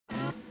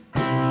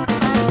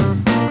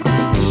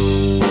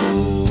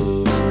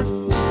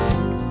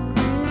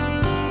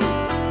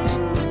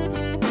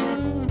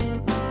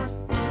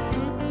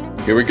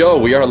Here we go.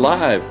 We are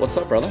live. What's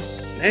up, brother?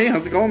 Hey,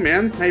 how's it going,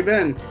 man? How you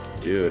been?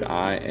 Dude,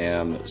 I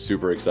am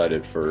super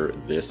excited for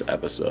this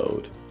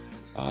episode.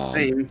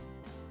 Same.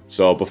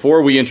 So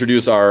before we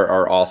introduce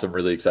our awesome,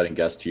 really exciting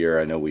guest here,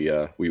 I know we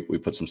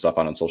put some stuff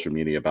on social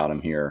media about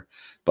him here,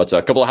 but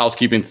a couple of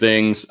housekeeping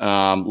things.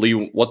 Lee,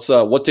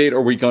 what date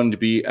are we going to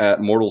be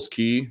at Mortals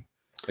Key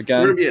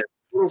again? We're going to be at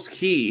Mortals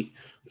Key,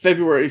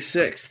 February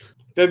 6th.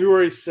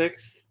 February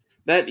 6th,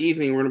 that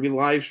evening, we're going to be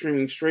live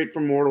streaming straight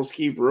from Mortals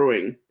Key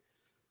Brewing.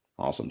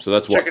 Awesome. So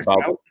that's Check us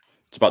out.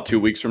 It's about 2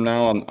 weeks from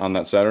now on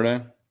that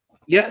Saturday?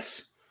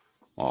 Yes.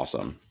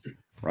 Awesome.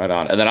 Right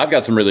on. And then I've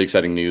got some really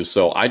exciting news.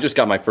 So I just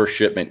got my first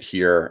shipment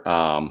here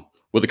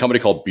with a company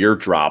called Beer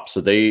Drop.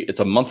 So it's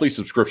a monthly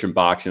subscription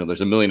box. You know,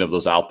 there's a million of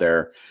those out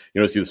there.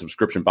 You know, see the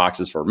subscription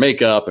boxes for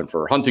makeup and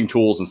for hunting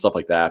tools and stuff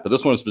like that. But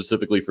this one is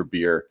specifically for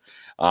beer.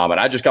 And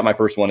I just got my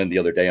first one in the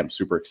other day. I'm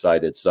super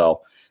excited.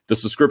 So the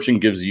subscription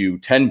gives you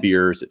 10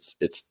 beers.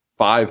 It's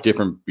 5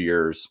 different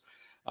beers.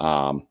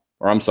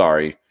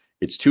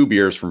 It's 2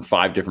 beers from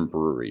 5 different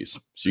breweries.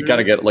 So you kind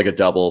of get like a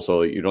double.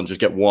 So you don't just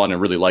get one and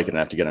really like it and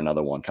have to get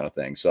another one kind of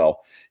thing. So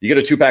you get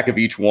a 2-pack of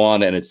each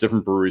one, and it's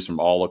different breweries from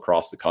all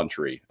across the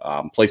country,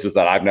 places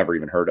that I've never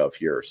even heard of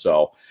here.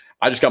 So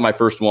I just got my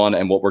first one.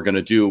 And what we're going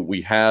to do,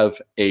 we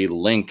have a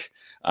link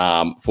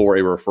for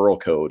a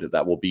referral code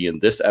that will be in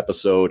this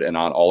episode and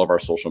on all of our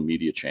social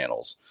media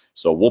channels.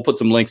 So we'll put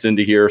some links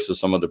into here. So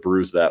some of the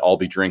brews that I'll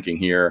be drinking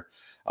here.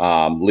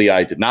 Lee,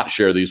 I did not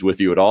share these with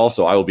you at all,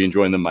 so I will be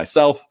enjoying them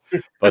myself.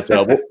 But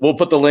we'll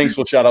put the links.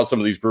 We'll shout out some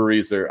of these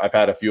breweries. I've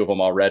had a few of them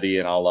already,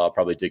 and I'll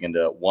probably dig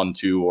into 1,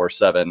 2, or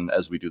 7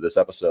 as we do this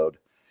episode.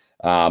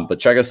 But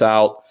check us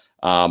out.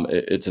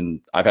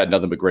 I've had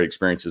nothing but great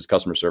experiences.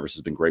 Customer service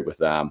has been great with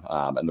them,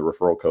 and the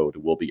referral code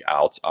will be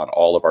out on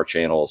all of our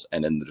channels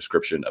and in the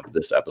description of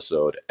this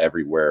episode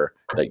everywhere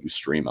that you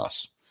stream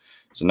us.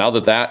 So now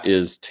that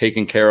is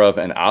taken care of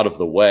and out of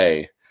the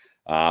way,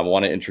 I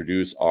want to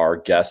introduce our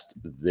guest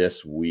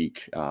this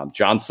week,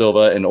 John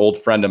Silva, an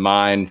old friend of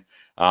mine.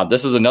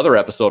 This is another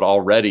episode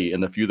already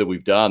in the few that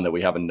we've done that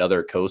we have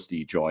another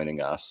Coastie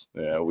joining us.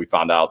 We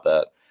found out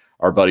that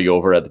our buddy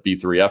over at the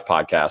B3F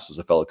podcast was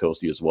a fellow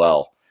Coastie as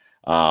well.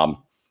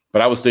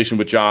 But I was stationed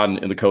with John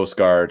in the Coast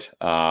Guard.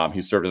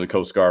 He served in the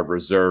Coast Guard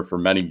Reserve for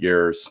many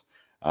years.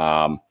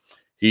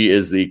 He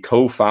is the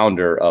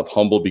co-founder of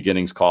Humble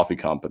Beginnings Coffee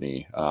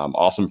Company.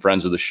 Awesome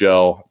friends of the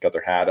show. Got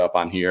their hat up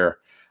on here.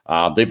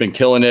 They've been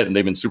killing it, and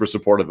they've been super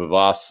supportive of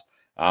us.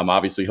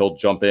 Obviously, he'll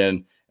jump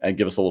in and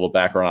give us a little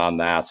background on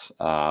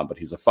that. But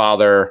he's a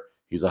father.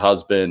 He's a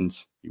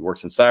husband. He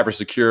works in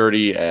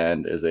cybersecurity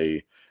and is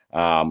a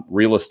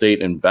real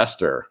estate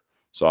investor.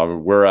 So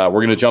we're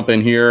going to jump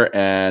in here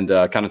and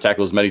kind of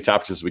tackle as many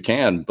topics as we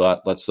can.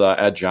 But let's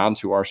add John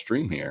to our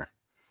stream here.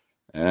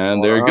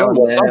 And there you go.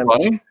 What's up,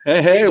 buddy?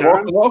 Hey,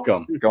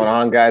 welcome. What's going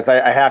on, guys?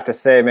 I have to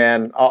say,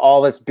 man,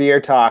 all this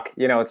beer talk,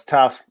 it's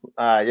tough.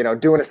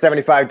 Doing a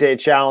 75-day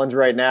challenge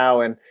right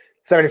now and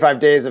 75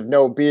 days of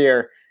no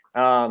beer.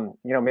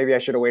 Maybe I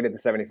should have waited the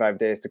 75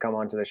 days to come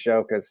onto the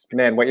show because,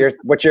 man, what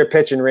you're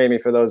pitching,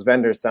 Ramey, for those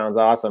vendors sounds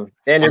awesome.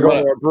 And you're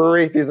going to a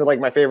brewery. These are like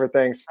my favorite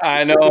things.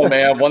 I know,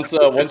 man. Once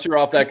you're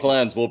off that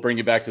cleanse, we'll bring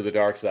you back to the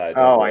dark side.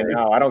 I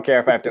know. I don't care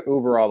if I have to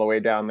Uber all the way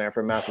down there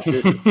from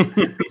Massachusetts.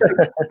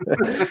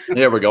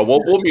 There we go.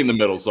 We'll be in the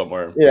middle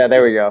somewhere. Yeah,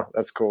 there we go.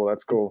 That's cool.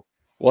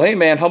 Well, hey,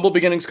 man, Humble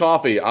Beginnings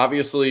Coffee.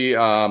 Obviously,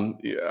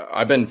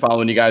 I've been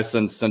following you guys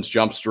since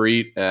Jump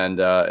Street and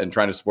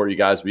trying to support you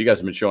guys. But you guys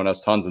have been showing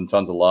us tons and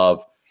tons of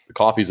love. The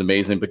coffee is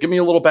amazing. But give me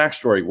a little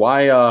backstory.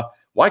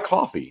 Why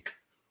coffee?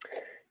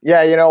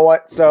 Yeah, you know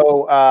what?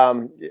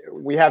 So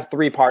we have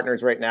 3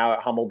 partners right now at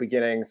Humble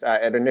Beginnings.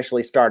 It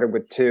initially started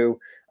with 2.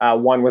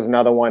 One was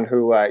another one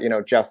who,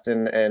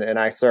 Justin and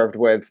I served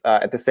with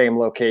at the same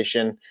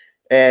location.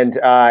 And,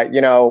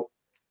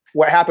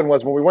 what happened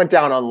was when we went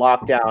down on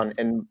lockdown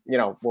in,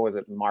 what was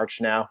it,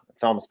 March now?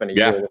 It's almost been a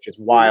year, which is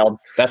wild.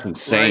 That's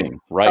insane,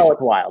 right? Oh,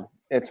 it's wild.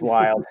 It's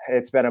wild.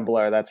 It's been a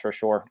blur, that's for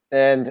sure.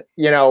 And,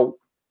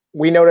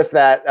 we noticed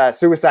that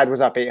suicide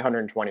was up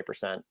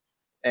 820%.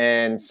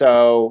 And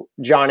so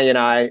Johnny and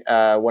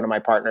I, one of my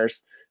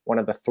partners, one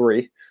of the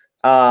 3,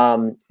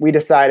 we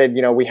decided,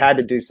 we had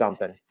to do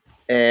something.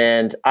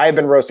 And I've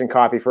been roasting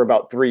coffee for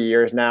about 3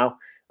 years now.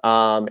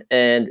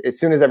 And as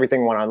soon as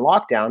everything went on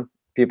lockdown,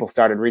 people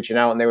started reaching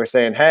out and they were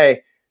saying,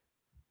 hey,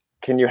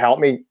 can you help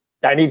me?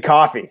 I need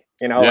coffee,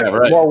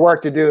 more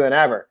work to do than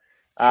ever.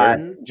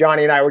 Sure.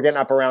 Johnny and I were getting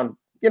up around,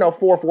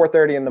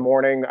 4:30 in the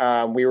morning.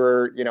 We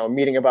were,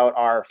 meeting about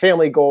our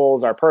family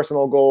goals, our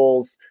personal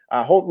goals,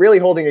 really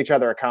holding each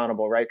other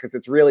accountable, right? Because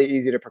it's really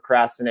easy to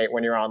procrastinate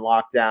when you're on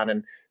lockdown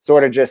and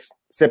sort of just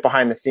sit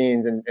behind the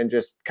scenes and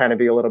just kind of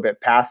be a little bit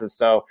passive.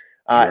 So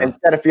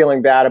instead of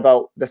feeling bad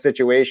about the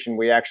situation,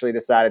 we actually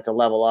decided to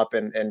level up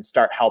and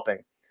start helping.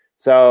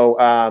 So,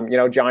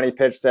 Johnny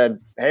pitched, said,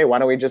 hey, why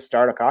don't we just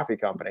start a coffee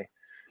company?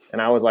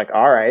 And I was like,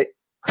 all right.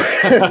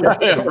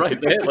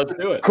 Right, let's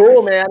do it.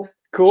 Cool, man.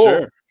 Cool.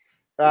 Sure.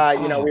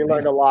 We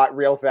learned a lot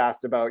real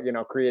fast about,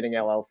 creating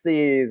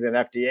LLCs and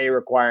FDA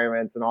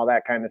requirements and all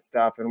that kind of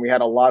stuff. And we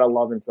had a lot of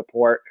love and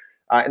support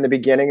in the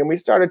beginning, and we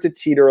started to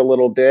teeter a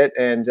little bit.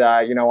 And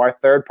our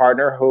third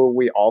partner, who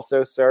we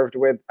also served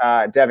with,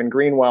 Devin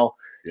Greenwell,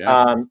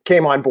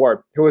 came on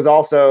board, who was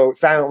also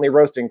silently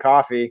roasting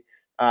coffee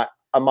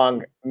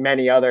among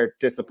many other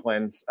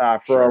disciplines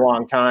for a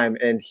long time,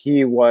 and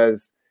he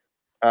was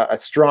a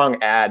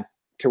strong add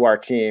to our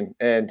team.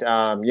 And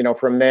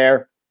from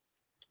there,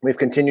 we've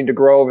continued to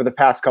grow over the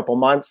past couple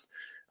months.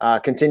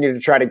 Continue to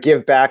try to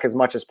give back as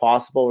much as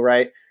possible,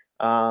 right?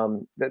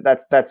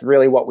 That's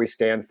really what we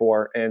stand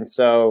for. And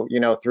so,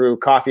 through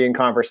coffee and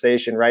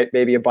conversation, right?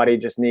 Maybe a buddy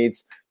just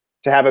needs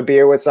to have a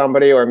beer with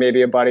somebody, or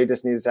maybe a buddy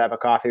just needs to have a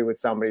coffee with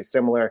somebody,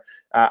 similar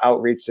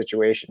outreach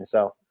situation.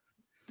 So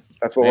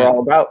that's what we're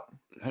all about.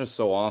 That is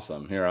so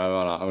awesome. Here,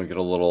 I'm gonna get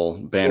a little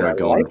banner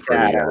going for you.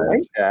 I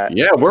like that.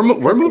 Yeah, we're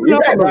moving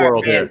up in the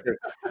world here.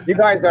 You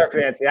guys are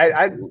fancy.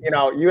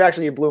 You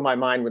actually blew my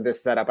mind with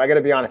this setup. I got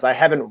to be honest. I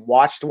haven't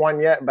watched one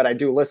yet, but I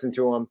do listen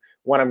to them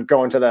when I'm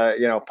going to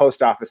the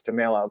post office to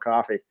mail out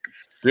coffee.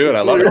 Dude,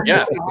 I love it.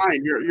 Yeah,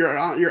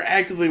 you're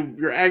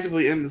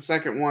actively in the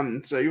second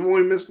one, so you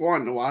only missed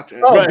one to watch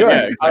it. Oh, right, good.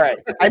 Yeah, exactly. All right.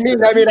 I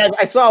mean,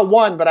 I saw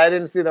one, but I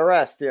didn't see the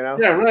rest. Yeah,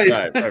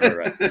 right.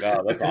 Right.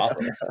 Oh, that's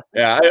awesome.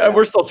 Yeah,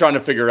 we're still trying to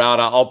figure out.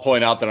 I'll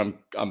point out that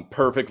I'm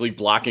perfectly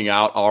blocking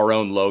out our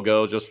own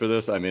logo just for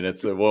this. I mean,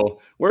 it's a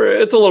little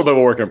bit of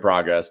a work in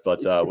progress,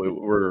 but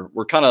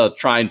we're kind of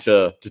trying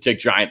to take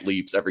giant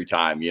leaps every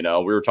time. We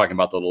were talking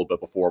about that a little bit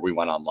before we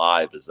went on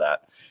live. Is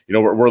that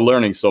we're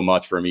learning so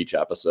much from each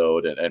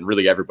episode. And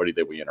really everybody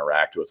that we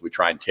interact with, we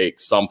try and take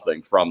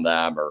something from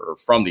them or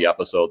from the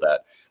episode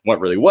that went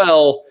really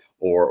well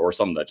or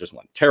something that just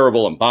went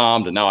terrible and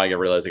bombed. And now I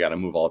realize I got to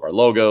move all of our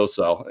logos.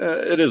 So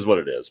it is what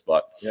it is.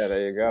 But yeah,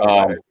 there you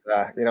go.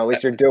 At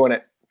least you're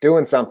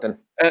doing something.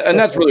 And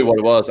that's really what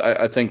it was.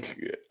 I think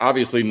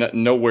obviously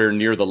nowhere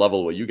near the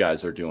level of what you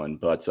guys are doing.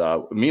 But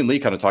me and Lee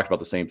kind of talked about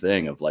the same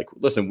thing of like,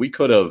 listen, we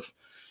could have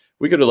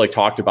like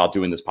talked about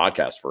doing this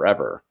podcast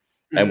forever.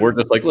 And we're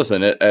just like,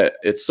 listen,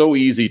 it's so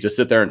easy to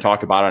sit there and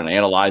talk about it and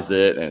analyze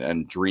it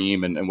and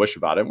dream and wish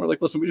about it. And we're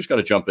like, listen, we just got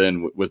to jump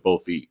in with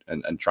both feet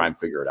and try and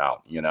figure it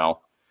out,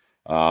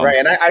 Right.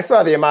 And I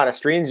saw the amount of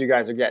streams you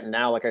guys are getting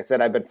now. Like I said,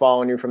 I've been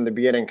following you from the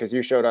beginning because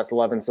you showed us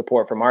love and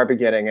support from our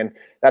beginning. And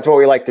that's what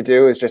we like to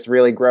do, is just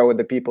really grow with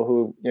the people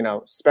who,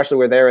 especially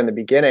were there in the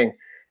beginning.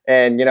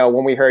 And,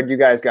 when we heard you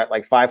guys got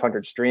like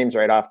 500 streams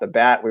right off the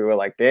bat, we were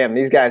like, damn,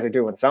 these guys are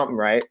doing something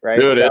right. Right.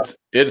 Dude,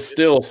 it's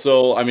still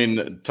so, I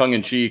mean, tongue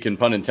in cheek and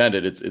pun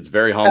intended. It's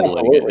very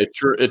humbling.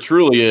 It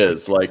truly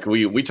is. Like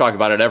we talk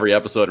about it every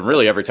episode, and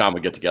really every time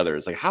we get together,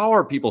 it's like, how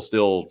are people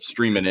still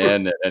streaming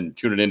in and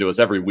tuning into us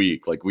every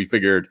week? Like we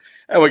figured,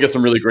 we get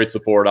some really great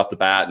support off the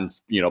bat, and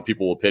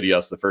people will pity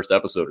us the first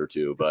episode or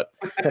two, but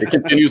it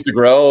continues to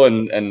grow,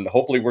 and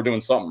hopefully we're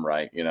doing something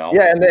right.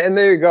 Yeah, and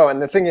there you go.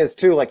 And the thing is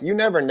too, like you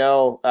never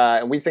know.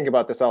 And we think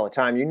about this all the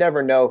time. You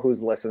never know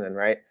who's listening,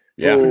 right?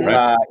 Yeah.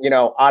 Right.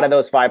 Out of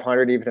those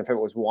 500, even if it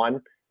was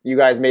one, you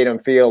guys made them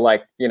feel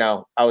like,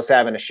 I was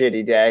having a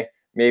shitty day.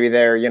 Maybe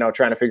they're,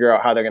 trying to figure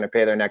out how they're going to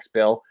pay their next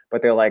bill,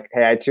 but they're like,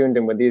 hey, I tuned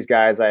in with these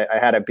guys. I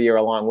had a beer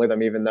along with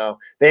them, even though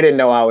they didn't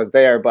know I was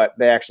there, but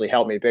they actually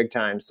helped me big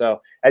time.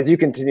 So as you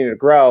continue to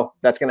grow,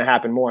 that's going to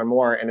happen more and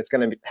more. And it's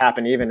going to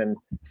happen even in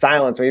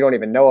silence when you don't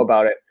even know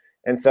about it.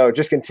 And so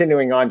just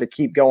continuing on to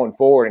keep going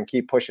forward and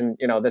keep pushing,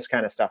 this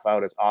kind of stuff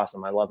out is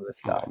awesome. I love this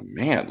stuff. Oh,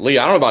 man, Lee,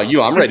 I don't know about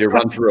you. I'm ready to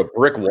run through a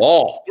brick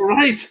wall.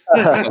 Right.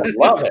 I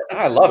love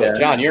it.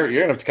 John, you're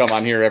going to have to come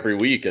on here every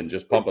week and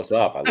just pump us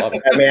up. I love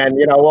it. Yeah, man,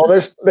 well,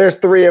 there's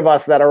three of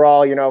us that are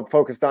all,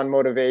 focused on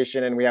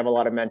motivation, and we have a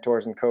lot of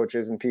mentors and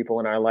coaches and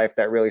people in our life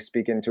that really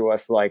speak into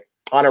us like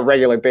on a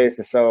regular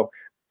basis. So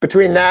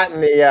between that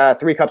and the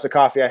 3 cups of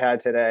coffee I had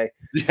today,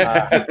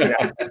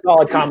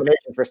 solid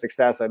combination for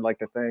success, I'd like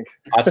to think.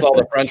 I saw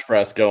the French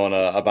press going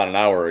about an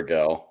hour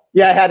ago.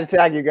 Yeah, I had to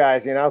tag you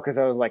guys, because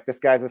I was like, this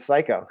guy's a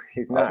psycho.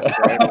 He's nuts.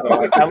 Right?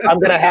 So I'm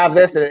going to have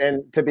this.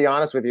 And to be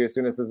honest with you, as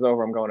soon as this is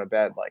over, I'm going to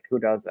bed. Like, who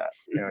does that?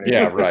 You know what I mean?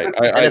 Yeah, right.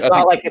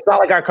 It's not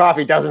like our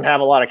coffee doesn't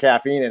have a lot of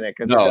caffeine in it.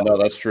 No,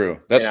 that's true.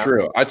 That's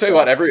true. I tell you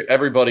what,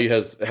 everybody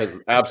has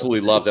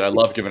absolutely loved it. I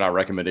love giving out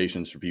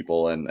recommendations for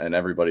people and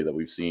everybody that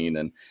we've seen.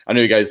 And I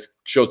know you guys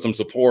showed some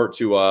support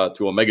to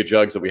Omega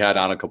Jugs that we had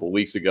on a couple of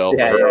weeks ago.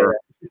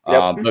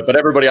 But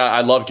everybody,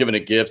 I love giving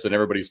it gifts, and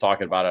everybody's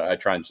talking about it. I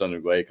try and send it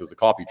away because the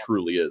coffee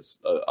truly is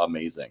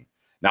amazing.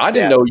 Now, I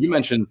didn't know you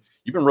mentioned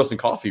you've been roasting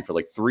coffee for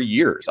like 3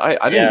 years.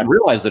 I didn't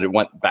realize that it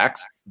went back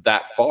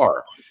that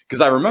far,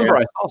 because I remember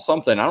I saw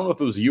something. I don't know if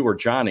it was you or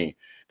Johnny.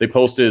 They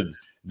posted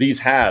these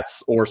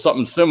hats or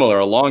something similar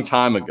a long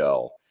time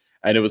ago,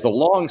 and it was a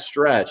long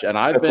stretch. And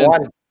I've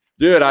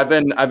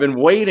been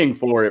waiting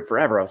for it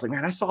forever. I was like,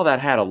 man, I saw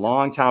that hat a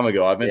long time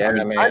ago. I've been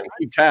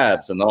keeping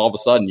tabs, and then all of a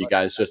sudden, you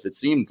guys it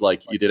seemed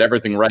like you did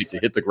everything right to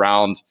hit the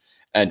ground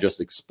and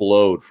just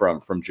explode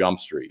from Jump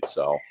Street.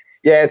 So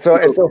yeah, it's so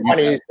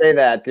funny you say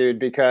that, dude,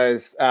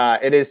 because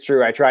it is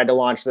true. I tried to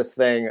launch this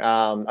thing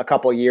a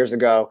couple of years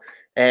ago,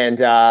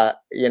 and my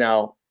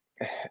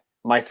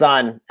wife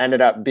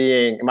ended up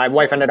being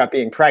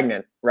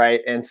pregnant,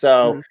 right? And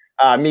so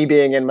me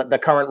being in the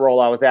current role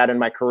I was at in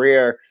my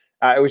career,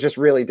 it was just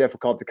really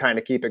difficult to kind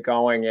of keep it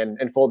going.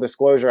 And full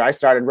disclosure, I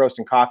started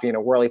roasting coffee in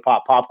a Whirly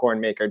Pop popcorn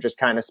maker, just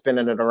kind of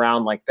spinning it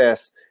around like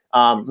this,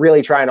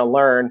 really trying to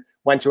learn.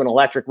 Went to an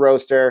electric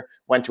roaster,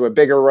 went to a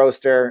bigger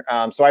roaster.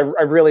 So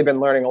I've really been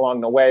learning along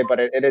the way, but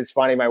it is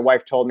funny. My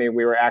wife told me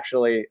we were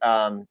actually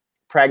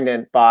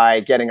pregnant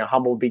by getting a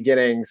Humble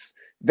Beginnings,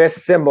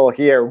 this symbol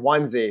here,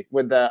 onesie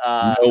with the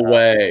no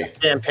way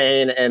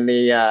campaign and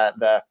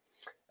the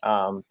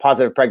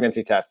positive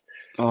pregnancy test.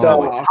 Oh, so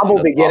awesome.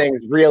 Humble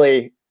Beginnings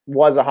really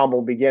was a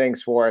humble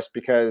beginnings for us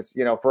because,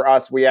 for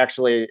us, we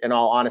actually, in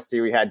all honesty,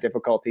 we had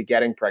difficulty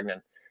getting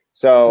pregnant.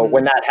 So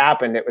when that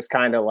happened, it was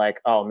kind of like,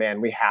 oh man,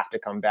 we have to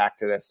come back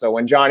to this. So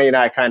when Johnny and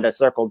I kind of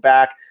circled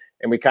back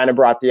and we kind of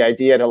brought the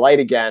idea to light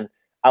again,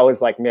 I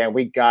was like, man,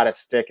 we got to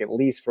stick at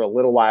least for a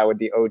little while with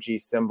the OG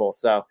symbol.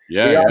 So we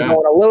are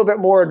going a little bit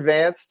more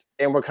advanced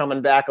and we're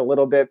coming back a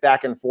little bit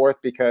back and forth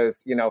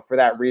because, for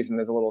that reason,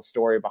 there's a little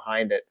story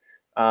behind it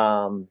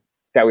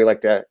that we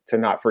like to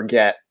not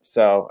forget.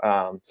 So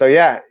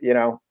yeah,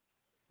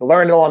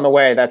 learned along the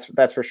way.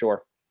 That's for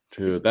sure.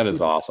 Dude, that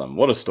is awesome.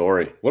 What a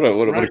story. What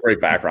a great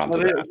background to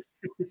that.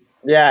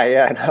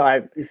 Yeah. No,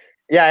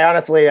 I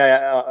honestly,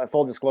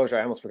 full disclosure,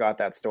 I almost forgot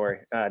that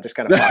story. Just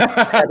kind of,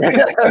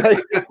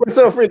 we're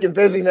so freaking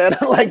busy, man.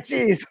 I'm like,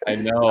 geez. I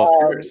know.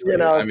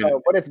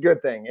 But it's a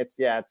good thing. It's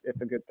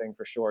a good thing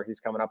for sure.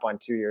 He's coming up on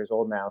 2 years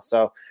old now.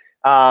 So,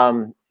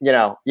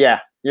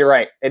 you're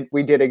right.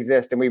 We did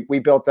exist, and we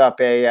built up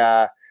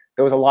there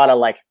was a lot of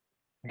like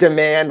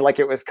demand, like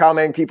it was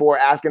coming. People were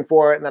asking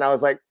for it, and then I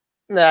was like,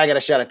 nah, I got to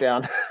shut it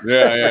down.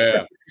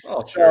 Yeah.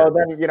 Oh, sure. So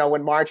then,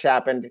 when March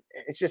happened,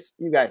 it's just,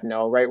 you guys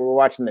know, right? We were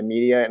watching the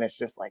media and it's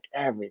just like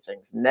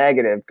everything's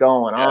negative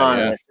going on.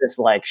 Yeah. And it's just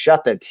like,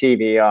 shut the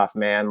TV off,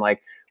 man.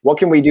 Like, what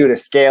can we do to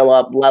scale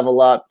up,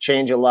 level up,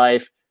 change a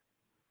life,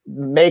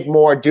 make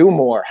more, do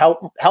more,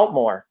 help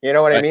more? You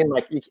know what I mean?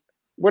 Like,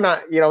 we're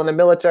not, in the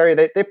military,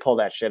 they pull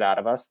that shit out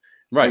of us.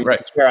 Right.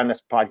 Swear on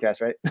this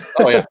podcast, right?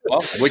 Oh yeah.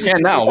 Well, we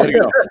can now. Way to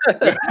go.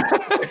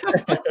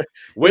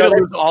 Way to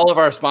lose all of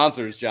our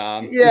sponsors,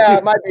 John. Yeah,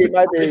 it might be.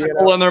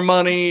 Pulling their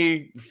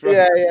money. From,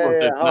 yeah.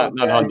 Not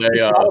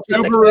Hyundai.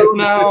 Subaru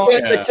now.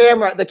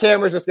 The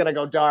camera's just gonna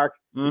go dark.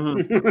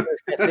 Mm-hmm.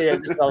 I see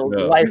just a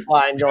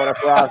lifeline going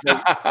across.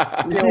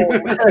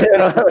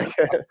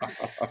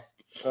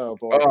 Oh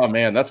boy. Oh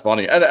man, that's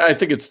funny. And I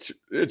think it's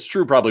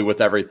true probably with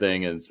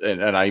everything.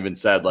 And I even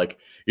said, like,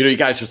 you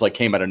guys just like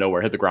came out of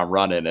nowhere, hit the ground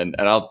running. And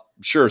I'm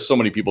sure so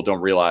many people don't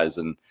realize,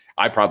 and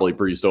I probably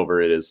breezed over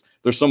it, is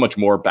there's so much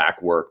more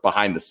back work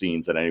behind the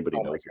scenes that anybody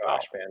knows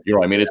about. Man. You know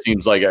what I mean? It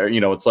seems like,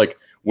 it's like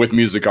with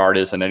music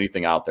artists and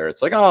anything out there,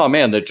 it's like, oh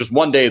man, that just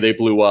one day they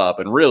blew up.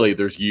 And really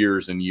there's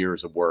years and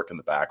years of work in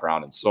the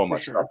background and so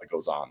much stuff that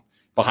goes on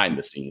behind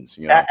the scenes.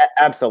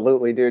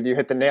 Absolutely, dude. You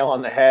hit the nail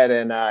on the head.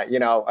 And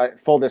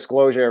full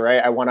disclosure,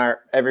 right? I want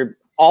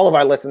all of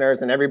our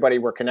listeners and everybody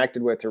we're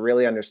connected with to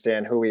really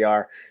understand who we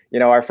are.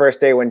 Our first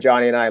day when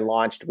Johnny and I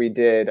launched, we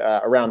did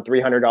around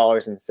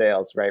 $300 in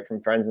sales, right,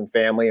 from friends and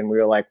family, and we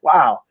were like,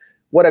 wow,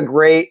 what a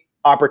great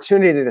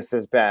opportunity this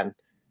has been.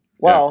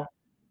 Well,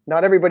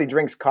 not everybody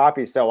drinks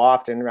coffee so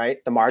often, right?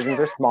 The margins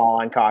are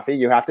small on coffee.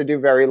 You have to do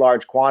very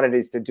large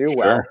quantities to do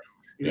well. Sure.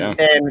 Yeah.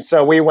 And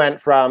so we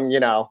went from,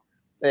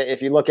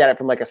 if you look at it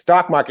from like a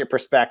stock market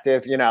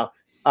perspective,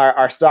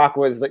 our stock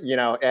was,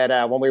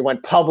 at when we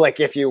went public,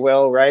 if you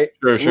will, right?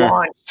 Sure.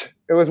 Launched.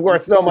 It was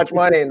worth so much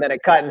money, and then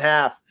it cut in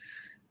half.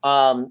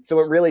 So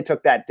it really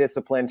took that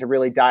discipline to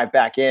really dive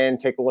back in,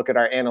 take a look at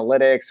our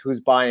analytics, who's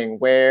buying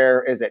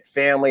where, is it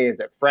family, is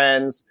it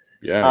friends?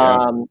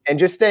 And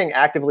just staying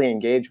actively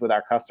engaged with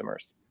our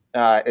customers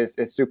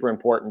is super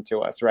important to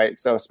us, right?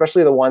 So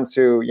especially the ones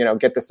who,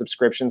 get the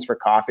subscriptions for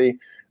coffee.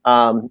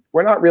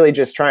 We're not really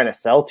just trying to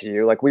sell to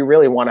you. Like, we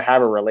really want to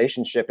have a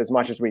relationship as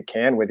much as we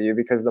can with you,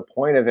 because the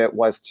point of it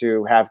was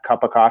to have a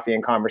cup of coffee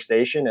and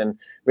conversation and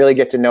really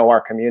get to know our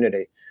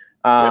community.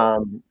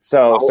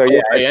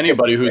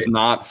 Anybody who's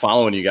not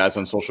following you guys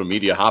on social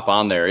media, hop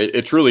on there.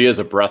 It truly is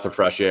a breath of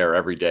fresh air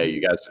every day.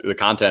 You guys, the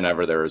content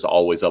ever there is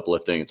always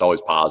uplifting. It's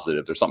always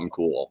positive. There's something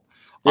cool.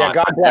 Yeah,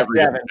 God bless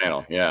Devin.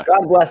 Yeah,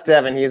 God bless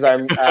Devin. He's our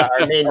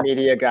main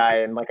media guy,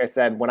 and like I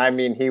said, when I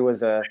mean he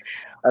was a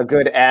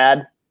good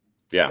ad.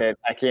 Yeah,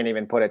 I can't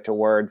even put it to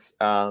words.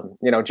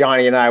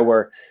 Johnny and I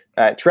were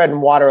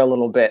treading water a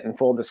little bit, in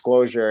full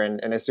disclosure.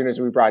 And as soon as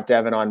we brought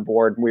Devin on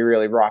board, we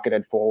really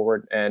rocketed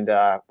forward, and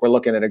we're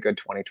looking at a good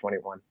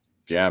 2021.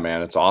 Yeah,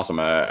 man, it's awesome.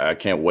 I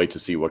can't wait to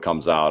see what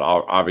comes out.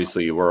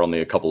 Obviously, we're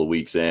only a couple of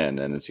weeks in,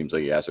 and it seems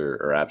like you guys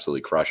are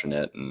absolutely crushing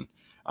it. And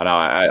I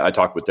know I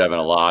talk with Devin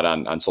a lot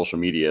on social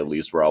media. At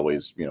least we're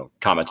always,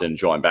 commenting,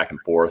 join back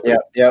and forth.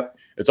 Yep.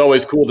 It's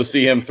always cool to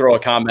see him throw a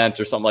comment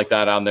or something like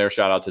that on there.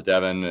 Shout out to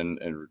Devin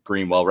and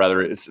Greenwell.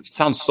 Rather, it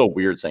sounds so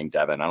weird saying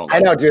Devin. I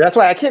know, dude. That's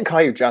why I can't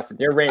call you Justin.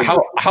 You're Rain.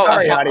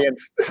 Sorry,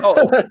 audience.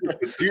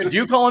 Do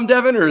you call him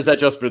Devin, or is that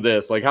just for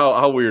this? Like,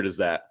 how weird is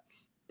that?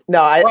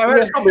 No,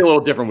 it's probably a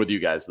little different with you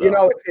guys,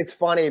 though. It's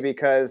funny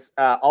because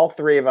all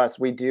three of us,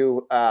 we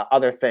do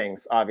other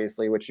things,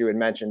 obviously, which you had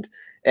mentioned.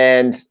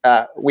 And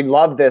we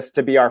love this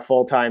to be our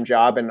full-time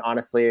job. And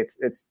honestly,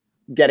 it's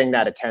getting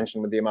that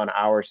attention with the amount of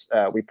hours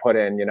we put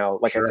in.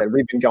 Like I said,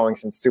 we've been going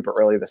since super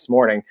early this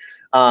morning.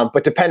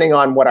 But depending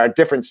on what our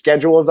different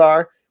schedules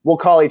are, we'll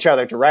call each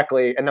other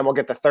directly, and then we'll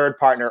get the third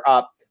partner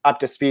up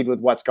to speed with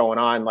what's going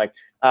on. Like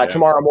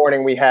tomorrow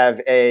morning, we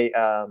have a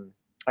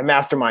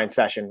mastermind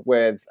session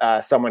with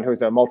someone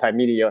who's a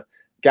multimedia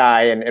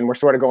guy, and we're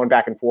sort of going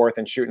back and forth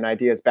and shooting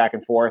ideas back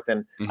and forth.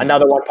 And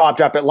another one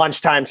popped up at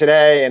lunchtime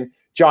today, and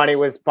Johnny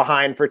was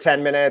behind for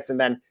 10 minutes, and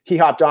then he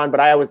hopped on, but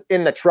I was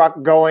in the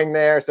truck going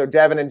there. So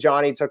Devin and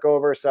Johnny took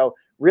over. So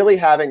really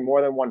having more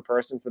than one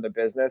person for the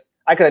business,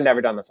 I could have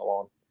never done this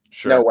alone.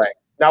 Sure. No way.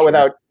 Not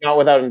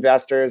without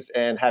investors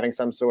and having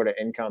some sort of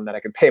income that I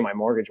could pay my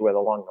mortgage with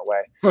along the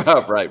way.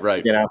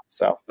 Right.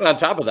 So and on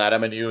top of that, I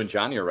mean, you and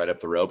Johnny are right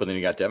up the rope, and then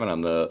you got Devin on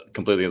the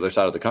completely other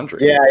side of the country.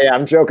 Yeah.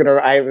 I'm joking.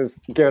 I was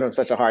giving him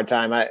such a hard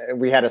time.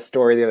 We had a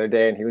story the other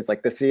day, and he was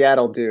like, the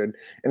Seattle dude.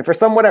 And for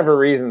some whatever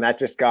reason, that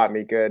just got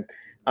me good.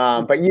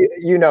 But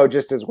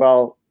just as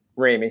well,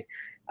 Ramey.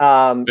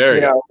 With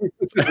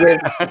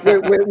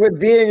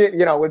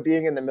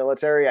being in the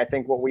military, I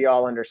think what we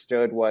all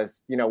understood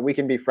was, we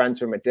can be friends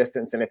from a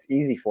distance, and it's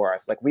easy for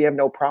us. Like, we have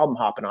no problem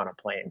hopping on a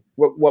plane.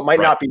 What might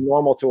not be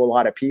normal to a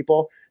lot of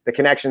people, the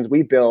connections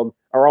we build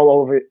are all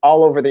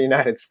over the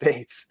United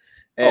States,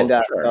 and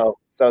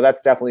so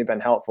that's definitely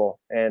been helpful,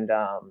 and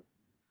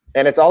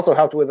it's also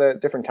helped with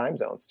different time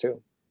zones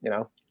too.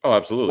 Oh,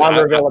 absolutely.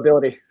 Longer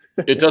availability.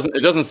 It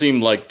doesn't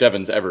seem like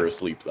Devin's ever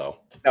asleep though.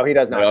 No, he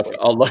does not sleep.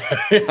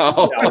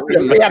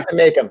 We have to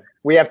make him.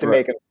 We have to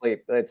make him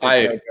sleep.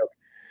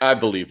 I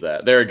believe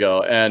that. There you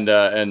go.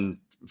 And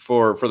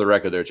for the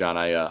record there, John,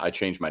 I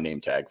changed my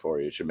name tag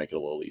for you. It should make it a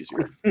little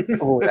easier.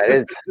 Oh, that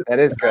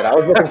is good. I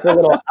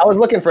was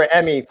looking for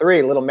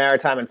ME3, little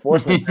maritime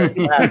enforcement. I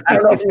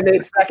don't know if you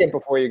made second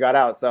before you got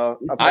out. So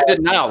I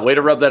did not. Way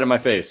to rub that in my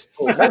face.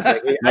 I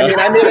made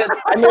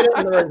it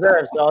in the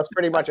reserve, so it's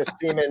pretty much a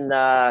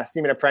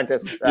seaman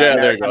apprentice.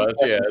 There you go.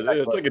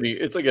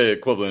 It's like an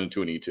equivalent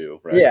to an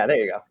E2, right? Yeah, there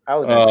you go.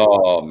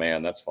 Oh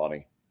man, that's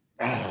funny.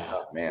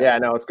 Oh, man. Yeah,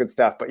 no, it's good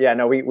stuff. But yeah,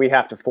 no, we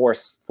have to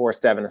force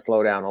Devin to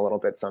slow down a little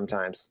bit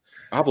sometimes.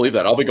 I'll believe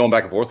that. I'll be going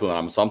back and forth with him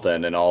on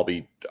something, and I'll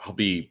be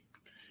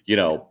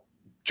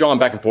jawing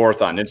back and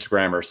forth on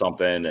Instagram or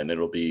something, and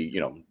it'll be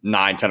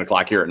 9-10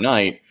 o'clock here at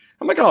night.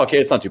 I'm like, oh, okay,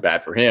 it's not too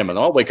bad for him. And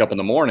then I'll wake up in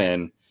the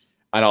morning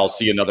and I'll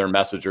see another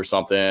message or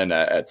something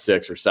at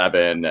 6 or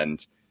 7,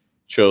 and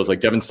shows like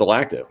Devin's still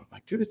active. I'm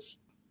like, dude, it's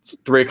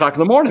 3 o'clock in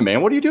the morning,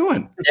 man. What are you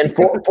doing? And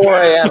 4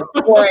 a.m.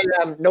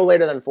 No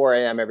later than 4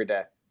 a.m. every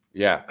day.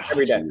 Yeah,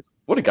 every day.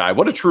 What a guy!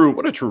 What a true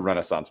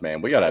Renaissance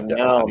man. We gotta have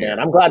Devin. No, man,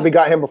 I'm glad we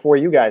got him before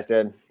you guys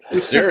did.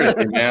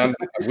 Seriously, man,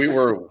 we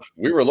were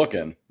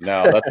looking.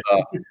 No,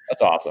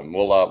 that's awesome.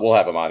 We'll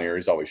have him on here.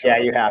 He's always showing.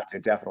 Yeah, you have to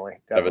definitely.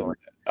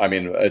 I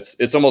mean,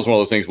 it's almost one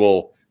of those things.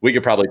 We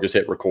could probably just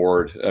hit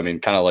record. I mean,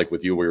 kind of like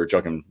with you, we were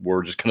joking.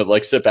 We're just gonna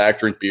like sit back,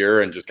 drink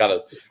beer, and just kind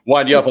of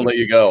wind you up and let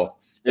you go.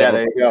 Yeah,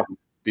 there you go.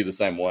 Be the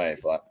same way.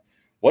 But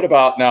what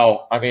about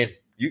now? I mean,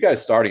 you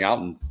guys starting out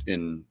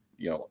in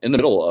the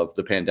middle of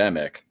the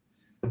pandemic,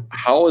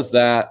 how has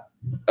that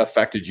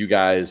affected you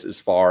guys as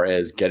far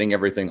as getting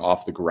everything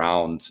off the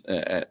ground?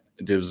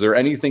 Is there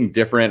anything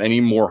different,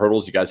 any more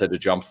hurdles you guys had to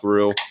jump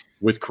through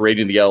with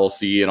creating the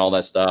LLC and all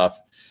that stuff?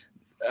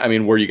 I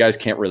mean, where you guys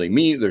can't really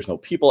meet, there's no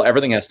people,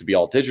 everything has to be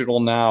all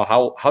digital now.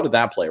 How did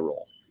that play a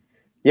role?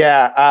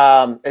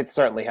 Yeah, it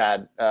certainly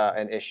had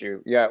an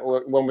issue. Yeah,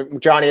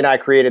 when Johnny and I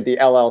created the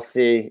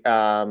LLC,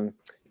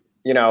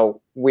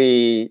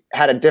 we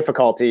had a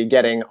difficulty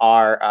getting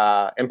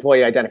our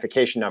employee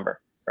identification number,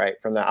 right,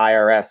 from the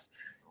IRS,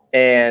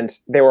 and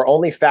they were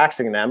only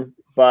faxing them.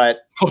 But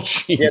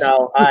last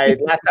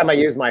time I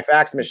used my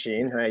fax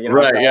machine,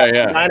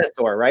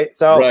 dinosaur, right?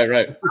 So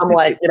right. I'm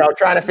like,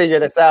 trying to figure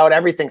this out.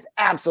 Everything's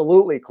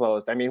absolutely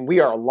closed. I mean, we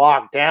are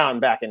locked down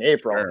back in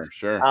April.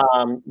 Sure.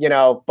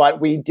 But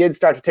we did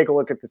start to take a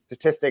look at the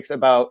statistics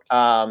about,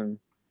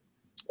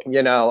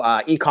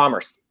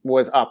 e-commerce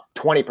was up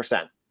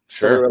 20%.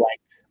 Sure. So we were like,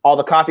 all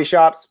the coffee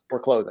shops were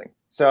closing.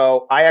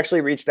 So I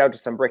actually reached out to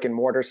some brick and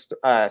mortar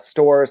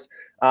stores.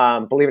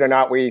 Believe it or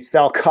not, we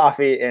sell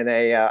coffee in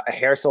a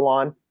hair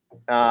salon.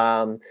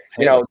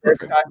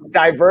 There's a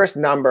diverse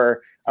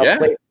number of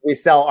places we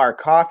sell our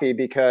coffee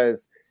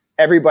because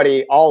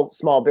all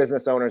small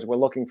business owners were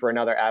looking for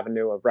another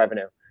avenue of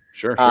revenue.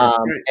 Sure.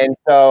 And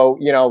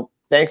so,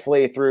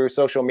 thankfully through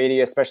social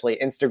media, especially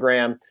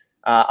Instagram,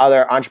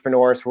 other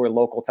entrepreneurs who are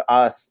local to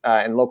us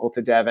and local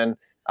to Devin,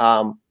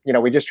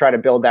 we just try to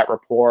build that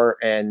rapport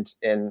and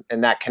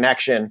that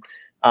connection.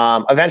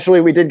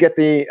 Eventually we did get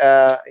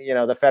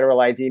the federal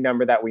ID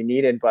number that we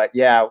needed, but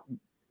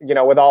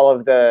with all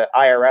of the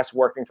IRS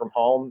working from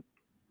home,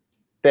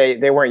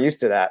 they weren't used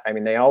to that. I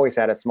mean, they always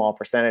had a small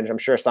percentage. I'm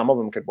sure some of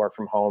them could work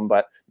from home,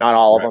 but not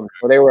all of them.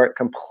 So they were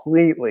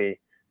completely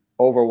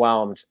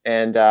overwhelmed,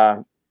 and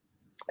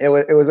it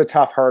was a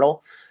tough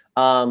hurdle.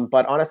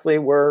 But honestly,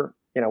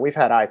 we've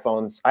had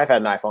iPhones. I've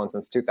had an iPhone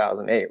since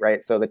 2008,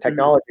 right? So the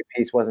technology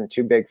piece wasn't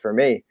too big for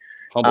me.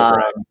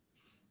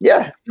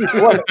 Yeah,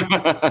 it wasn't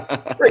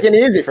freaking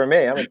easy for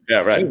me. Yeah,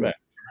 right.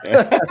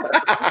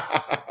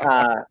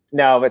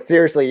 No, but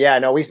seriously, yeah,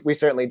 no, we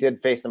certainly did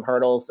face some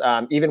hurdles.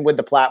 Even with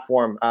the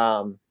platform,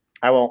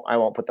 I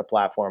won't put the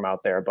platform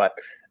out there, but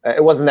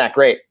it wasn't that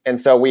great. And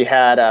so we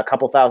had a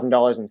couple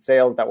 $1,000s in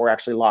sales that were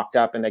actually locked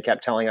up, and they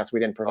kept telling us we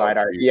didn't provide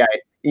our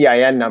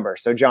EIN number.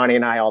 So Johnny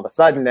and I, all of a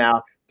sudden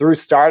now, through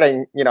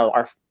starting,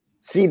 our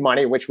seed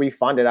money, which we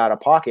funded out of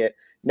pocket,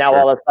 now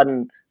all of a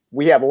sudden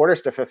we have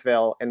orders to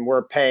fulfill, and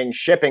we're paying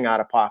shipping out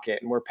of pocket,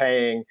 and we're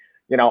paying,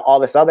 all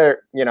this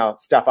other,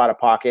 stuff out of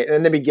pocket. And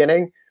in the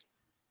beginning,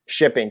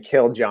 shipping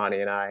killed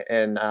Johnny and I,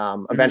 and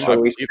eventually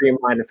we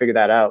streamlined and figured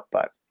that out.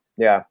 But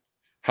yeah.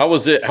 How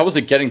was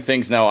it getting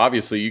things now?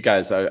 Obviously, you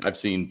guys, I've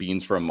seen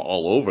beans from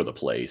all over the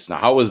place. Now,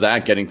 how was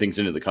that getting things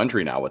into the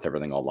country now with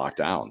everything all locked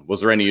down?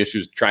 Was there any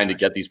issues trying to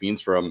get these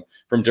beans from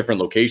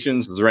different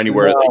locations? Was there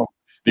anywhere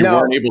they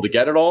weren't able to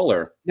get it all?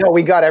 Or no,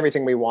 we got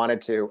everything we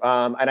wanted to.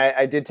 And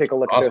I did take a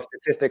look at those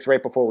statistics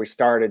right before we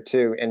started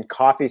too. And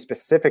coffee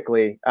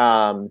specifically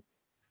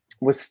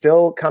was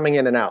still coming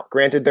in and out.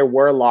 Granted, there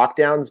were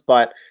lockdowns,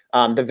 but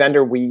the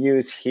vendor we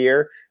use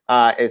here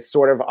is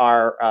sort of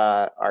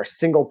our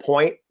single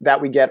point that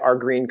we get our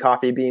green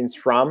coffee beans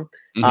from.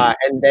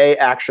 And they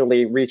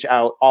actually reach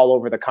out all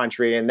over the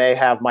country, and they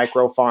have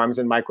micro farms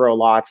and micro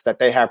lots that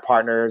they have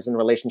partners and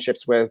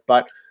relationships with.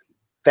 But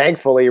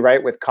thankfully,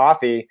 right, with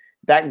coffee,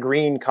 that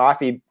green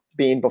coffee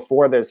bean,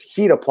 before there's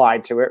heat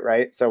applied to it,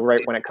 right? So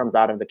right when it comes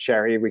out of the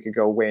cherry, we could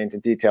go way into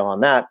detail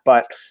on that.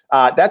 But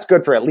that's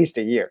good for at least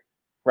a year,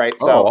 right?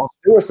 So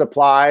there were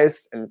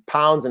supplies and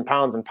pounds and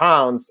pounds and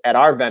pounds at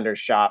our vendor's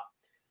shop.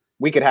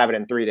 We could have it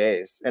in 3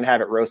 days and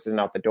have it roasted and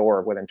out the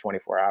door within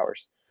 24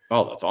 hours.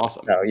 Oh, that's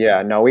awesome. So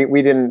yeah, no,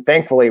 we didn't,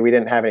 thankfully we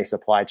didn't have any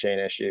supply chain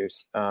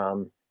issues.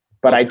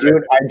 But I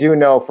do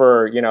know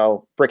for,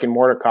 brick and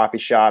mortar coffee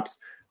shops,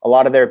 a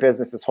lot of their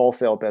business is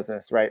wholesale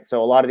business, right?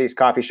 So a lot of these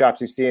coffee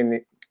shops you see in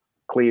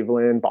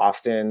Cleveland,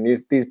 Boston,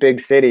 these big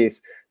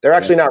cities, they're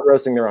actually not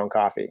roasting their own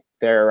coffee.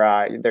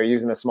 They're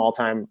using a small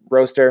time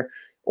roaster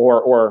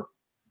or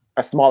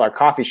a smaller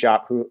coffee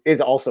shop who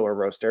is also a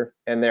roaster,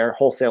 and they're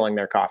wholesaling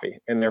their coffee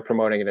and they're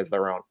promoting it as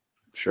their own.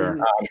 Sure.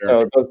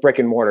 So those brick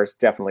and mortars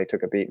definitely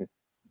took a beating.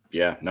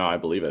 Yeah, no, I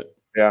believe it.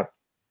 Yeah.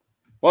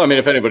 Well, I mean,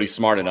 if anybody's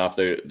smart enough,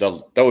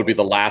 that would be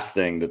the last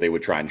thing that they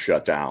would try and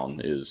shut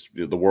down. Is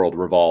the world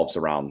revolves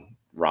around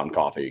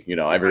coffee?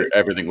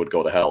 Everything would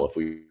go to hell if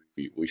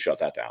we shut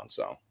that down.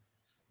 So.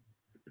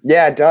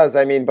 Yeah, it does.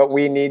 I mean, but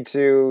we need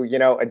to,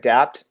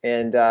 adapt,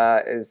 and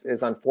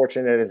as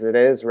unfortunate as it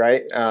is,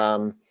 right?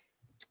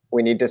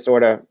 We need to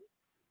sort of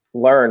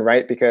learn,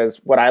 right? Because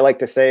what I like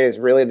to say is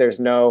really I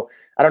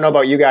don't know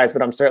about you guys,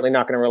 but I'm certainly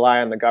not going to rely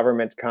on the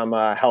government to come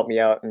help me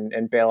out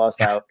and bail us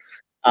out.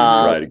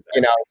 Right,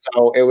 exactly.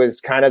 So it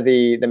was kind of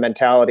the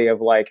mentality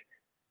of like,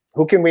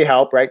 who can we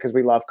help, right? Because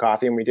we love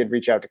coffee, and we did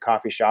reach out to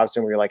coffee shops,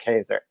 and we were like, hey,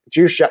 is there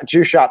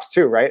juice shops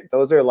too, right?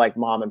 Those are like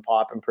mom and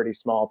pop and pretty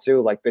small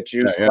too, like the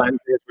juice cleansers.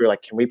 We were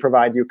like, can we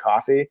provide you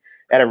coffee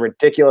at a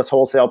ridiculous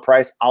wholesale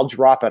price? I'll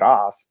drop it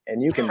off,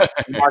 and you can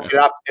mark it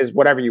up as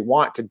whatever you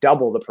want to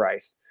double the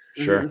price.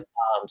 Sure.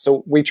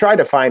 So we tried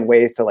to find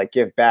ways to like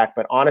give back,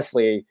 but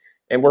honestly,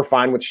 and we're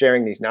fine with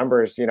sharing these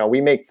numbers.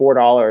 We make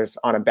 $4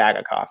 on a bag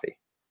of coffee,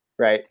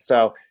 right?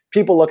 So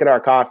people look at our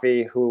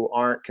coffee who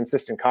aren't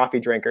consistent coffee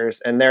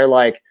drinkers, and they're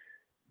like,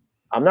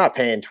 I'm not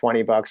paying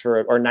 $20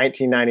 or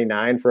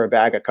 $19.99 for a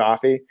bag of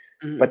coffee.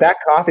 But that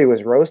coffee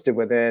was roasted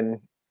within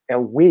a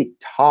week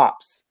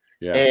tops.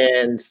 Yeah.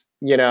 And,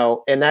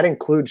 and that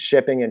includes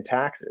shipping and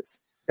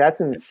taxes. That's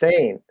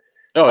insane.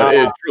 No,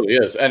 it truly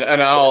is. And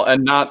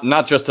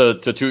not just to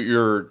toot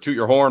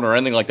your horn or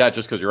anything like that,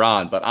 just because you're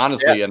on, but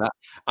honestly,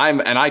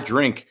 I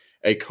drink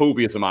a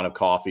copious amount of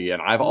coffee,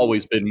 and I've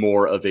always been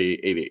more of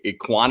a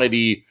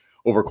quantity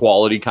over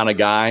quality kind of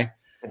guy.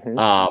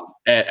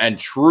 And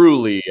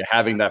truly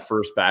having that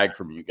first bag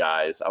from you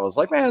guys, I was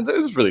like, man,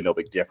 there's really no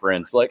big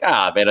difference. Like,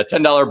 man, a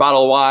 $10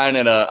 bottle of wine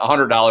and a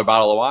 $100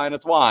 bottle of wine,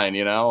 it's wine,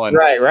 And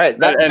right.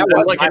 And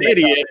like an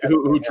idiot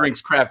who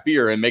drinks craft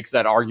beer and makes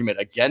that argument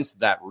against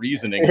that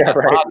reasoning. Yeah,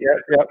 right.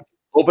 Yep.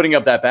 Opening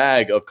up that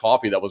bag of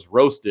coffee that was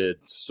roasted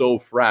so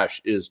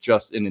fresh is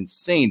just an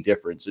insane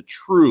difference. It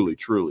truly,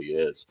 truly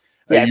is.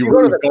 Yeah, you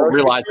really don't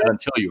realize it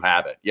until you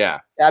have it. Yeah,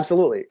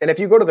 absolutely. And if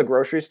you go to the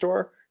grocery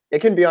store, it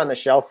can be on the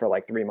shelf for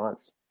like 3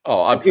 months.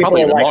 Oh,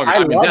 probably even longer.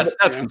 I mean,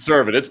 that's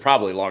conservative. It's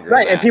probably longer.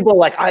 Right. And people are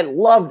like, I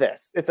love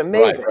this. It's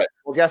amazing. Right.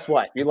 Well, guess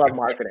what? You love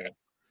marketing.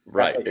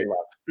 Right. That's what you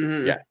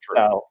love. Yeah, true.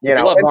 So,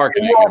 love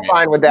marketing. We're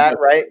fine with that,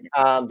 right?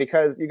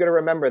 Because you got to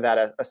remember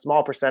that a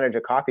small percentage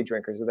of coffee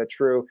drinkers are the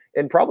true,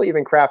 and probably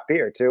even craft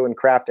beer too, and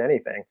craft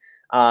anything,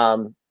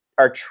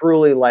 are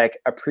truly like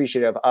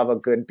appreciative of a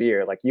good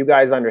beer. Like, you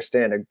guys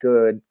understand a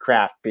good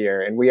craft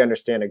beer, and we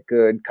understand a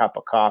good cup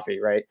of coffee,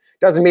 right?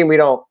 Doesn't mean we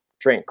don't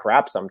drink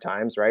crap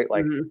sometimes, right?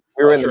 Like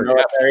we were in the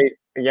military,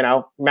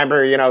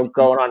 remember,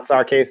 going on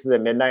SAR cases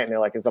at midnight, and they're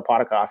like, is the pot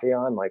of coffee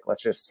on? Like,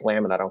 let's just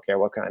slam it. I don't care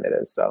what kind it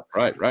is. So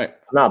right. I'm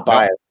not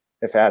biased.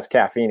 if it has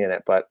caffeine in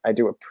it, but I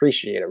do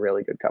appreciate a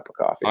really good cup of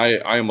coffee.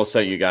 I almost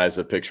sent you guys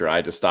a picture. I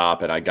had to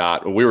stop,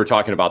 and we were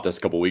talking about this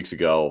a couple weeks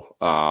ago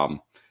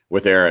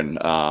with Aaron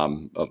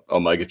of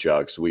Omega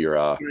Jugs. We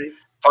were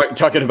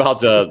talking about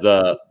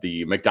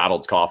the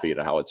McDonald's coffee and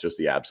how it's just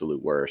the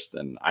absolute worst.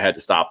 And I had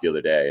to stop the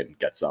other day and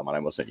get some, and I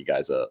almost sent you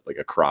guys a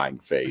crying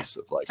face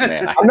of like,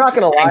 man. I'm not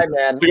gonna lie,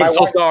 man. I'm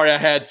so sorry. I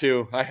had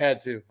to. I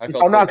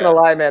felt I'm not gonna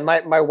lie, man.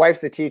 My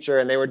wife's a teacher,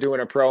 and they were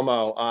doing a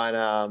promo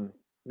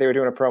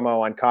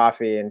on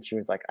coffee, and she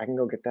was like, I can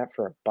go get that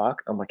for $1.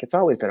 I'm like, it's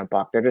always been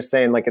 $1. They're just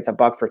saying like it's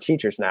 $1 for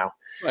teachers now.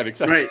 Right,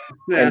 exactly. Right.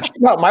 Yeah.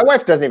 No, my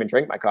wife doesn't even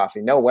drink my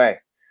coffee. No way.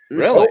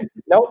 Really?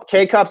 Nope.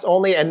 K-cups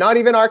only, and not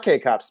even our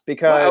K-cups,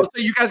 because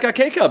you guys got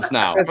K-cups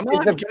now.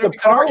 The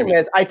problem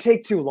is I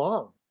take too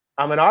long.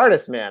 I'm an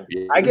artist, man.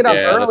 I get up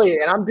early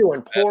and I'm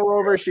doing pour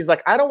over. She's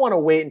like, I don't want to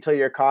wait until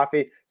your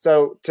coffee.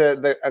 So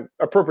the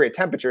appropriate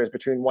temperature is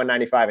between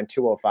 195 and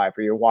 205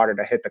 for your water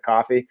to hit the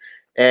coffee.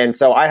 And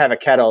so I have a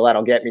kettle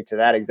that'll get me to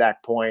that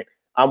exact point.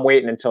 I'm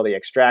waiting until the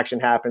extraction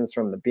happens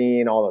from the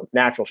bean, all the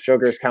natural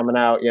sugars coming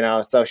out,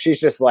 So she's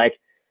just like,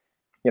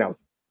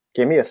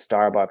 give me a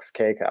Starbucks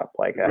K-cup.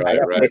 Like, I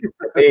got places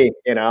to be,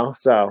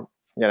 So,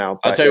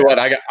 I'll tell you what,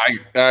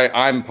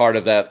 I'm part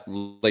of that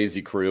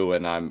lazy crew,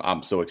 and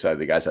I'm so excited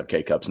the guys have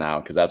K-cups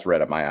now because that's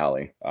right up my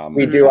alley.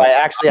 We do.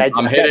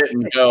 I'm hit it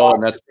and go,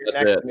 and that's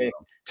it.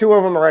 2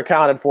 of them are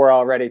accounted for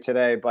already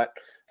today, but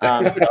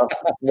so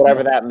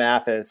whatever that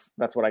math is,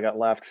 that's what I got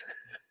left.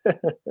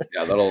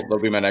 Yeah, that'll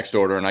be my next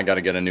order, and I got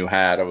to get a new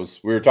hat.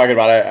 We were talking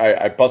about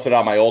I busted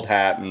out my old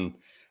hat, and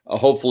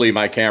hopefully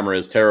my camera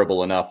is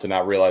terrible enough to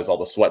not realize all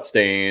the sweat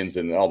stains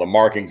and all the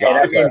markings on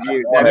it. That means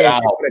you put it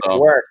to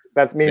work,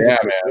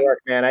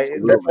 man.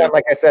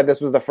 Like I said,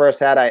 this was the first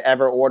hat I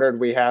ever ordered.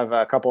 We have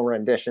a couple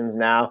renditions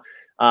now.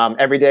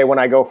 Every day when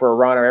I go for a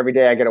run or every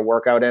day I get a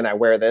workout in, I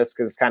wear this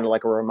because it's kind of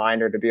like a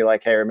reminder to be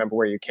like, hey, remember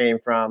where you came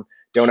from.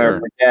 Don't ever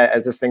forget,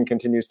 as this thing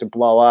continues to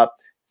blow up,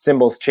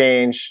 symbols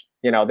change.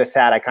 This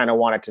hat, I kind of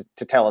wanted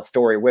to tell a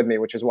story with me,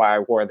 which is why I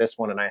wore this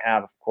one. And I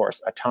have, of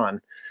course, a ton.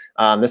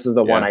 This is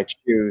the one I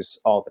choose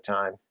all the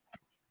time.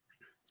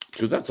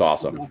 Dude, that's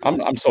awesome.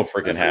 I'm so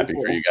freaking happy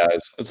for you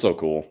guys. It's so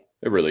cool.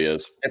 It really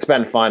is. It's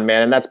been fun,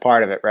 man. And that's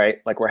part of it, right?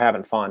 Like, we're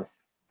having fun.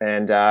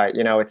 And,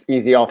 it's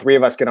easy. All 3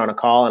 of us get on a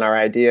call and our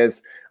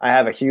ideas. I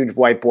have a huge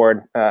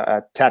whiteboard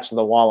attached to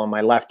the wall on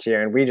my left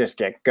here, and we just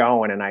get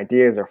going and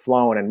ideas are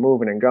flowing and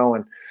moving and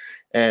going.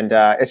 And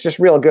it's just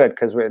real good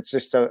because it's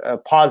just a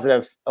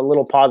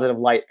little positive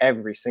light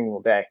every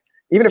single day.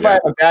 Even if I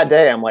have a bad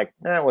day, I'm like,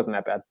 it wasn't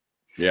that bad.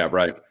 Yeah,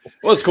 right.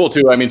 Well, it's cool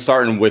too. I mean,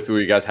 starting with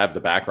where you guys have the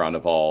background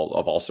of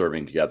all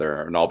serving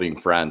together and all being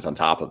friends on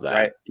top of that,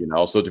 right.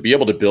 So to be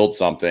able to build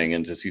something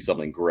and to see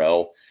something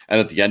grow,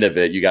 and at the end of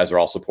it, you guys are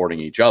all supporting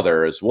each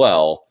other as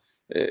well.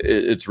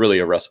 It's really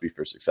a recipe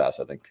for success,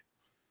 I think.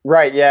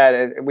 Right.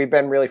 Yeah. We've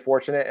been really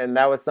fortunate. And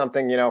that was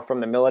something, from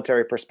the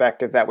military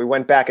perspective that we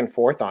went back and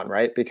forth on,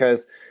 right?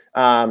 Because,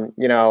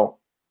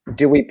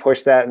 do we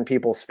push that in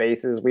people's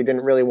faces? We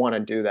didn't really want to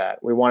do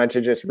that. We wanted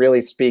to just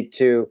really speak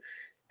to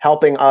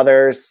helping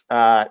others,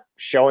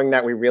 showing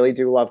that we really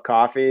do love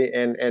coffee.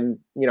 And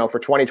for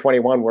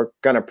 2021, we're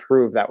going to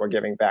prove that we're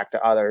giving back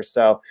to others.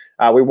 So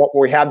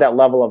we have that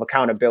level of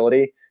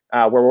accountability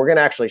where we're going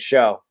to actually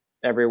show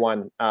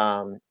everyone,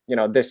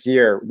 this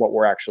year what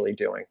we're actually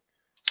doing.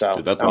 So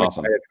dude, that's I'm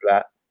awesome. excited for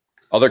that.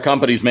 Other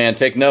companies, man,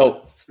 take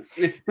note.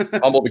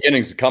 Humble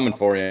Beginnings is coming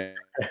for you.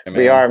 Man.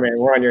 We are, man.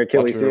 We're on your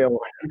Achilles heel.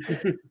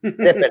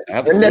 Nipping.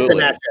 We're nipping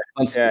at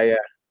you. Yeah.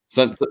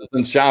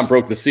 Since Sean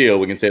broke the seal,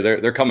 we can say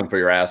they're coming for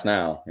your ass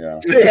now. Yeah.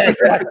 Yeah,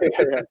 exactly.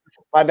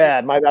 My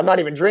bad. I'm not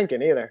even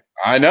drinking either.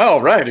 I know,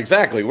 right?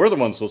 Exactly. We're the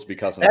ones supposed to be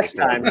cussing. Next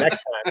time.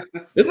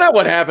 Isn't that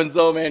what happens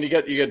though, man? You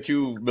get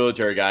 2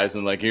 military guys,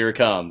 and like, here it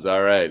comes.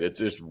 All right, it's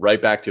just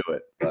right back to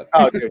it. But,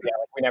 dude, yeah,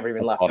 we never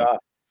even left off.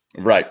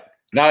 Right.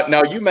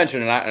 Now you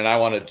mentioned, and I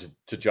wanted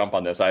to jump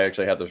on this. I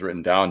actually had this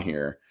written down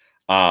here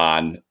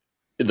on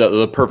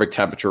the perfect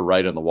temperature,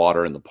 right, in the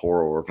water and the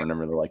pour over and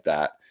everything like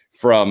that.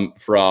 From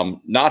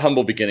not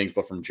Humble Beginnings,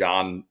 but from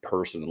John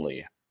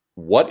personally,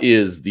 what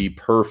is the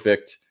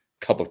perfect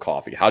cup of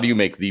coffee? How do you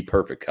make the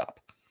perfect cup?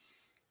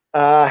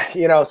 So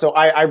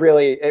it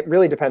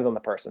really depends on the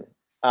person.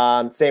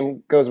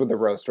 Same goes with the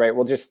roast, right?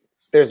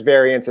 There's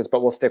variances,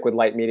 but we'll stick with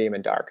light, medium,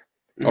 and dark.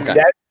 Okay.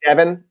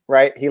 Devin,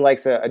 right? He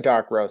likes a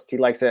dark roast. He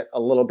likes it a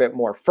little bit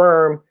more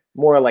firm,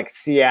 more like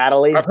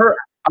Seattle-y.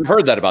 I've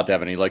heard that about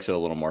Devin. He likes it a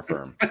little more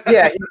firm.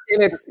 Yeah,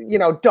 and it's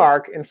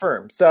dark and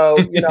firm. So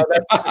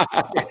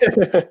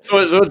that's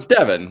so it's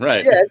Devin,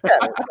 right? Yeah, it's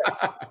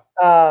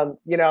Devin.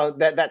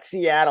 That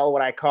Seattle,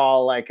 what I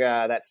call like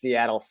that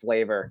Seattle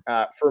flavor.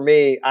 For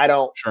me, I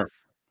don't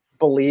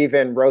believe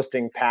in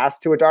roasting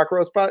past to a dark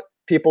roast, but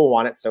people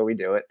want it, so we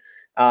do it.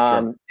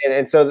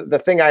 And so the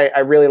thing I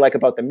really like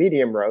about the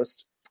medium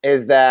roast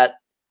is that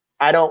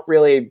I don't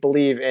really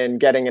believe in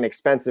getting an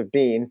expensive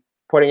bean,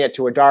 putting it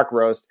to a dark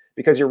roast,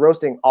 because you're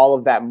roasting all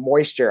of that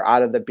moisture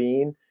out of the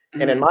bean.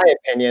 And in my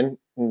opinion,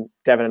 and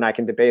Devin and I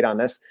can debate on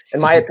this. In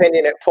my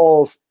opinion, it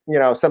pulls,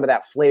 some of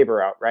that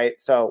flavor out, right?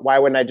 So why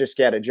wouldn't I just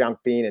get a junk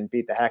bean and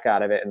beat the heck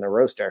out of it in the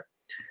roaster?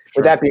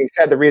 Sure. With that being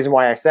said, the reason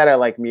why I said I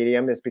like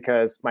medium is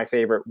because my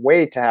favorite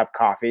way to have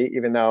coffee,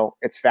 even though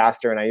it's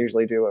faster and I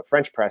usually do a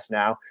French press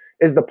now,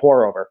 is the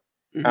pour over.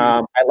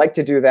 Mm-hmm. I like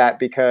to do that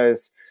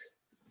because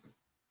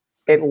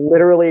it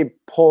literally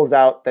pulls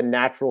out the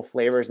natural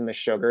flavors and the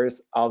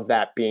sugars of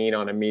that bean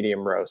on a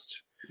medium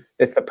roast.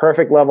 It's the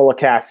perfect level of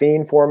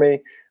caffeine for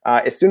me.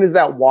 As soon as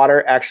that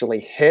water actually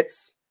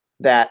hits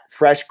that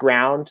fresh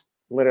ground,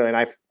 literally, and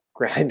I've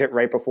grind it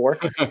right before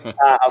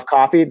of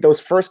coffee, those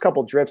first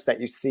couple drips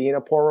that you see in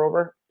a pour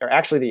over are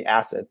actually the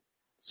acid.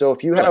 So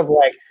if you have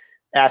like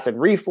acid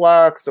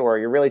reflux or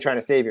you're really trying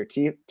to save your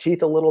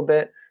teeth a little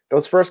bit,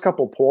 those first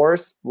couple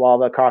pours while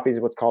the coffee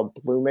is what's called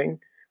blooming,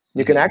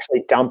 you can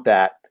actually dump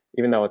that,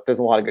 even though there's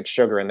a lot of good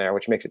sugar in there,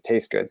 which makes it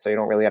taste good. So you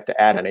don't really have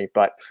to add any,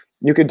 but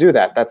you could do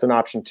that. That's an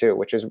option too,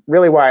 which is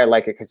really why I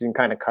like it, because you can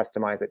kind of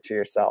customize it to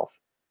yourself.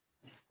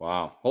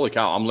 Wow. Holy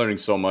cow. I'm learning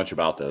so much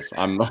about this.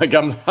 I'm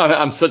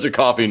such a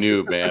coffee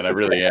noob, man. I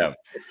really am.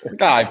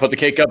 God, I put the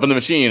cake up in the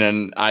machine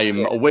and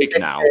I'm awake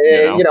now.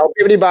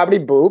 Bibbidi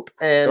bobbidi boop.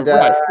 And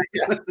right.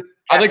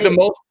 I think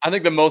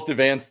the most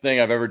advanced thing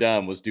I've ever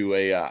done was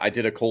I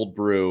did a cold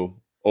brew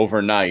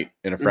overnight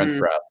in a French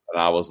press. And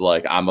I was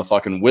like, I'm a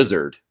fucking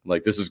wizard.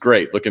 Like, this is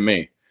great. Look at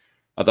me.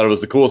 I thought it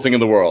was the coolest thing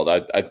in the world.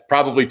 I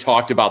probably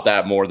talked about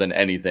that more than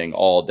anything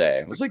all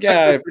day. I was like,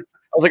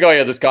 oh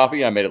yeah, this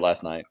coffee, I made it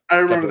last night. I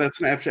remember that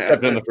Snapchat.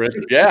 Kept it in the fridge.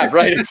 Yeah,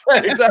 right.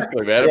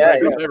 Exactly, man. I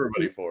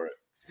everybody for it.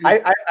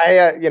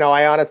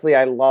 I honestly,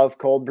 I love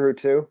cold brew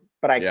too,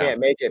 but I can't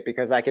make it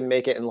because I can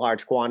make it in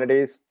large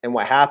quantities. And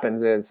what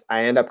happens is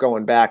I end up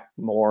going back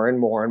more and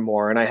more and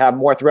more, and I have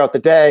more throughout the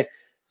day.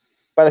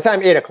 By the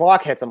time 8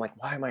 o'clock hits, I'm like,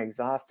 why am I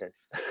exhausted?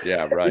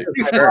 Yeah, right.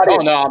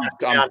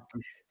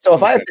 So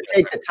if I have to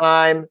take the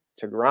time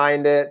to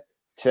grind it,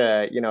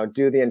 to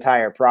do the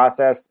entire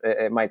process,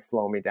 it might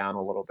slow me down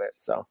a little bit.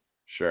 So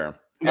sure.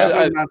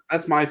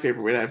 That's my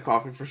favorite way to have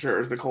coffee for sure,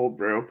 is the cold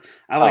brew.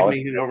 I like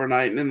making it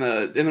overnight, and in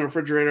the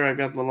refrigerator I've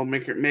got the little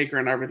maker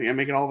and everything. I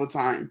make it all the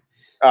time.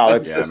 Oh,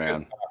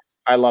 man.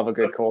 I love a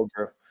good cold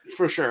brew.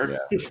 For sure. Yeah,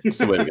 that's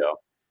the way to go.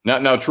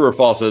 Now, true or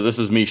false, this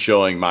is me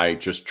showing my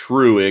just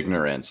true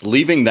ignorance.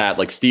 Leaving that,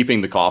 like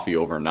steeping the coffee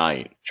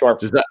overnight. Sure.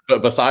 Does that,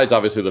 but besides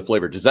obviously the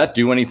flavor, does that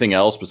do anything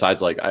else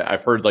besides like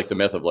I've heard like the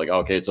myth of like,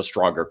 okay, it's a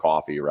stronger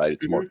coffee, right?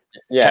 It's more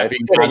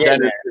caffeine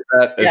content.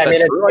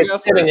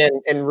 It's sitting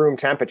in room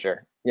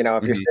temperature.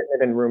 If you're sitting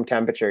it in room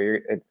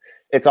temperature,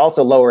 it's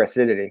also lower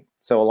acidity.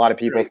 So a lot of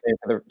people say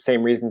for the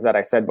same reasons that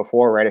I said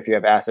before, right? If you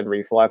have acid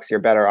reflux,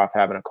 you're better off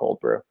having a cold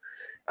brew.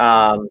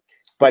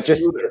 But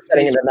just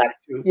sitting in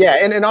that,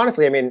 and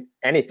honestly, I mean,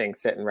 anything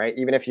sitting, right?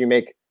 Even if you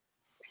make,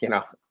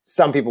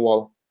 some people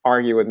will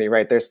argue with me,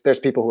 right? There's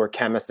people who are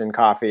chemists in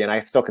coffee, and I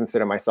still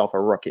consider myself a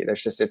rookie.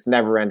 It's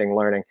never-ending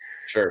learning.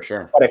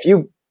 Sure. But if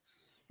you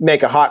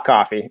make a hot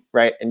coffee,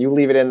 right, and you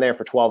leave it in there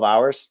for 12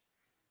 hours,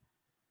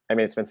 I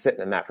mean, it's been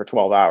sitting in that for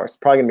 12 hours.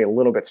 Probably gonna be a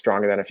little bit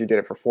stronger than if you did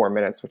it for 4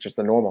 minutes, which is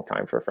the normal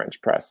time for a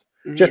French press.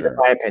 Just in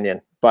my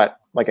opinion. But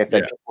like I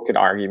said, people could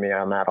argue me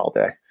on that all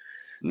day,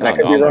 and I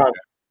could be wrong.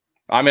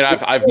 I mean,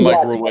 I've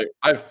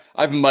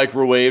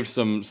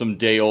microwaved some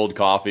day old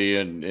coffee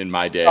in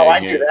my day. Oh, I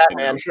do that,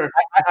 man. Sure.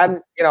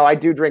 I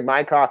do drink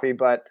my coffee,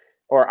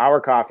 or our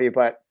coffee,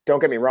 but don't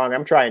get me wrong.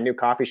 I'm trying new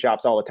coffee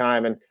shops all the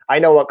time, and I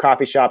know what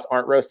coffee shops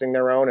aren't roasting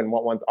their own and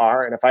what ones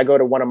are. And if I go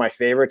to one of my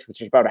favorites,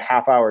 which is about a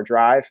half-hour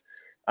drive,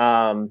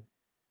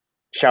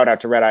 shout out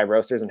to Red Eye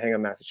Roasters in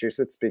Hingham,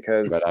 Massachusetts,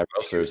 because Red Eye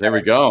Roasters. There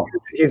we go.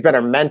 He's been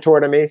a mentor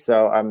to me,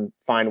 so I'm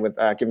fine with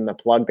giving the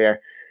plug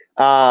there.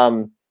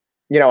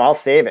 I'll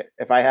save it.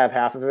 If I have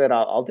half of it,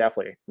 I'll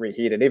definitely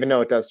reheat it, even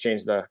though it does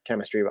change the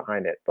chemistry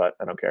behind it, but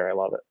I don't care. I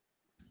love it.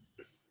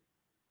 Here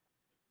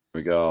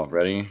we go.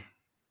 Ready?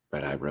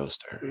 Red Eye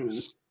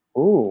Roasters.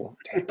 Ooh.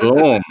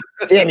 Boom.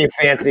 Damn, you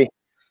fancy.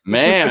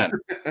 Man.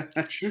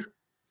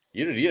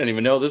 You didn't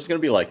even know this is going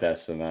to be like that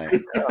tonight.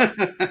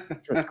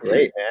 This is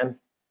great, man.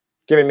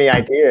 Giving me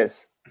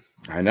ideas.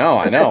 I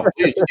know.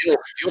 Please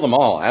steal them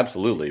all.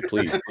 Absolutely.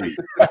 Please.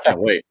 I can't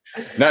wait.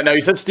 Now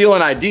you said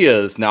stealing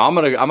ideas. Now I'm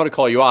gonna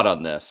call you out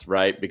on this,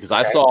 right? Because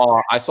I saw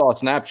a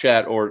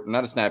Snapchat, or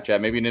not a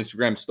Snapchat, maybe an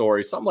Instagram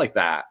story, something like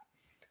that.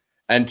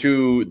 And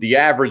to the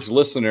average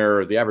listener,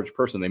 or the average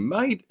person, it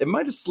might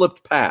have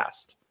slipped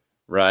past,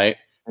 right?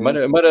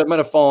 It might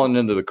have fallen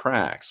into the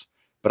cracks.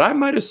 But I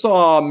might have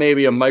saw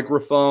maybe a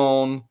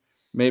microphone,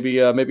 maybe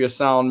a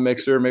sound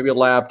mixer, maybe a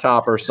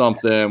laptop or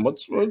something.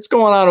 What's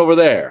going on over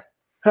there?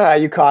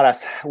 You caught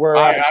us. We're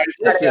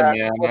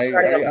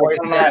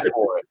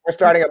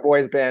starting a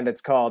boys band. It's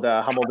called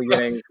Humble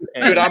Beginnings.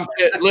 Dude,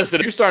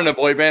 listen. You're starting a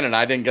boy band, and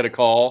I didn't get a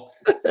call.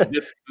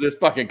 This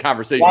fucking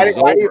conversation is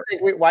over.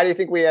 Why do you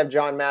think we have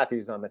John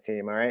Matthews on the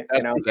team? All right,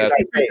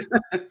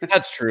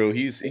 that's true.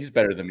 He's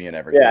better than me in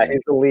everything. Yeah,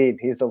 he's the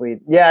lead.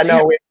 Yeah,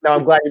 no,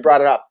 I'm glad you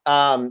brought it up.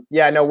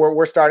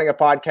 We're starting a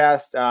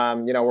podcast.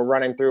 We're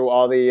running through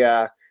all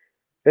the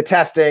the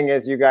testing,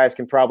 as you guys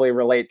can probably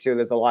relate to,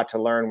 there's a lot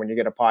to learn when you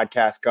get a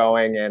podcast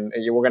going, and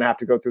we're going to have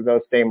to go through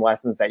those same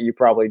lessons that you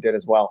probably did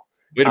as well.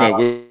 Wait a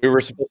minute, we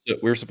were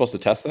supposed to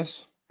test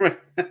this. We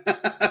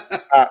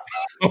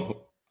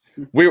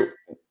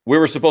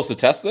were supposed to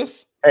test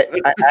this. I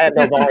have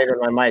no volume in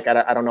my mic.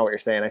 I don't know what you're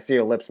saying. I see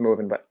your lips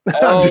moving, but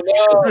oh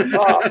no! Don't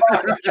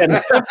do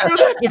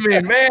that to me,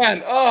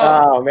 man.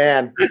 Oh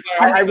man!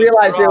 I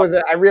realized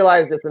I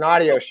realized it's an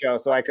audio show,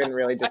 so I couldn't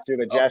really just do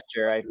the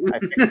gesture. I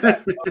fixed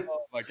that.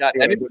 Oh my god!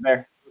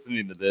 Anybody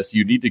listening to this,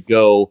 you need to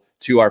go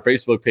to our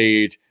Facebook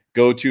page,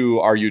 go to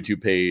our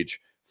YouTube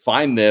page,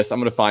 find this. I'm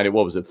going to find it.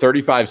 What was it?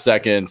 35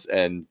 seconds,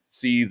 and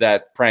see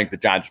that prank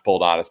that John just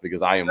pulled on us,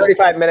 because I am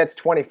 35 minutes,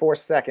 24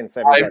 seconds.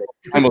 I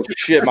almost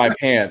shit my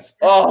pants.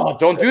 Oh,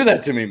 don't do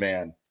that to me,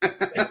 man.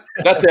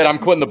 That's it. I'm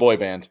quitting the boy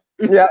band.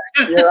 Yeah,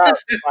 you're out.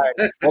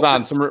 Right. Hold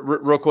on. Some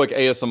real quick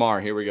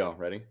ASMR. Here we go.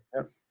 Ready?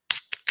 Yeah.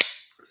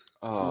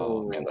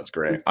 Oh man, that's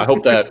great. I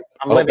hope that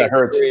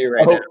hurts.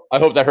 I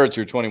hope that hurts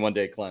your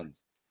 21-day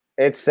cleanse.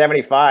 It's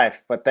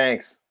 75, but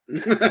thanks.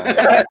 What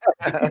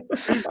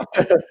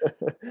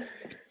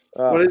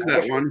is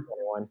that one?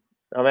 21.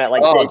 I'm at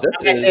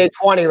day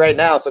 20 right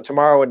now, so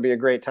tomorrow would be a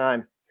great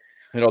time.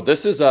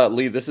 This is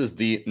Lee. This is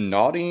the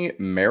Naughty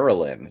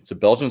Maryland. It's a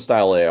Belgian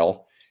style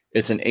ale.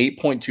 It's an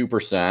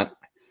 8.2%.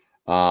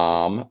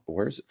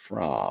 Where's it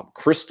from?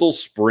 Crystal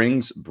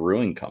Springs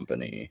Brewing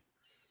Company,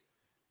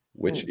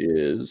 which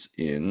is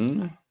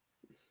in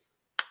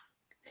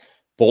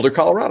Boulder,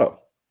 Colorado.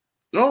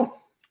 Oh,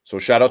 so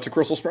shout out to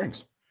Crystal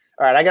Springs.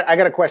 All right, I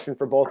got a question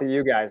for both of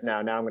you guys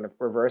now. Now I'm going to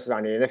reverse it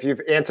on you. And if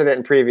you've answered it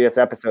in previous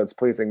episodes,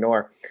 please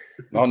ignore.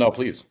 No,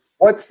 please.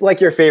 What's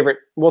like your favorite?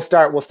 We'll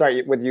start with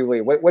you,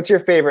 Lee. What's your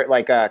favorite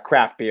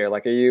craft beer?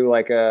 Like, are you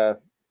like a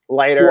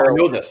lighter? Oh,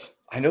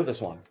 I know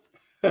this one.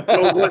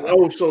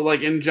 So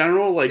like in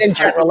general, like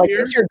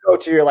what's your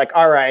go-to? You're like,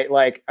 all right,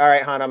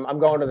 hon, I'm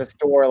going to the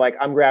store. Like,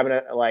 I'm grabbing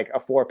a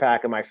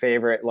 4-pack of my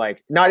favorite.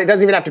 Like, it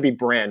doesn't even have to be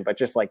brand, but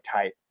just like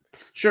type.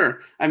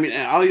 Sure. I mean,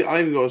 I'll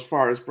even go as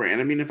far as brand.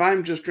 I mean, if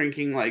I'm just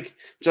drinking, like,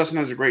 Justin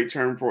has a great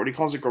term for it. He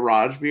calls it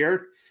garage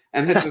beer.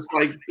 And that's just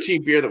like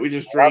cheap beer that we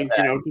just drink,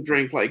 to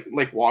drink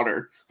like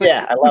water.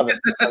 Yeah, I love it.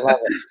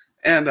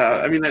 And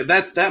I mean,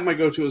 that my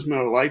go-to is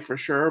Miller Lite for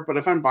sure. But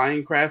if I'm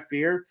buying craft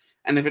beer,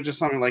 and if it's just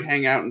something like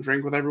hang out and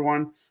drink with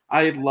everyone,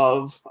 I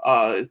love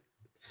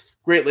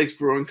Great Lakes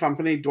Brewing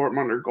Company,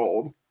 Dortmunder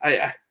Gold.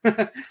 I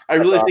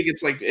really think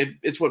it's like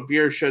it's what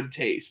beer should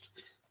taste.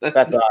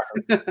 That's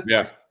awesome.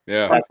 Yeah.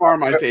 By far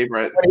my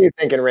favorite. What are you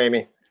thinking,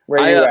 Ramey?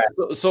 Where are you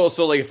at? So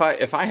like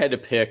if I had to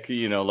pick,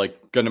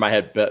 like gun to my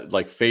head,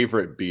 like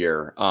favorite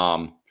beer,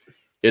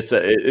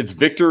 it's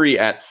Victory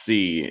at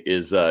Sea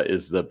is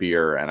the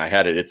beer, and I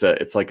had it.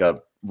 It's like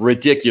a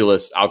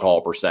ridiculous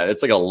alcohol percent.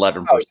 It's like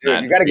 11%.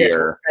 You got to get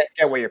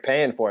what you're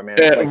paying for, man.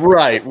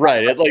 Right.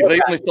 They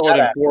only sell it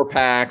in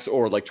 4-packs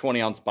or like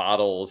 20-ounce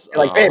bottles.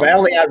 You're like, babe, I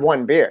only had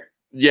one beer.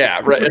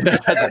 Yeah, right.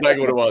 That's exactly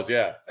what it was.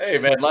 Yeah. Hey,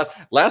 man.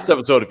 Last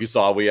episode, if you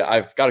saw,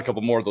 I've got a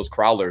couple more of those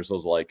crowlers.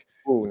 Those like,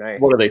 ooh, nice.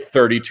 What are they?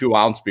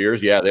 32-ounce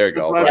beers. Yeah, there you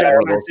go. Right,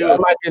 that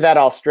might be that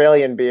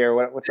Australian beer.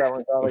 What's that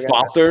one called?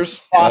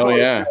 Foster's. Oh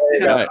yeah.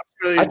 Right.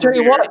 I tell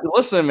you what.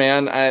 Listen,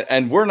 man.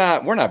 And we're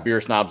not beer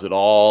snobs at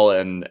all,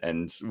 and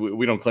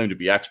we don't claim to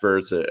be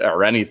experts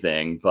or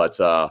anything.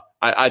 But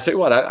I tell you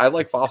what, I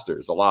like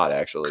Foster's a lot.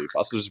 Actually,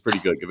 Foster's is pretty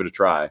good. Give it a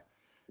try.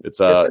 It's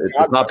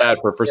not bad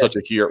for such a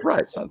huge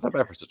It's not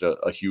bad for such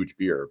a huge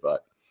beer,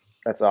 but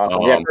that's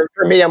awesome. Yeah,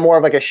 for me, I'm more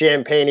of like a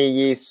champagne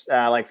yeast,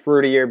 like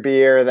fruitier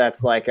beer.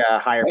 That's like a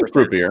higher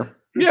fruit beer.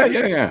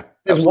 Yeah.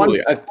 There's one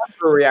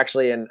brewery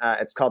actually, and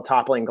it's called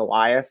Toppling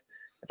Goliath.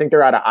 I think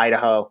they're out of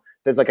Idaho.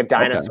 There's like a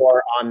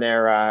dinosaur on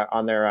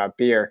their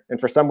beer, and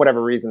for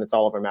whatever reason, it's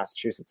all over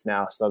Massachusetts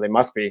now. So they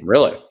must be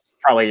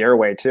probably your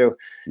way too.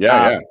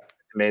 Yeah. It's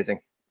amazing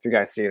if you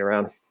guys see it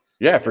around.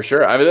 Yeah, for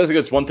sure. I mean, I think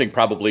it's one thing.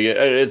 Probably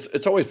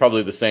it's always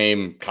probably the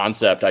same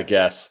concept, I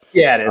guess.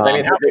 Yeah, it is. I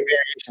mean, how many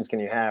variations can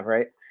you have,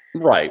 right?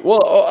 Right.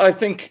 Well, I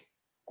think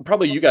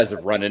probably you guys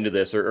have run into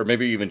this, or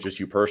maybe even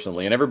just you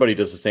personally, and everybody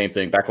does the same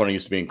thing. Back when I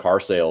used to be in car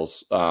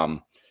sales,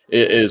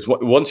 is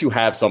once you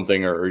have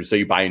something, or say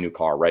you buy a new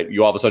car, right?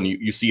 You all of a sudden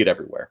you see it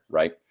everywhere,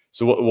 right?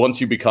 So once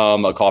you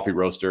become a coffee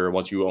roaster,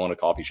 once you own a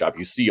coffee shop,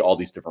 you see all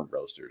these different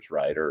roasters,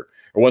 right? Or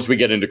once we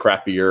get into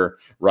craft beer,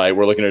 right?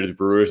 We're looking at the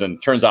brewers, and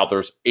it turns out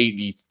there's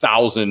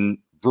 80,000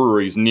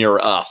 breweries near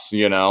us,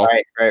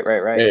 Right.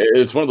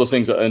 It's one of those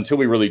things until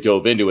we really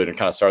dove into it and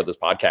kind of started this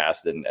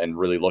podcast and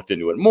really looked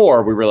into it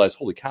more, we realized,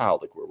 holy cow,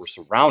 like we're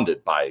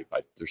surrounded by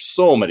there's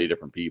so many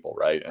different people,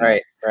 right? And,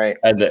 right.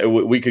 And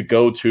we could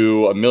go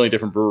to a million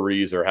different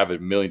breweries or have a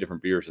million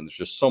different beers, and there's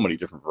just so many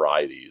different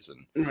varieties.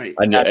 And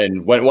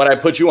when I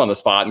put you on the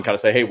spot and kind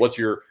of say, hey, what's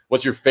your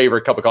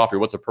favorite cup of coffee?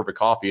 What's a perfect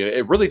coffee?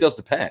 It really does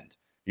depend.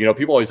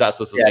 People always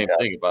ask us the same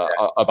thing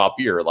about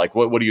beer. Like,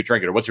 what are you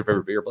drinking, or what's your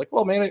favorite beer? But like,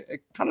 well, man,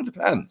 it kind of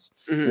depends.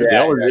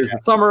 Mm-hmm. Is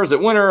it summer? Is it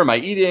winter? Am I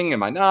eating?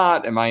 Am I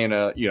not? Am I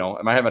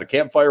am I having a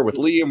campfire with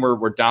Lee and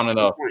we're down in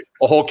a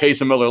whole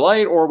case of Miller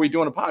Lite, or are we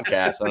doing a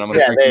podcast? And I'm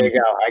going to there you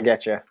go. I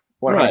get you.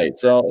 Right.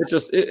 So it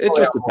just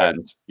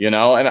depends, and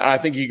I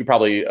think you could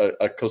probably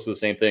close to the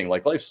same thing.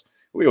 Like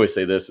we always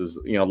say this is,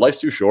 life's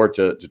too short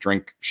to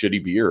drink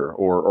shitty beer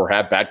or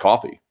have bad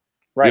coffee.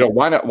 Right.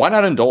 Why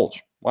not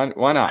indulge? Why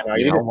not?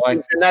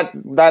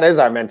 And that is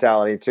our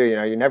mentality too.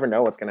 You never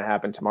know what's going to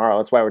happen tomorrow.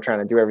 That's why we're trying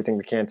to do everything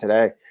we can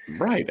today.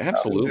 Right.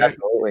 Absolutely.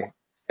 Absolutely.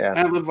 Yeah.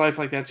 I live life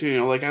like that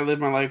too. Like I live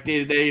my life day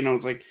to day.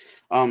 It's like,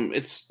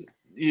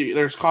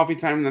 there's coffee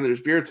time and then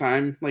there's beer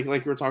time. Like we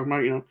were talking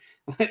about,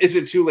 is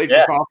it too late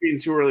for coffee and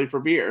too early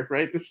for beer?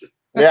 Right.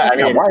 Yeah. I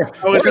mean, why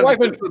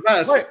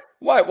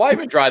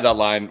even draw that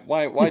line?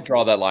 Why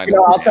draw that line?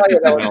 I'll tell you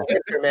though,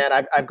 man,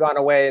 I've gone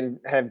away and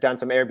have done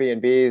some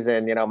Airbnbs,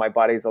 and my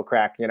buddies will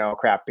crack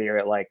craft beer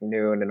at like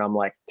noon, and I'm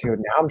like, dude,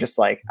 now I'm just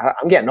like,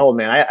 I'm getting old,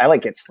 man. I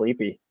like get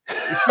sleepy.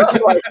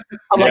 I'm like,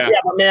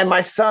 but man,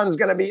 my son's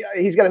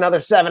he's got another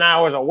 7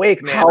 hours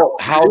awake, man.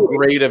 How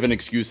great of an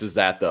excuse is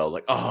that though?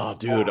 Like, oh,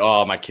 dude,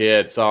 my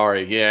kid,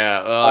 sorry,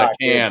 I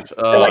can't.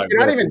 Like, you're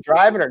not even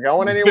driving or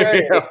going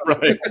anywhere.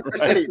 Right.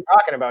 What are you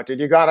talking about,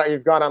 dude? You've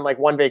gone on like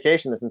one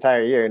vacation this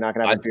entire year. You're not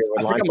gonna have a beer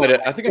with lunch.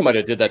 I think I might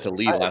have did that to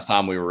Lee last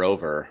time we were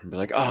over. Be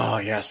like, oh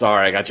yeah,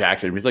 sorry, I got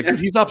Jackson. He's like, dude,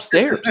 he's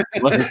upstairs.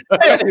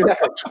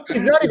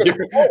 He's not even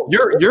home.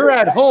 You're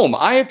at home.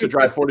 I have to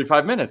drive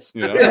 45 minutes.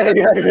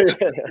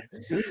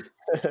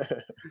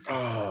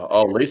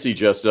 Lacey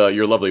just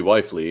your lovely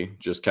wife Lee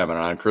just coming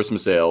on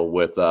Christmas ale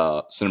with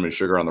cinnamon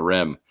sugar on the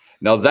rim.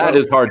 Now that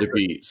is hard to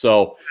beat.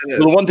 So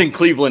the one thing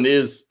Cleveland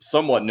is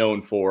somewhat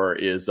known for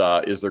is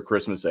their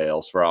Christmas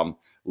ales from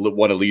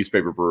one of Lee's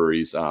favorite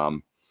breweries.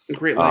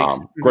 Great Lakes.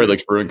 Great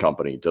Lakes Brewing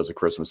Company does a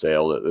Christmas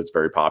ale that's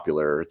very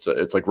popular.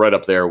 It's like right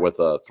up there with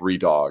Three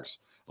Dogs.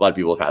 A lot of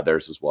people have had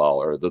theirs as well,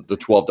 or the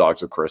 12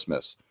 Dogs of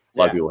Christmas. A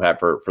lot of people have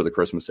for the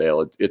Christmas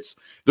ale.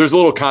 There's a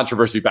little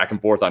controversy back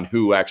and forth on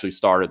who actually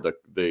started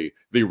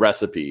the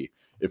recipe,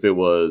 if it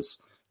was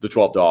the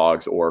 12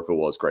 Dogs or if it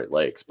was Great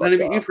Lakes. But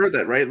you've heard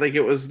that, right? Like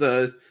it was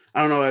I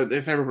don't know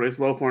if everybody's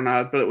local or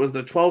not, but it was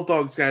the 12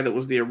 Dogs guy that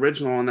was the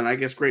original, and then I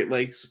guess Great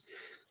Lakes.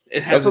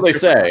 That's what they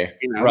say.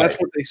 Right.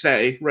 That's what they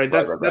say. Right.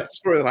 That's the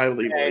story that I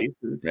believe.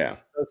 Yeah.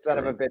 Those son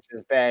of a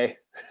bitches, they.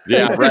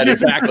 Yeah, right.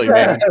 Exactly,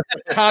 man.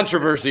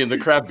 Controversy in the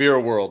craft beer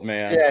world,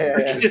 man. Yeah.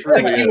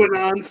 Like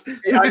QAnons.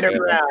 The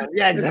underground.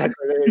 Yeah,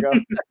 exactly. There you go.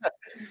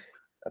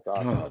 That's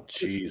awesome. Oh,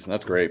 geez.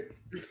 That's great.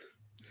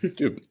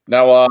 Dude.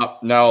 Now,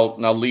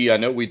 Lee, I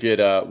know we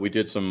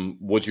did some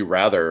Would You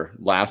Rather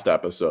last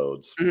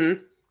episodes.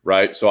 Mm-hmm.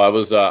 Right. So I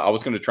was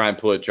going to try and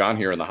put John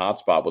here in the hot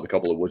spot with a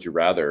couple of Would You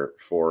Rather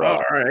for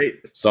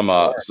some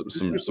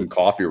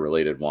coffee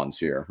related ones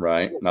here.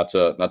 Right. Not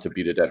to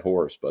beat a dead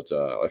horse, but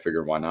I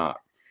figured why not?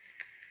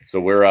 So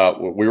we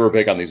were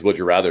big on these Would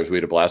You Rathers. We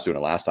had a blast doing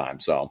it last time.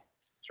 So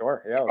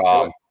sure. Yeah. Let's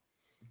do it.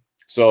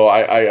 So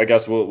I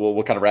guess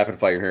we'll kind of rapid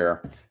fire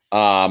here.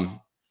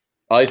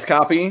 Iced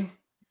coffee.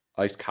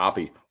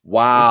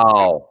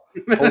 Wow.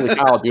 Holy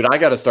cow, dude! I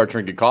got to start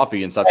drinking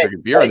coffee and stop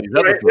drinking beer on these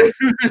episodes.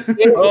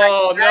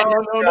 Oh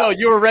no!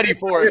 You were ready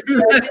for it. You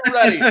were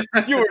ready.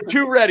 You were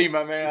too ready,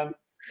 my man.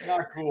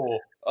 Not cool.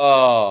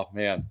 Oh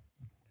man,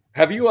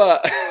 have you? Your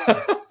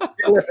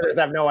listeners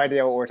have no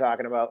idea what we're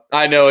talking about.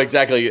 I know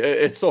exactly.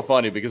 It's so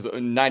funny because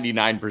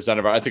 99%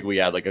 of I think we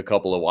had like a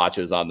couple of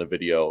watches on the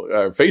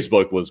video.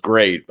 Facebook was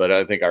great, but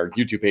I think our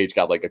YouTube page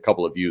got like a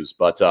couple of views.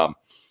 But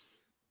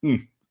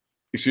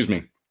excuse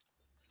me.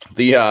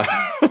 The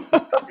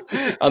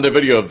on the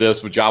video of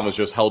this, John was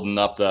just holding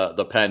up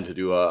the pen to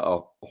do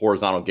a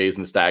horizontal gaze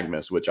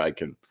nystagmus, which I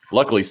can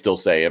luckily still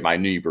say in my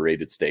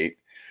inebriated state.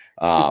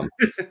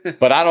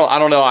 But I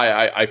don't know.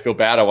 I feel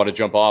bad. I want to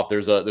jump off.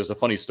 There's a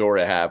funny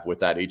story I have with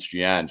that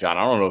HGN, John.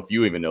 I don't know if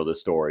you even know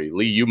this story.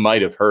 Lee, you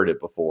might have heard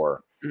it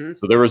before. Mm-hmm.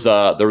 So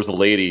there was a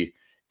lady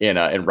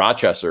in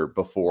Rochester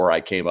before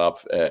I came up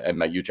and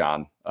met you,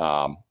 John,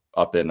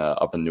 up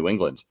in New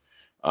England,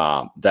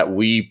 that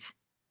we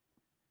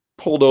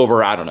pulled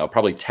over, I don't know,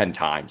 probably 10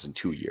 times in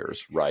 2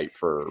 years, right?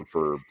 For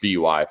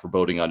BUI, for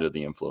boating under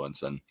the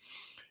influence. And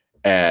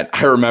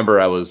I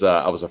remember I was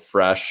a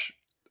fresh,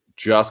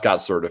 just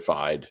got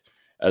certified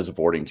as a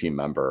boarding team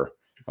member.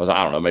 I was,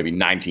 I don't know, maybe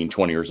 19,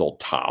 20 years old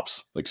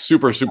tops, like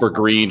super, super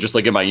green, just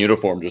like in my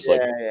uniform, just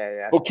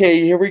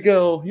okay, here we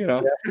go,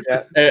 Yeah.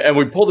 And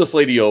we pulled this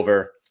lady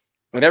over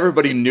and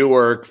everybody knew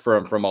her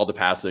from all the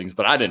passings,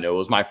 but I didn't know. It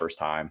was my first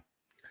time.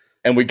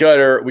 And we get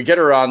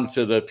her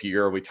onto the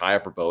pier, we tie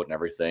up her boat and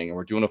everything, and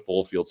we're doing a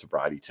full field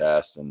sobriety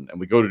test, and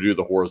we go to do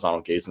the horizontal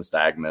gaze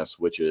nystagmus,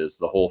 which is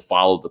the whole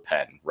follow the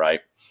pen,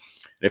 right?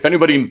 And if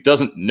anybody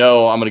doesn't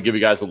know, I'm going to give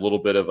you guys a little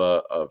bit of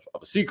a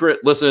secret.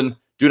 Listen,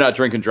 do not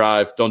drink and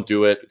drive. Don't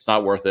do it. It's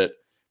not worth it.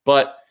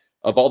 But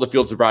of all the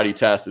field sobriety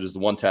tests, it is the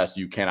one test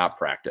you cannot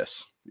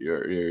practice.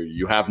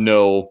 You have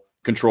no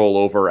control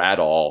over at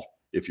all.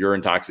 If you're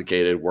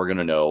intoxicated, we're going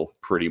to know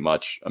pretty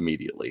much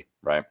immediately,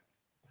 right?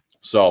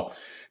 So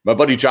my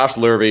buddy Josh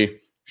Lurvy,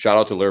 shout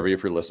out to Lurvy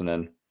if you're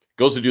listening,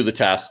 goes to do the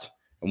test,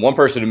 and one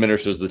person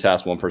administers the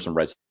test, one person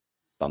writes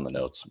down the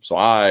notes. So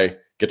I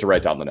get to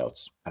write down the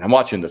notes, and I'm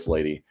watching this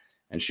lady,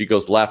 and she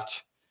goes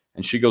left,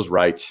 and she goes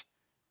right,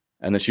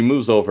 And then she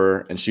moves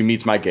over and she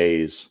meets my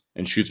gaze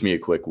and shoots me a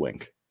quick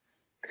wink.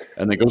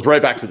 And then goes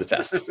right back to the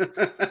test.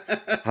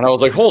 And I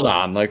was like, hold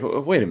on. Like,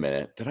 wait a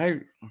minute.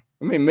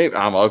 Maybe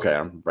I'm okay.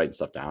 I'm writing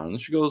stuff down. And then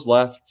she goes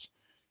left.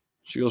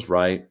 She goes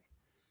right.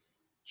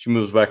 She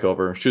moves back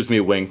over, shoots me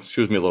a wink,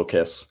 shoots me a little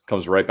kiss,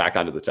 comes right back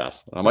onto the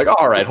test. And I'm like,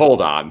 all right,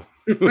 hold on.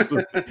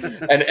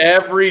 And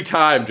every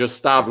time just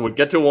stopped, would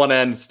get to one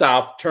end,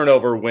 stop, turn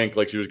over, wink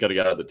like she was going to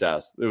get out of the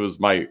test. It was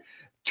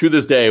to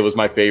this day, it was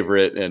my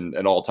favorite and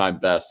an all-time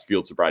best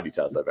field sobriety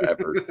test I've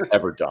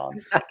ever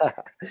done.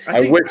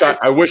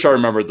 I wish I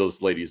remembered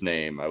those ladies'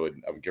 name. I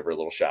would give her a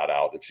little shout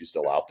out if she's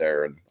still out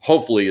there and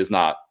hopefully is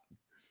not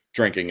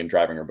drinking and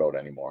driving her boat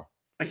anymore.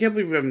 I can't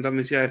believe we haven't done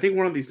this yet. I think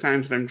one of these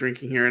times when I'm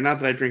drinking here, and not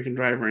that I drink and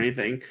drive or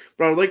anything,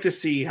 but I would like to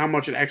see how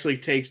much it actually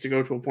takes to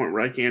go to a point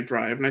where I can't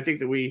drive. And I think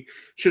that we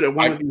should at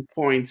one of these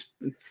points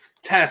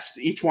test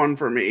each one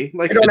for me.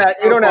 Like, you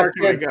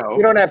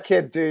don't have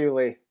kids, do you,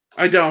 Lee?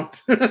 I don't.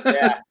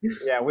 yeah.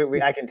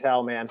 I can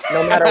tell, man.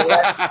 No matter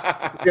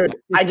what, dude.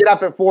 I get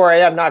up at 4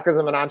 a.m. not because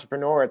I'm an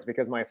entrepreneur. It's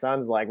because my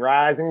son's like,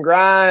 rise and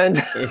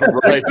grind.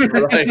 right.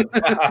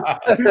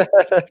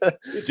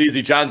 It's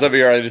easy. John's over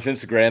here on his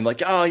Instagram,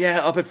 like, oh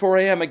yeah, up at 4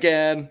 a.m.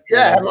 again.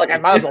 Yeah, I'm like, I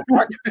might as well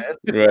park this.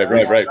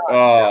 Right.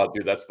 Oh,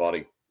 dude, that's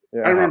funny.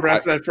 Yeah. I remember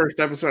after that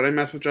first episode, I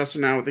messed with Justin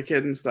now with the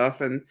kid and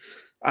stuff, and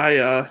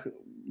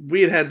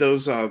we had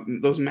those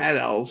Mad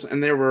Elves,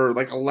 and they were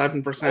like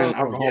 11%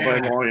 alcohol by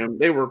volume.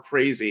 They were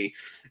crazy,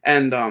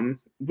 and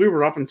we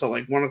were up until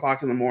like 1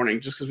 o'clock in the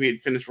morning just because we had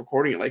finished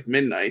recording at like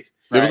midnight.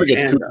 It was like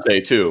a Tuesday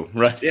too,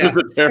 right? Yeah. It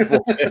was a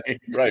terrible day,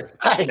 right?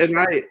 And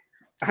I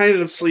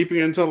ended up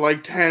sleeping until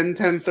like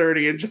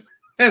 10:30,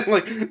 and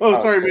like,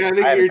 sorry,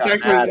 man, I didn't get your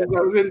text message.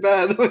 I was in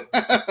bed.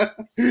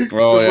 That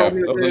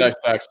was a nice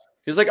text.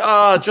 He's like,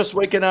 just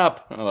waking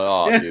up.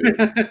 Oh, dude.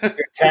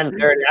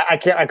 10:30. I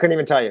couldn't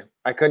even tell you.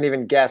 I couldn't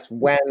even guess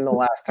when the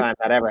last time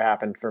that ever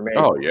happened for me.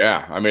 Oh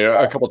yeah. I mean,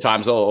 a couple of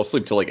times I'll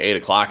sleep till like 8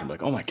 o'clock and be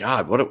like, oh my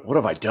God, what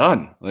have I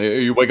done?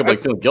 You wake up like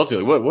feeling guilty.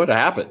 Like, what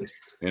happened?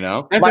 You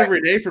know? That's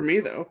every day for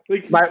me though.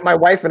 Like, my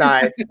wife and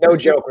I, no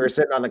joke, we were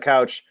sitting on the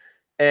couch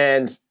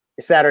and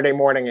Saturday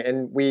morning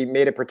and we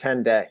made a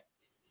pretend day.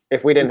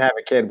 If we didn't have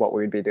a kid, what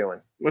we'd be doing.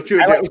 I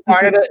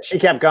started it. She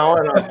kept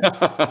going.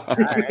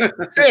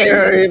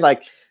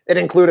 Like it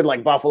included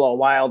like Buffalo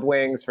Wild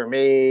Wings for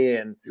me,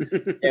 and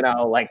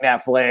like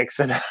Netflix,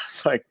 and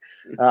it's like,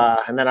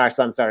 and then our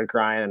son started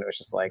crying, and it was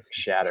just like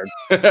shattered.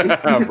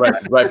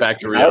 right back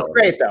to reality. It's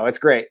great though. It's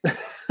great.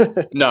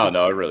 No,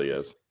 it really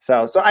is.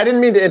 So I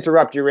didn't mean to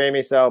interrupt you,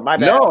 Ramey. So my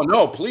bad.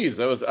 No, please.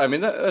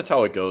 That's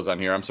how it goes on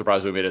here. I'm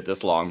surprised we made it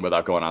this long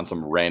without going on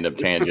some random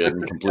tangent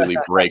and completely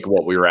break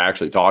what we were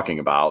actually talking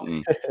about.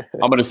 And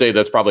I'm going to say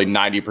that's probably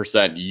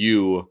 90%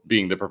 you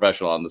being the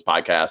professional on this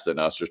podcast and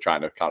us just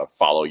trying to kind of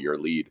follow your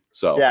lead.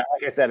 So yeah,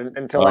 like I said,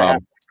 until I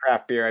have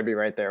craft beer, I'd be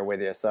right there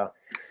with you. So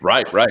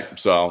right.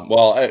 So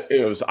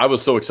I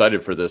was so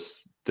excited for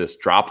this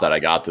drop that I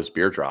got, this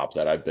beer drop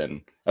that I've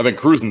been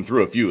cruising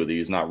through a few of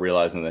these, not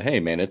realizing that, hey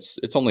man, it's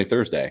only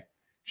Thursday.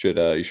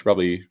 You should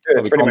probably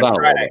calm down a little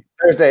bit.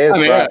 Thursday is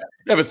Friday.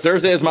 If it's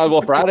Thursday, it's might as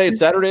well Friday. It's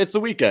Saturday, it's the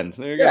weekend.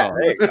 There you go.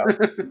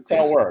 That's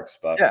how it works.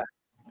 But yeah.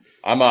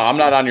 I'm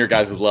not on your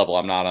guys' level.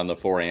 I'm not on the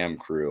 4 a.m.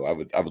 crew. I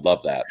would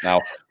love that. Now,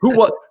 who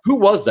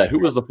was that? Who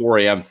was the 4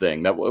 a.m.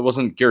 thing? That it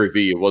wasn't Gary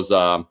Vee. It was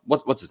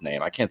what's his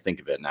name? I can't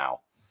think of it now.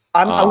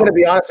 I'm going to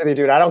be honest with you,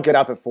 dude. I don't get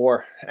up at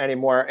 4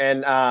 anymore.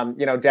 And,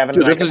 Devin.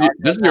 Dude,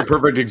 this is your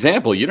perfect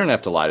example. You don't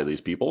have to lie to these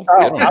people.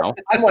 I'm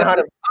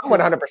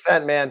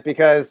 100%, man,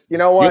 because you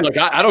know what? Like,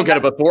 I don't get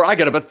up at 4. I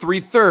get up at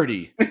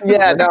 3:30.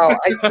 Yeah, no,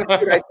 I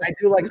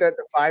do like the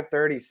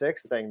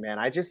 5:36 thing, man.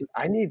 I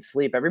need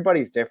sleep.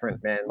 Everybody's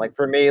different, man. Like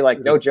for me, like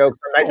no jokes.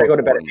 Some nights I go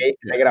to bed at 8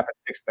 and I get up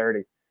at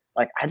 6:30.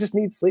 Like I just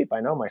need sleep. I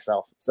know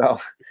myself. So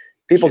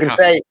people can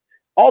say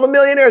all the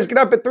millionaires get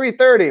up at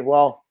 3:30.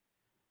 Well,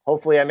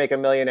 hopefully I make a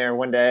millionaire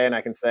one day and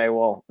I can say,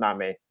 well, not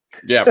me.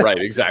 Yeah, right.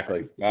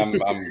 Exactly. I'm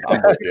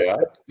with you.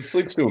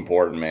 Sleep's too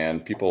important, man.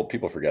 People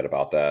forget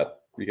about that.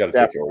 You got to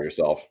take care of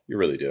yourself. You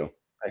really do.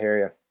 I hear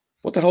you.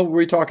 What the hell were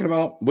we talking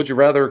about? Would you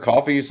rather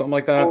coffee, something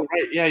like that? Oh,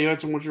 right. Yeah, you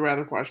had some would you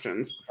rather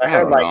questions. I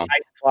heard like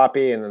iced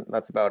floppy and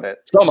that's about it.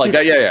 Something like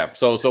that. Yeah.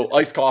 So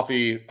iced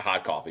coffee,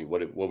 hot coffee.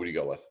 What would you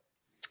go with?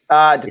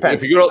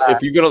 Depends.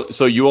 If you go,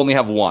 so you only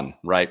have one,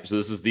 right? So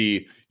this is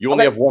you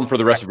only have one for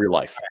the rest of your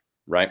life,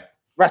 right?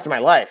 Rest of my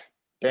life.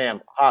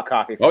 Damn, hot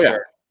coffee for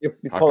sure. You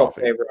pull the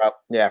flavor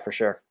up. Yeah, for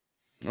sure.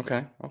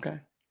 Okay.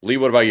 Lee,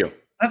 what about you?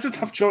 That's a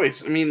tough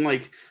choice. I mean,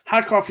 like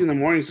hot coffee in the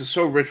mornings is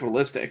so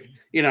ritualistic,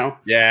 you know?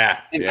 Yeah.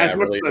 And as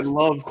much as I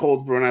love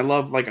cold brew and I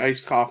love like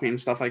iced coffee and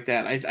stuff like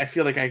that, I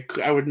feel like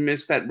I would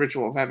miss that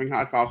ritual of having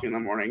hot coffee in the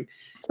morning.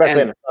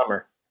 Especially in the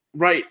summer.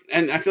 Right.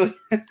 And I feel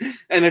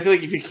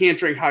like if you can't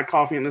drink hot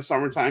coffee in the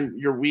summertime,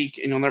 you're weak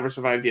and you'll never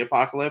survive the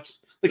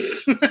apocalypse.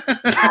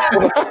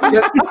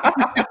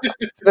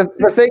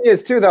 The thing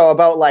is too though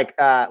about like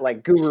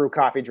guru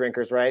coffee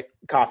drinkers, right?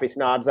 Coffee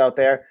snobs out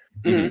there.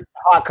 Mm-hmm.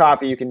 Hot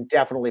coffee, you can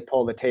definitely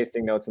pull the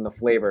tasting notes and the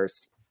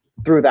flavors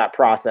through that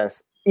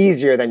process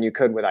easier than you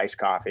could with iced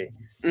coffee.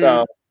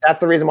 So that's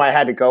the reason why I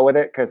had to go with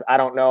it, because I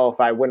don't know if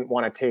I wouldn't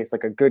want to taste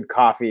like a good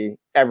coffee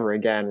ever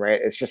again, right?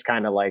 It's just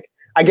kind of like,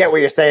 I get what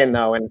you're saying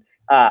though, and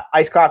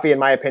iced coffee, in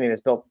my opinion,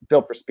 is built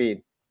for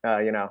speed.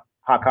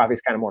 Hot coffee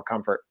is kind of more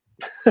comfort.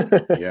 I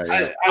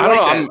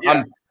don't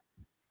know.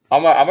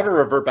 I'm going to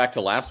revert back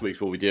to last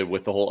week's what we did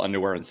with the whole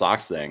underwear and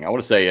socks thing. I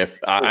want to say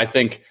I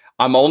think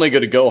I'm only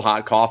going to go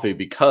hot coffee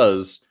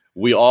because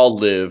we all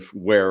live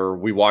where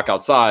we walk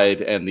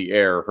outside and the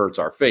air hurts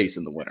our face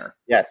in the winter.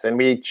 Yes, and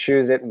we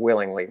choose it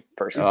willingly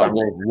for some.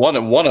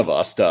 Well, one of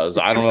us does.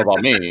 I don't know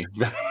about me.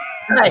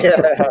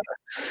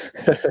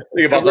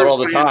 Think about that all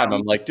the time.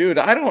 I'm like, dude,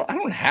 I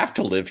don't have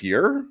to live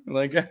here.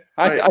 Like,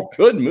 I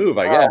could move,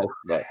 I guess.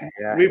 But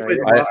we played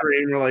the lottery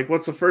and we're like,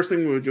 what's the first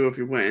thing we would do if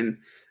we win?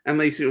 And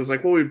Lacey was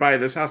like, well, we'd buy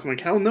this house. I'm like,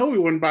 hell no, we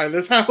wouldn't buy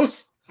this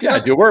house. Yeah,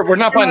 dude, we're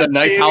not buying a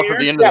nice house at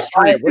the end of the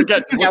street. We're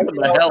getting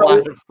the hell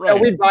out of right.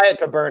 We'd buy it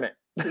to burn it.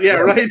 Yeah,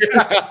 right.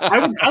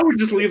 I would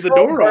just leave the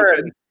door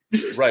open.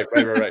 Right.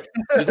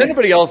 Does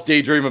anybody else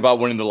daydream about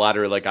winning the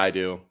lottery like I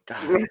do?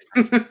 God.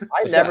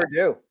 I never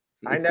do.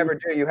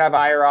 You have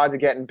higher odds of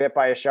getting bit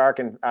by a shark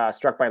and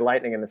struck by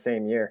lightning in the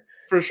same year.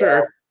 For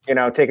sure.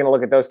 So, taking a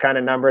look at those kind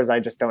of numbers, I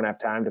just don't have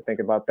time to think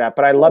about that.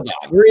 But I love to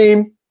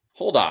dream.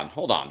 Hold on.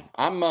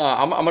 I'm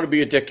going to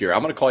be a dick here.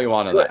 I'm going to call you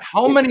on that.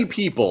 How many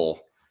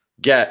people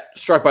get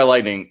struck by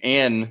lightning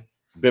and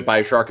bit by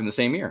a shark in the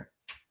same year?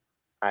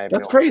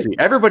 That's crazy.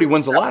 Everybody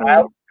wins the lottery.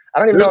 I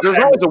don't even know. There's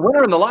always a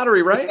winner in the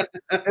lottery, right?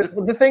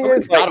 The thing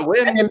is, gotta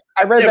win.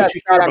 I read that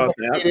on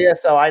Wikipedia,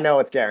 so I know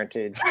it's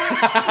guaranteed.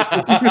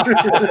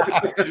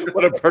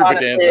 What a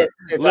perfect answer.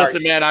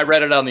 Listen, man, I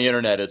read it on the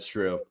internet. It's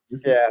true.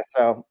 Yeah,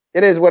 so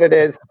it is what it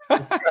is.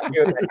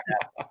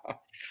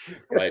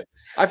 Right.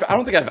 I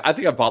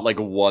think I've bought like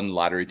one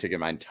lottery ticket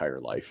my entire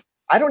life.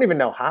 I don't even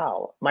know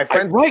how. My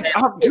friends,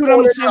 dude,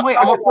 I'm the same way.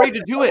 I'm afraid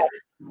to do it.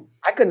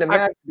 I couldn't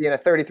imagine being a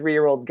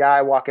 33-year-old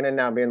guy walking in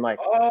now and being like,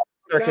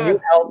 sir, can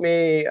you help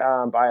me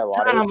buy a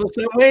lottery? I'm the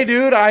same way,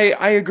 dude.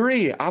 I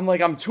agree.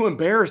 I'm too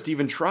embarrassed to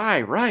even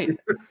try. Right.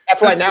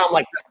 That's why now I'm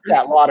like,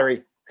 that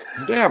lottery.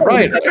 Yeah,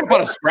 right. I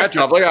want to scratch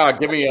off. Like,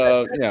 give me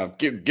a,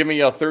 give me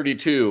a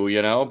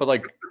 32. But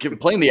like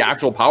playing the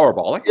actual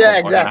Powerball. Like, yeah,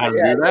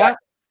 exactly. Do that.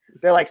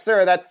 They're like,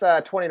 sir, that's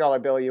a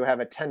 $20 bill. You have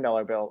a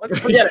 $10 bill.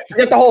 Forget it.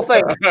 Forget the whole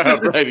thing.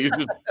 Right. You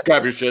just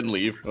grab your shit and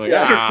leave. Like, you're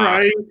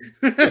crying.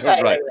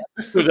 Right.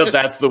 So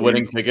that's the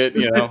winning ticket,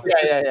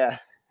 Yeah.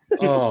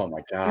 Oh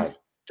my God.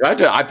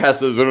 I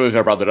passed the reason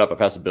I brought that up. I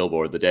passed a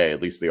billboard the day,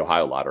 at least the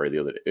Ohio lottery the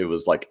other day. It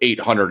was like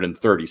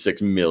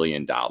 $836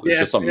 million.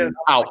 Just something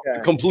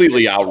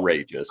completely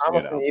outrageous.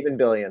 Almost an even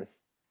billion.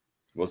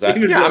 Was that?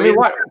 Yeah, I mean,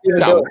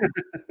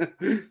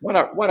 why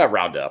not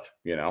round up?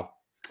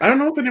 I don't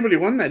know if anybody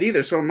won that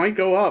either, so it might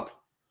go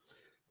up.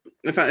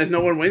 If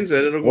no one wins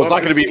it, it'll go up. Well, it's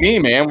not going to be me,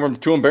 man. We're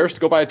too embarrassed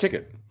to go buy a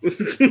ticket.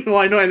 Well,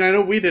 I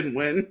know we didn't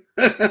win.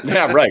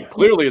 Yeah, right.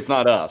 Clearly, it's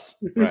not us.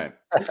 Right.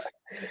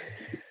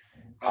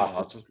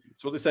 Awesome.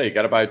 That's what they say. You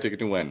got to buy a ticket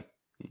to win.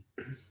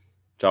 That's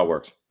how it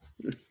works.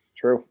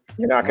 True.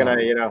 You're not going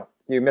to,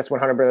 you miss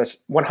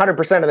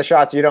 100% of the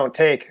shots you don't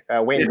take.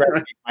 Wayne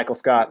Gretzky, Michael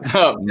Scott.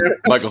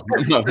 Michael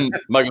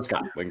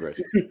Scott, Wayne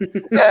Gretzky.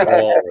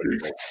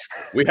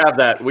 We have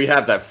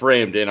that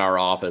framed in our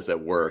office at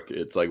work.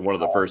 It's like one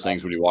of the first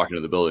things when you walk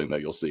into the building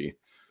that you'll see.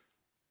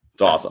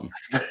 It's awesome.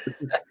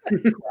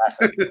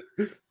 Classic.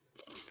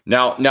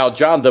 Now,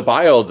 John, the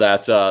bio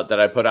that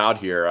I put out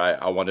here,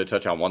 I wanted to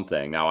touch on one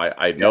thing. Now,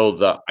 I know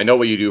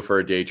what you do for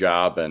a day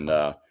job, and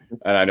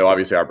I know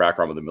obviously our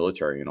background with the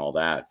military and all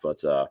that,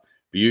 but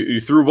you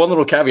threw one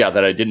little caveat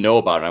that I didn't know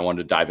about, and I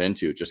wanted to dive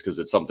into just because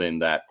it's something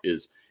that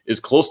is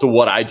close to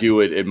what I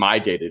do in my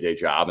day-to-day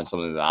job and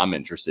something that I'm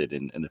interested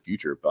in the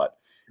future. But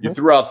you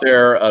threw out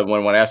there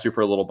when I asked you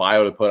for a little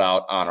bio to put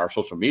out on our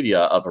social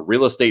media of a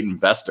real estate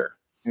investor.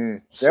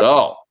 Yep.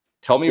 So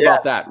tell me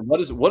about that. What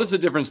is the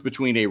difference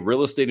between a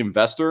real estate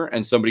investor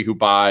and somebody who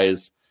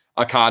buys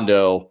a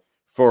condo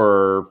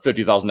for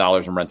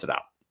 $50,000 and rents it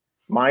out?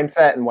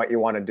 Mindset and what you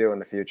want to do in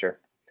the future.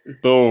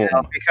 Boom.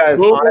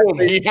 Because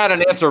honestly, he had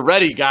an answer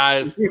ready,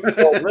 guys.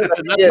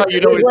 Listen, that's how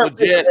you know he's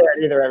legit.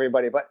 Either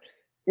everybody, but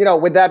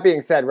with that being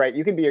said, right,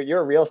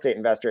 you're a real estate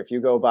investor if you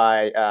go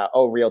buy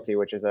Realty,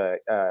 which is a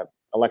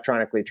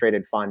electronically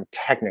traded fund,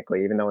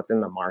 technically, even though it's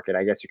in the market.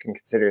 I guess you can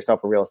consider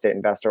yourself a real estate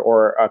investor,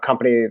 or a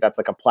company that's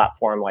like a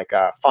platform like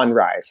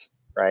Fundrise,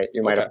 right?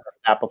 You might have heard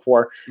that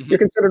before. Mm-hmm. You're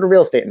considered a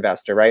real estate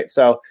investor, right?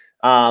 So,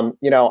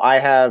 I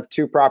have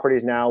 2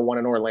 properties now, one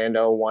in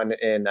Orlando, one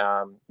in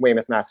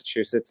Weymouth,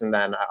 Massachusetts, and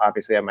then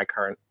obviously I have my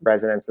current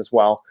residence as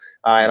well.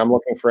 And I'm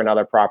looking for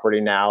another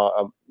property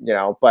now,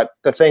 but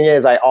the thing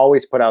is, I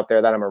always put out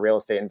there that I'm a real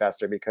estate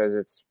investor because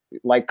it's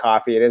like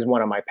coffee. It is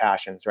one of my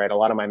passions, right? A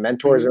lot of my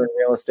mentors are in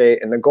real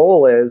estate, and the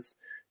goal is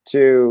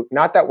to,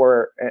 not that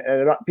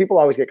and people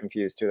always get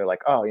confused too. They're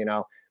like, oh,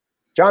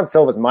 John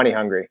Silva's money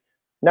hungry.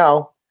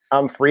 No,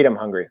 I'm freedom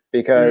hungry,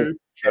 because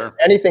if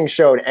anything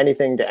showed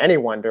anything to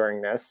anyone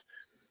during this,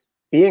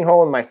 being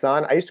home with my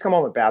son, I used to come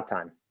home at bath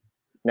time.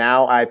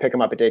 Now I pick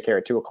him up at daycare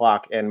at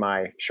 2:00 in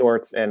my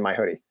shorts and my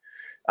hoodie.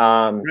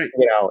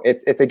 You know,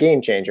 it's a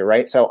game changer,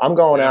 right? So I'm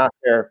going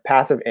after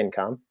passive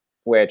income,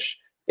 which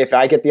if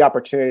I get the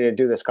opportunity to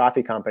do this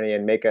coffee company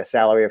and make a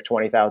salary of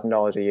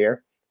 $20,000 a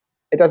year,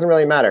 it doesn't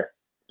really matter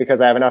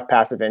because I have enough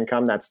passive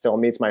income that still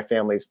meets my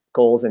family's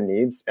goals and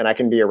needs. And I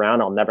can be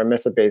around. I'll never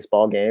miss a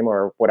baseball game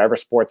or whatever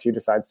sports he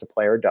decides to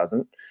play or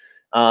doesn't.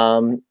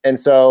 And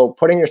so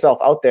putting yourself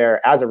out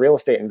there as a real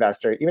estate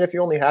investor, even if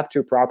you only have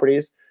 2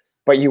 properties,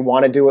 but you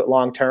want to do it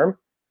long-term,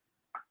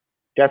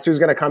 guess who's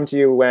going to come to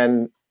you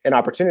when an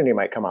opportunity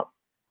might come up?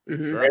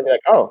 Mm-hmm. You're going to be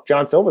like, oh,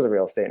 John Silva's a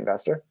real estate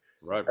investor.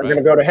 Right. I'm going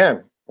to go to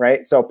him.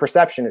 Right. So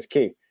perception is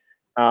key.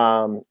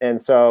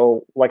 And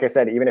so, like I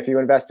said, even if you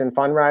invest in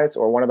Fundrise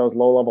or one of those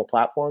low-level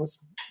platforms,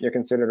 you're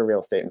considered a real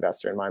estate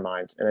investor in my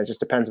mind. And it just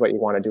depends what you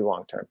want to do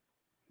long-term.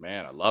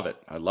 Man, I love it.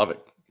 I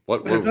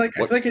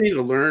feel like I need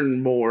to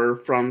learn more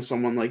from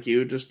someone like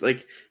you. Just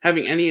like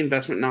having any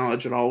investment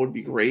knowledge at all would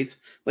be great.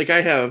 Like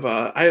I have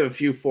a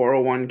few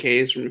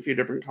 401ks from a few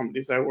different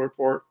companies that I work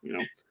for, you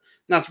know,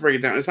 not to break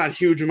it down. It's not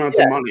huge amounts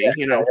of money,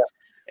 you know. Yeah.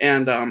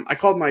 And I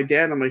called my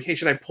dad. I'm like, hey,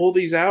 should I pull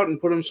these out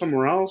and put them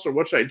somewhere else, or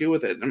what should I do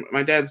with it? And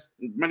my dad's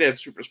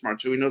super smart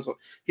too. He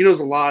knows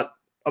a lot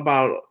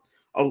about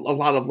a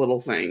lot of little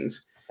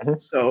things. Mm-hmm.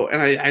 So,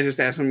 and I just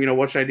asked him, you know,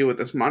 what should I do with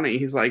this money?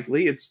 He's like,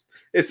 Lee,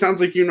 it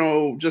sounds like you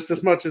know just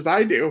as much as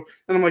I do.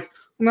 And I'm like,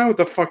 well, now what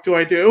the fuck do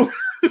I do?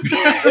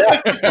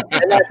 Yeah.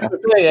 And that's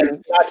the thing.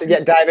 And not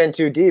to dive in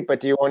too deep,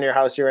 but do you own your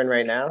house you're in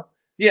right now?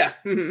 Yeah.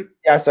 Mm-hmm.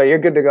 Yeah. So you're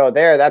good to go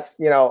there. That's,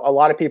 you know, a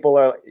lot of people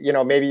are, you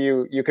know, maybe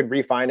you could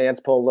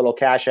refinance, pull a little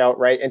cash out,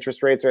 right?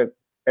 Interest rates are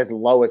as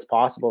low as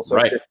possible. So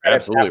right.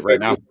 Absolutely. Right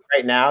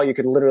now you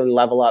could literally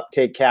level up,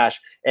 take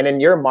cash. And in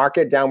your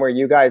market down where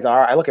you guys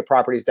are, I look at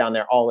properties down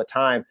there all the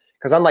time.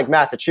 Because unlike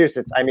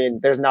Massachusetts, I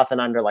mean, there's nothing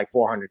under like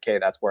 400K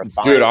that's worth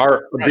buying.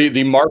 Dude,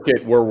 the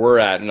market where we're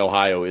at in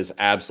Ohio is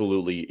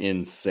absolutely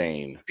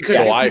insane. Because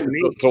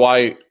so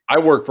I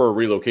work for a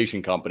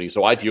relocation company,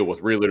 so I deal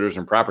with realtors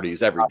and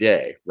properties every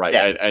day, right?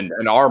 Yeah. And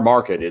our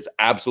market is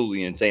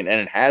absolutely insane, and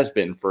it has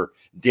been for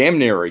damn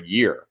near a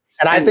year.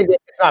 And I think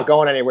it's not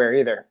going anywhere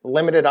either.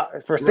 Limited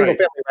for single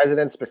family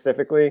residents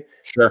specifically,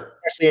 sure,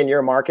 especially in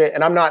your market.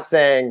 And I'm not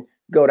saying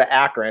go to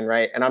Akron,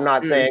 right? And I'm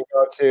not saying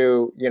go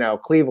to, you know,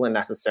 Cleveland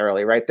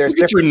necessarily, right? There's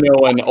different. You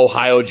know, in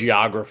Ohio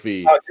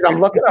geography. Oh, dude, I'm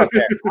looking up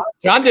there.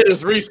 John did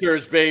his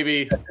research,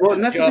 baby. Well,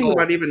 and that's the thing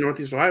about even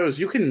Northeast Ohio is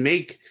you can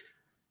make,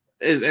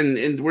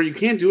 and where you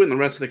can't do it in the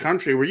rest of the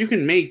country, where you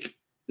can make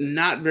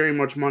not very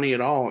much money at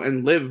all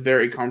and live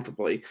very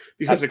comfortably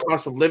because the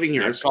cost of living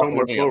here is so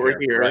much lower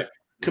here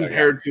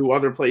compared to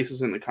other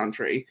places in the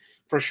country,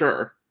 for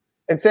sure.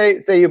 And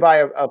say you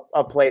buy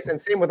a place, and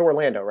same with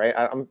Orlando, right?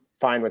 I'm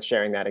fine with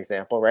sharing that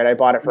example, right? I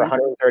bought it for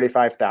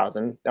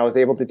 $135,000. I was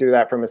able to do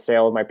that from a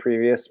sale of my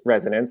previous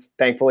residence.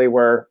 Thankfully,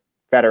 we're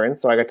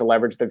veterans, so I got to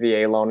leverage the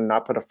VA loan and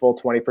not put a full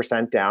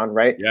 20% down,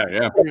 right?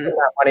 Yeah. Put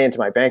that money into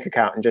my bank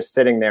account and just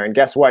sitting there. And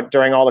guess what?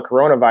 During all the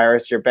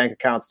coronavirus, your bank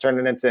account's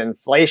turning into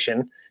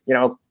inflation. You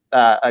know,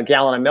 a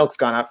gallon of milk's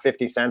gone up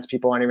 50 cents.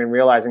 People aren't even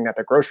realizing that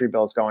their grocery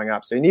bill is going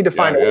up. So you need to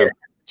find a way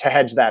to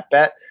hedge that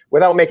bet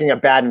without making a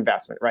bad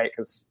investment, right?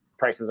 Because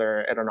prices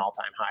are at an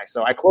all-time high.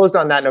 So I closed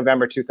on that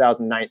November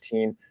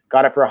 2019,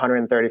 got it for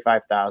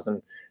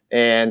 $135,000,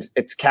 and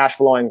it's cash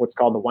flowing what's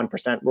called the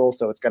 1% rule.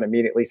 So it's going to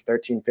meet at least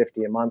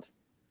 $1,350 a month.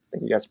 I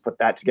think you guys put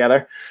that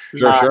together.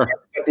 Sure.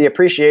 But the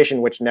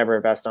appreciation, which never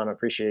invest on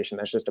appreciation,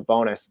 that's just a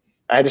bonus.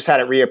 I just had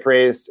it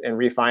reappraised and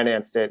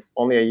refinanced it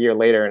only a year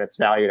later, and it's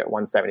valued at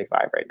 $175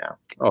 right now.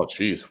 Oh,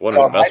 geez, what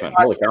an investment!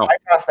 Holy cow! I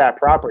trust that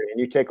property, and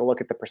you take a look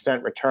at the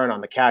percent return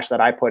on the cash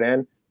that I put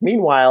in.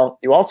 Meanwhile,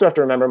 you also have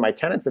to remember my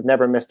tenants have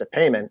never missed a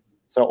payment.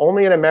 So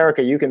only in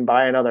America you can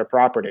buy another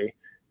property.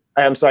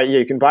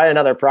 You can buy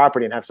another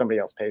property and have somebody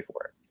else pay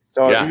for it.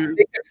 So you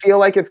make it feel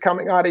like it's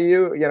coming out of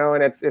you, you know,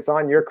 and it's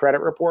on your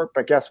credit report.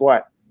 But guess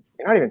what?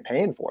 You're not even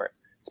paying for it.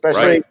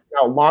 Especially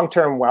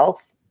long-term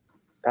wealth.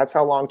 That's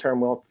how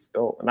long-term wealth is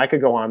built. And I could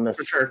go on this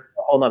a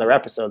whole nother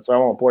episode, so I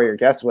won't bore your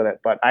guests with it.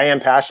 But I am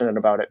passionate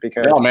about it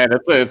because no, man,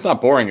 it's not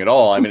boring at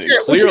all. I mean,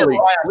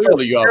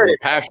 clearly you are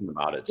passionate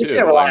about it too. You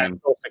can't rely on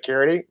Social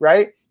Security,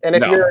 right? And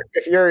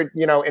if you're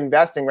you know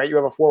investing, right, you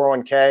have a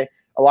 401k.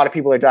 A lot of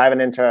people are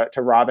diving into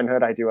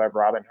Robinhood. I do have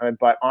Robinhood,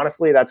 but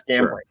honestly, that's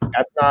gambling. Sure.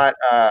 That's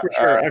not for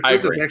sure. I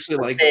think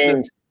actually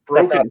sustained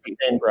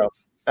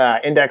growth.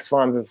 Index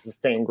funds is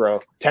sustained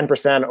growth.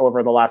 10%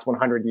 over the last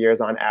 100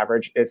 years on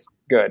average is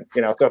good.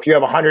 You know, so if you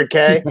have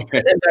 100K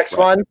index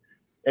fund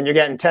and you're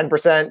getting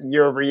 10%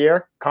 year over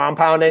year,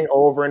 compounding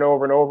over and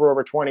over and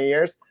over 20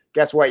 years,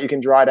 guess what? You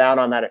can draw down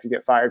on that if you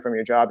get fired from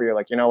your job. Or you're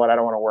like, you know what? I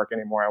don't want to work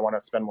anymore. I want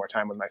to spend more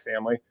time with my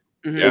family.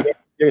 Yeah.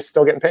 You're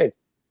still getting paid.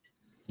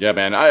 Yeah,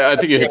 man. I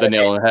think you hit the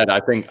nail on the head. I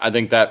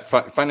think that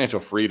financial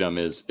freedom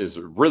is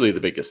really the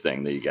biggest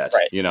thing that you get.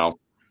 Right. You know,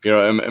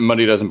 and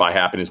money doesn't buy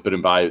happiness, but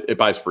it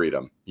buys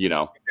freedom. You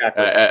know,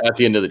 exactly. At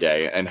the end of the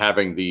day, and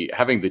having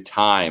the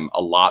time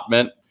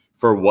allotment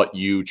for what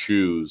you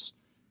choose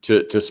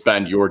to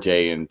spend your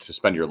day and to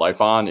spend your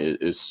life on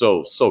is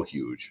so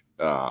huge.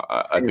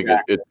 I think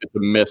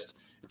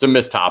it's a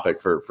missed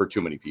topic for too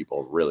many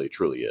people. It really,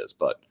 truly is.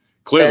 But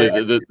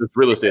Clearly, this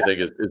real estate thing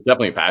is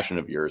definitely a passion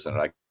of yours, and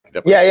I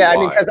definitely yeah. see I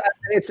mean, why.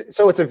 because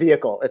it's a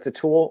vehicle, it's a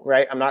tool,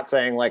 right? I'm not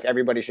saying like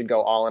everybody should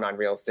go all in on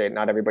real estate.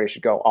 Not everybody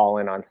should go all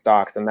in on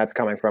stocks, and that's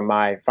coming from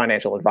my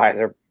financial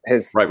advisor.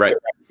 His right. direct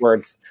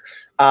words.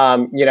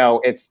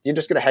 You're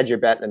just going to hedge your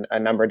bet in a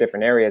number of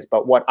different areas.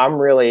 But what I'm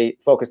really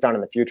focused on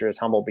in the future is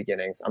humble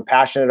beginnings. I'm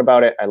passionate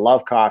about it. I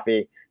love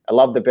coffee. I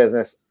love the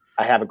business.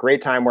 I have a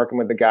great time working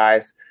with the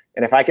guys.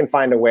 And if I can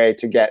find a way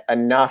to get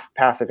enough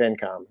passive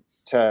income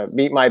to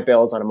meet my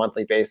bills on a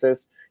monthly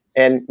basis,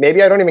 and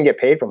maybe I don't even get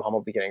paid from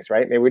humble beginnings,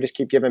 right? Maybe we just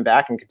keep giving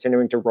back and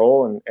continuing to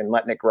roll and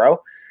letting it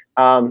grow.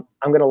 I'm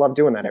going to love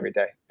doing that every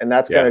day. And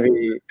that's going to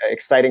be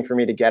exciting for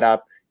me to get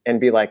up and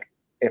be like,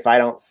 if I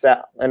don't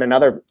sell, in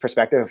another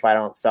perspective, if I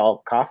don't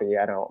sell coffee,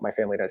 my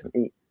family doesn't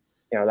eat.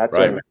 That's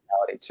sort of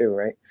mentality too,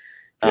 right?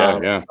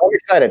 I'm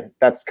excited.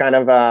 That's kind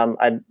of,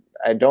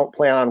 I don't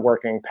plan on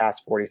working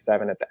past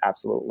 47 at the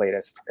absolute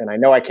latest. And I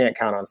know I can't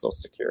count on Social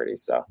Security.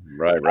 So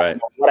right. I don't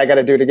know what I got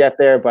to do to get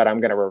there, but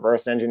I'm going to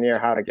reverse engineer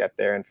how to get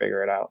there and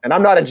figure it out. And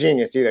I'm not a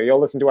genius either. You'll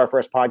listen to our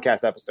first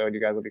podcast episode. You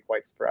guys will be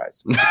quite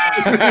surprised.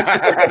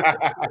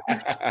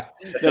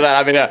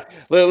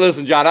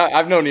 Listen, John,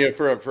 I've known you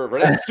for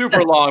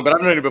super long, but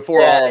I've known you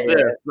before all of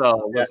this.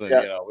 So listen,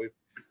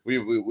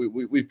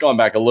 we've gone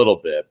back a little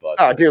bit, but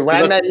oh, dude, when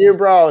I met you,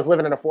 bro, I was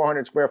living in a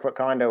 400 square foot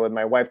condo with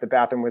my wife. The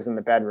bathroom was in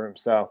the bedroom.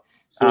 So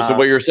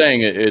what you're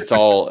saying, it's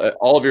all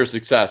of your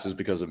success is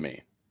because of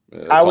me.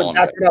 That's what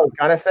I was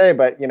gonna say,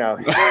 but in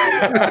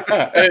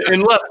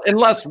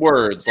less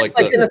words, like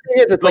the thing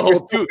is, it's the like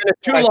whole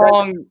too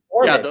long.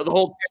 Yeah, the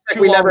whole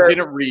too long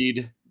didn't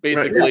read.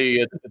 Basically,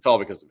 it's all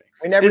because of me.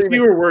 We never. If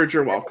fewer words,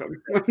 you're welcome.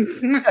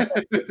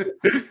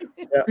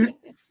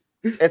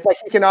 It's like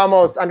you can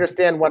almost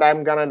understand what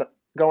I'm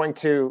going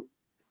to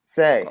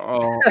say.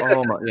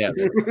 Oh my, yeah.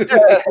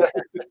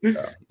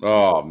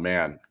 Oh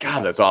man,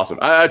 God, that's awesome.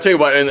 I tell you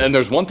what, and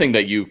there's one thing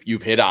that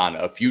you've hit on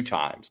a few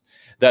times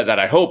that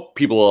I hope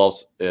people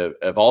else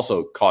have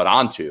also caught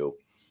on to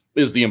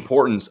is the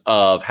importance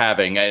of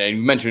having, and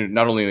you mentioned it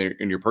not only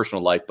in your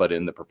personal life but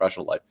in the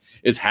professional life,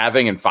 is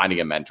having and finding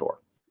a mentor.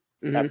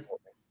 Mm-hmm. Absolutely.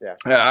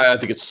 Yeah, I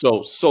think it's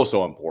so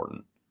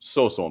important,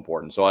 so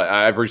important. So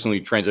I've recently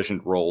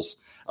transitioned roles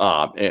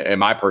in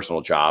my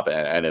personal job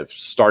and have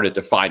started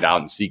to find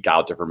out and seek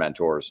out different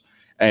mentors.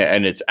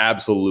 And it's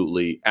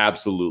absolutely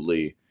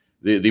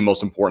the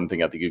most important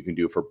thing I think you can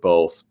do for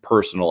both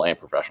personal and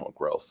professional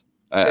growth.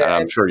 And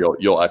I'm sure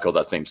you'll echo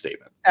that same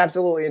statement.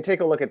 Absolutely. And take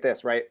a look at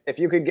this, right? If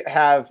you could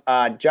have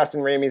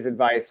Justin Ramey's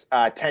advice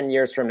 10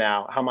 years from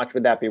now, how much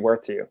would that be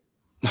worth to you?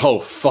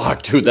 Oh,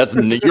 fuck, dude.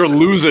 You're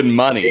losing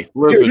money.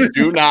 Listen,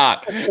 do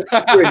not.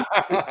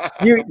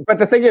 But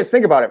the thing is,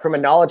 think about it from a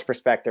knowledge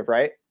perspective,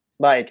 right?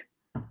 Like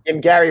in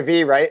Gary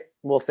Vee, right?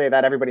 We'll say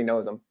that everybody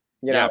knows him.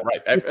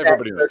 Right.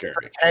 Everybody knows Gary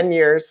Vee. 10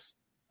 years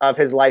of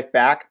his life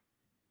back,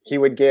 he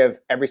would give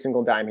every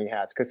single dime he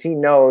has because he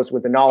knows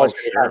with the knowledge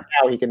he has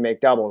now, he can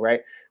make double,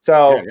 right?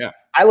 So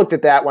I looked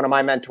at that. One of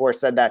my mentors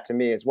said that to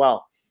me as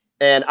well.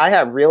 And I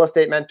have real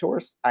estate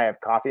mentors. I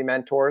have coffee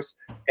mentors.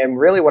 And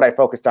really what I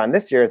focused on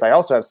this year is I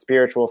also have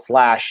spiritual /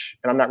 and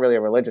I'm not really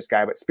a religious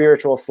guy, but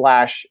spiritual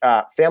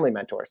 / family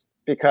mentors.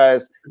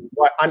 Because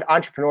what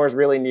entrepreneurs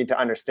really need to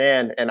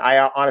understand, and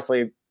I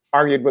honestly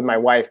argued with my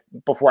wife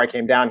before I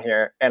came down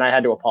here, and I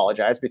had to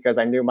apologize because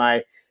I knew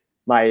my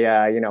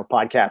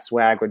podcast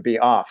swag would be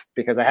off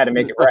because I had to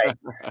make it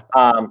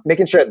right.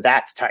 Making sure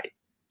that's tight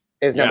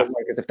is number one.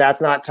 Because if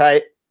that's not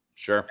tight,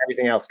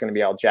 everything else is going to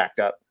be all jacked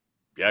up.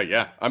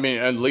 Yeah. I mean,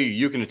 and Lee,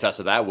 you can attest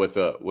to that with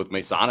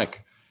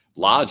Masonic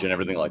Lodge and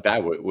everything like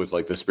that, with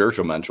like the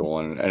spiritual mental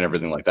and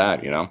everything like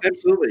that,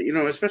 Absolutely.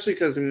 Especially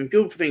because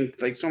people think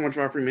like so much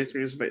about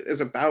Freemasonry is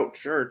about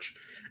church,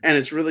 and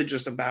it's really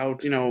just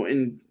about,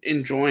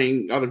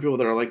 enjoying other people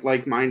that are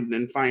like-minded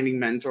and finding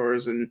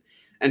mentors and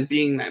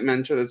being that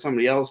mentor that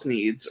somebody else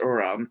needs,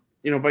 or,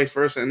 vice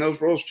versa. And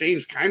those roles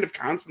change kind of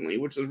constantly,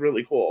 which is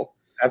really cool.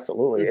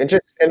 Absolutely.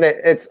 And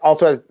it's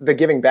also as the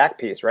giving back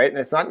piece, right? And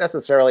it's not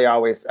necessarily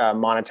always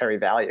monetary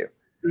value.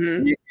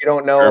 Mm-hmm. You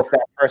don't know if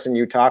that person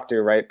you talk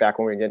to, right, back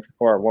when we get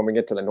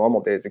to the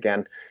normal days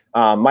again.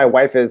 My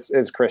wife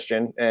is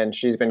Christian, and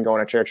she's been going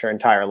to church her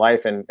entire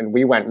life, and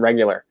we went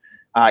regular.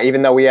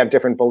 Even though we have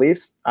different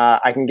beliefs,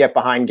 I can get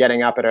behind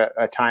getting up at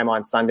a time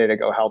on Sunday to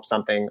go help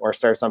something or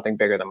serve something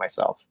bigger than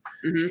myself.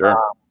 Mm-hmm.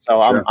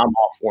 I'm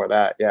all for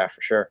that. Yeah,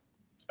 for sure.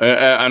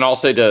 And I'll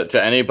say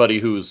to anybody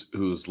who's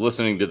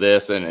listening to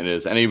this and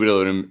is anybody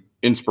with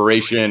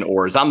inspiration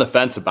or is on the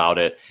fence about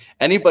it,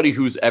 anybody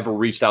who's ever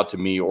reached out to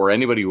me or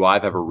anybody who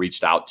I've ever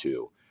reached out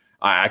to,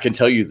 I can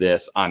tell you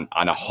this on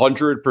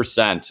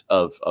 100%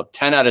 of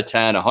 10 out of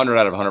 10, 100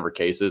 out of 100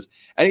 cases,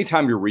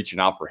 anytime you're reaching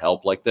out for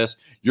help like this,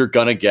 you're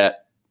going to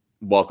get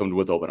welcomed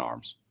with open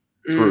arms.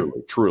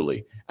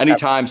 Truly.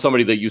 Anytime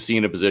somebody that you see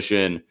in a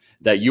position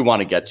that you want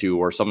to get to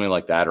or something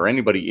like that, or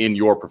anybody in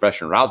your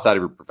profession or outside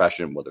of your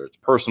profession, whether it's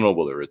personal,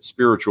 whether it's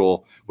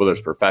spiritual, whether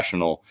it's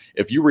professional,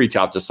 if you reach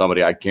out to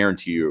somebody, I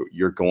guarantee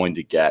you're going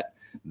to get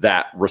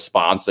that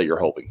response that you're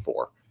hoping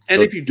for. And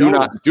so if you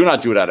don't, do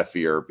not do it out of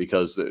fear,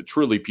 because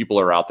truly people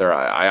are out there.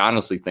 I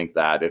honestly think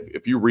that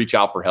if you reach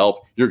out for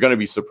help, you're going to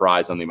be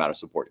surprised on the amount of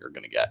support you're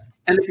going to get.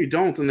 And if you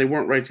don't, then they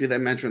weren't right to be that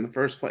mentor in the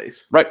first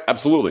place. Right.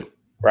 Absolutely.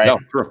 Right. No,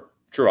 true.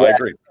 Yeah. I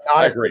agree.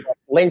 Honestly,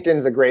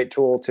 LinkedIn's a great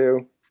tool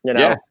too.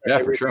 Yeah,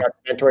 for sure.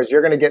 Mentors,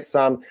 you're going to get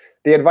some.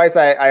 The advice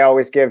I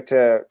always give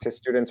to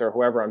students or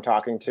whoever I'm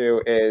talking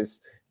to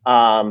is,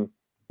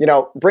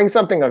 bring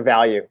something of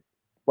value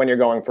when you're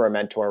going for a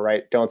mentor,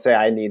 right? Don't say,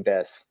 I need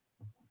this.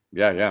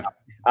 Yeah.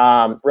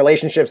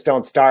 Relationships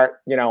don't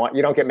start, you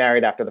don't get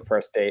married after the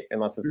first date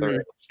unless it's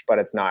arranged, but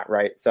it's not,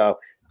 right? So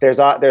there's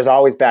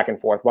always back and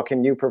forth. What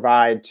can you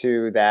provide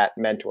to that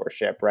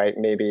mentorship, right?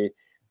 Maybe,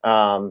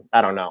 I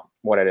don't know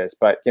what it is,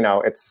 but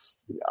it's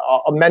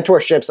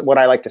mentorships. What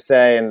I like to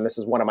say, and this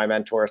is one of my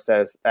mentors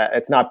says,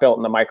 it's not built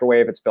in the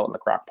microwave, it's built in the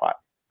crock pot.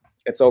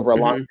 It's over a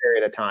long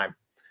period of time.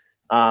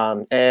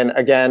 And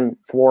again,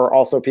 for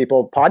also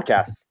people,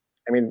 podcasts.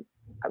 I mean,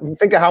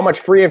 think of how much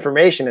free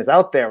information is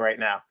out there right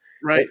now.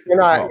 Right. If you're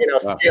not,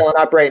 scaling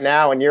up right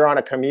now and you're on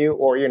a commute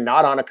or you're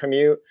not on a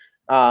commute,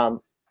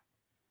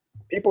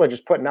 people are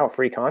just putting out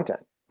free content.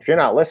 If you're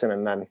not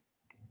listening, then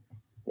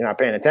you're not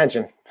paying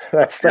attention.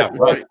 That's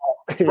right.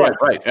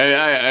 Right.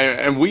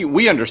 And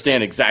we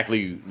understand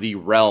exactly the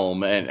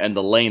realm and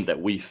the lane that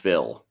we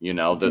fill, we're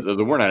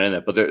not in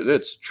it, but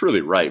it's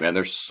truly right, man.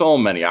 There's so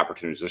many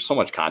opportunities. There's so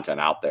much content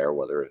out there,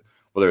 whether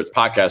it's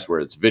podcasts,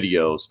 whether it's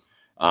videos.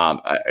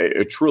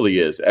 It truly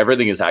is.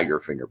 Everything is at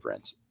your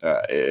fingerprints.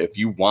 If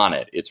you want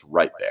it, it's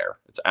right there.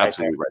 It's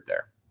absolutely right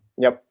there.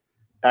 Yep.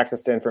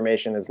 Access to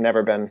information has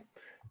never been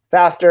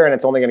faster, and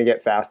it's only going to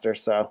get faster.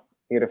 So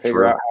you got to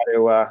figure out how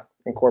to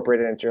incorporate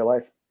it into your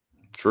life.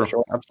 Sure.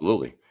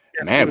 Absolutely.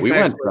 Yeah, man, we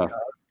went.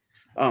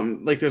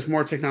 Like there's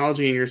more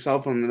technology in your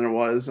cell phone than there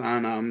was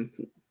on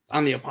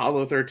the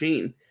Apollo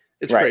 13.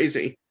 It's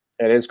crazy.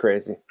 It is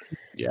crazy.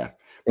 Yeah.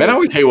 Man, I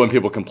always hate when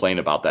people complain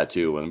about that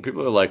too. When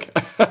people are like,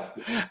 I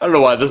don't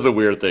know why, this is a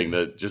weird thing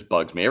that just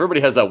bugs me. Everybody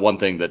has that one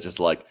thing that just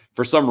like,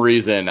 for some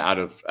reason, out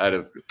of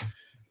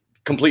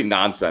complete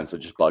nonsense, it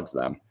just bugs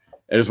them.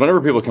 And it's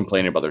whenever people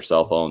complain about their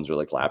cell phones or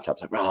like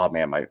laptops, like, oh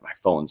man, my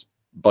phone's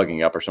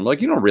bugging up or something.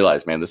 Like, you don't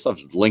realize, man, this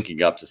stuff's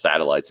linking up to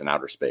satellites in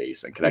outer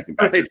space and connecting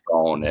back to your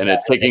phone. And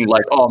it's taking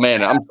like, oh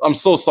man, I'm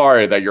so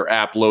sorry that your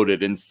app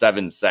loaded in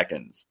 7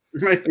 seconds.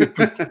 Right.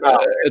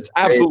 It's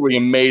absolutely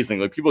amazing.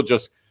 Like people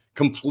just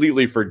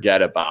completely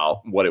forget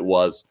about what it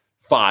was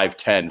 5,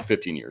 10,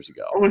 15 years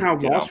ago. Oh, and how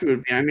lost we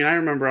would be. I mean, I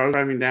remember I was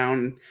driving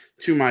down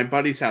to my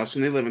buddy's house,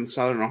 and they live in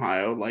Southern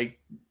Ohio. Like,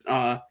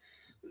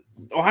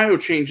 Ohio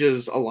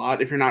changes a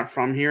lot if you're not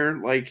from here.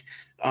 Like,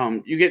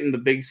 you get in the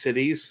big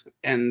cities,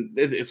 and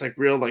it's like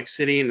real like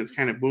city, and it's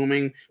kind of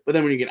booming. But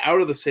then when you get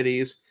out of the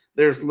cities,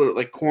 there's literally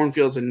like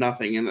cornfields and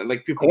nothing, and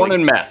like people corn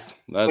and meth.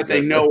 What they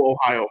know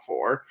Ohio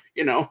for,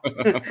 And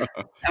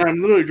I'm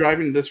literally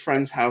driving to this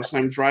friend's house, and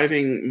I'm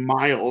driving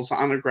miles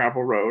on a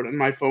gravel road, and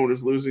my phone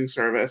is losing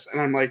service,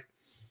 and I'm like,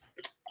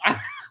 I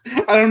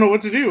don't know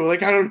what to do.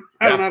 Like I don't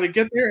know how to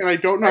get there, and I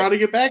don't know how to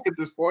get back at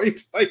this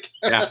point. Like,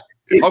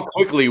 how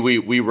quickly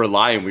we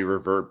rely and we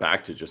revert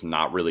back to just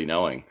not really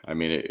knowing. I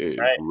mean, it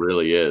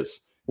really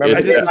is.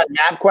 Remember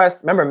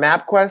MapQuest? Remember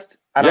MapQuest?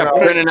 I don't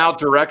know. Printing out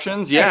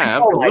directions. Yeah,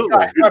 absolutely.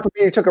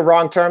 You took a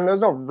wrong turn. There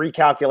was no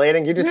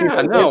recalculating. You just you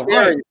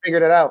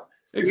figured it out.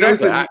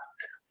 Exactly.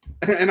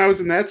 And I was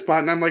in that spot,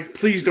 and I'm like,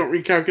 please don't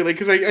recalculate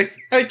because I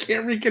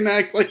can't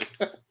reconnect. Like,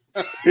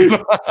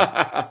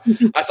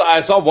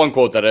 I saw one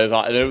quote and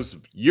it was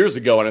years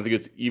ago, and I think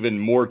it's even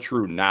more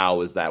true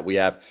now. Is that we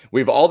have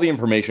all the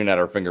information at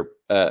our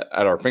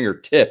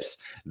fingertips.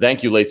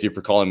 Thank you, Lacey,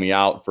 for calling me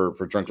out for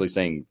drunkenly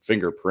saying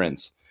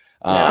fingerprints.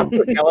 I'm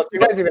so jealous. You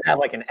guys even have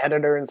like an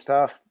editor and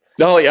stuff.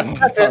 Oh yeah,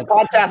 that's it.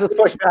 Podcast is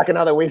pushed back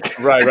another week.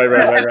 Right.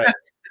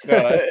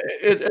 No,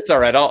 it's all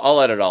right. I'll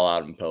let it all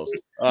out in post.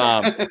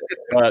 But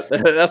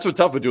that's what's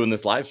tough with doing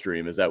this live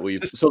stream is that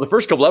so the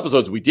first couple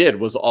episodes we did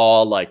was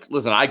all like,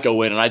 listen, I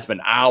go in and I'd spend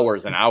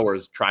hours and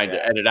hours trying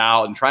to edit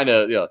out and trying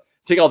to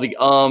take all the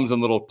ums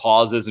and little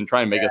pauses and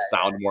try and make us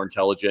sound more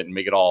intelligent and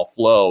make it all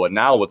flow. And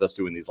now with us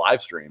doing these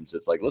live streams,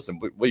 it's like, listen,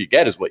 what you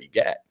get is what you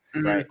get.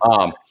 Right.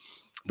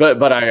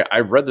 But I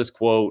read this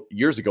quote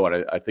years ago,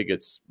 and I think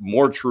it's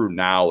more true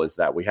now, is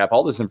that we have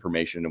all this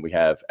information and we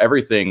have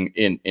everything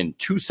in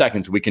 2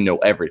 seconds. We can know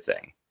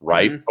everything,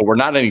 right? But we're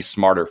not any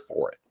smarter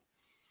for it.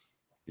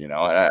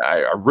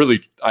 I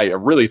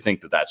really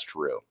think that that's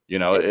true.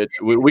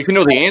 We can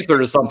know the answer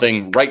to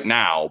something right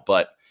now,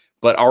 but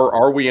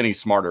are we any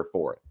smarter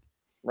for it?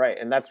 Right,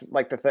 and that's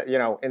like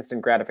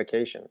instant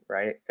gratification,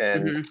 right?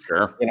 And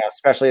sure,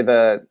 especially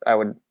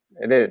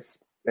it is.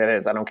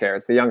 I don't care.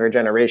 It's the younger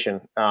generation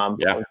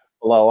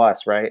below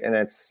us, right? And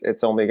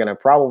it's only going to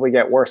probably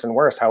get worse and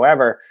worse.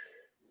 However,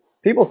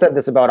 people said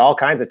this about all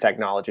kinds of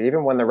technology.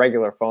 Even when the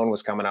regular phone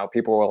was coming out,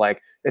 people were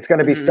like, it's going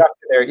to be stuck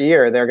to their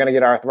ear. They're going to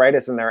get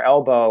arthritis in their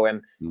elbow.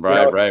 And you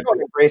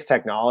don't embrace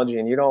technology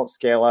and you don't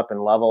scale up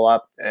and level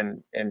up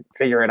and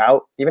figure it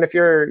out. Even if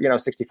you're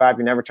 65,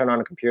 you never turn on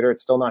a computer,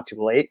 it's still not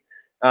too late.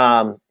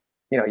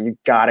 You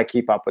got to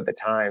keep up with the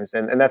times.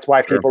 And that's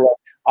why people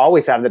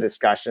always have the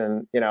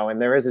discussion,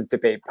 and there is a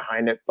debate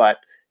behind it, but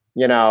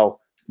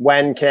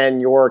when can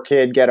your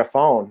kid get a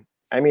phone?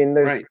 I mean,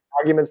 there's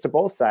arguments to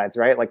both sides,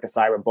 right? Like the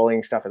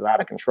cyberbullying stuff is out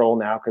of control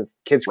now because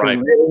kids can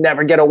really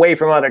never get away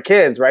from other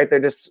kids, right? They're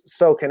just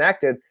so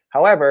connected.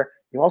 However,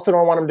 you also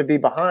don't want them to be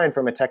behind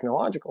from a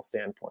technological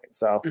standpoint.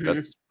 So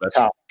that's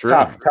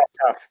tough.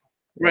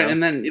 Right.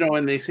 And then,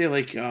 and they say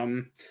like,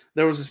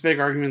 there was this big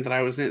argument that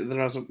I was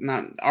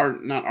not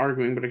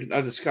arguing, but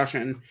a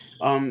discussion,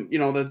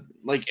 that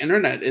like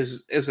internet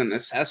is a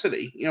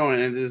necessity,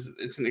 and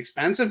it's an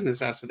expensive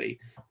necessity,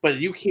 but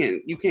you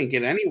can't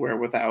get anywhere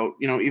without,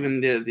 even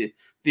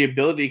the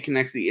ability to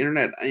connect to the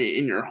internet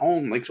in your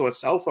home. Like, so a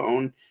cell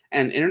phone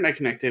and internet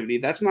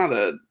connectivity, that's not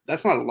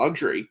a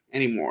luxury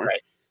anymore.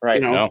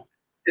 Right. No.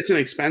 It's an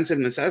expensive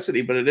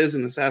necessity, but it is a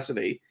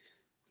necessity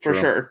for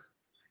sure.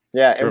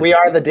 Yeah, and we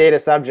are the data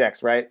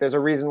subjects, right? There's a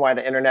reason why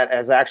the internet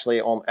is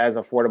actually as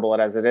affordable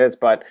as it is,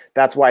 but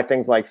that's why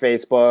things like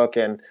Facebook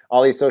and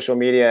all these social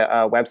media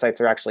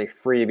websites are actually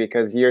free,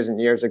 because years and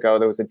years ago,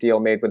 there was a deal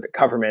made with the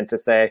government to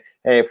say,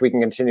 hey, if we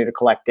can continue to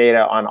collect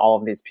data on all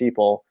of these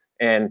people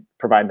and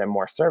provide them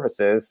more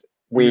services,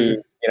 we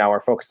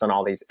are focused on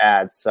all these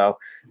ads. So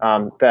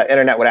the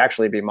internet would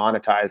actually be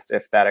monetized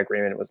if that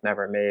agreement was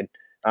never made.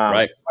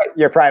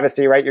 Your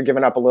privacy, right? You're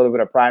giving up a little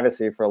bit of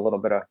privacy for a little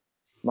bit of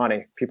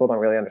money. People don't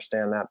really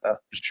understand that, though.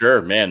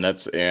 Sure, man.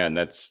 That's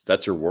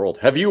your world.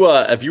 Have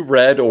you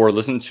read or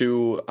listened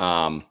to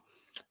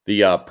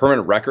the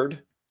Permanent Record?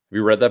 Have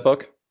you read that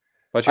book?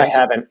 I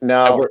haven't.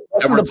 No.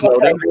 Edward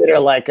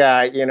Snowden? Like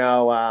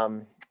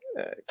Can't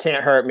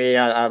Hurt Me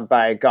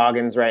by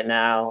Goggins right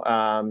now.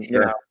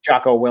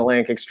 Jocko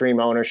Willink, Extreme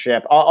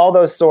Ownership, all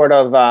those sort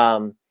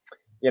of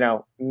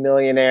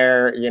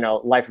millionaire,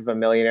 life of a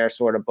millionaire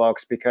sort of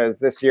books,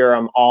 because this year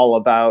I'm all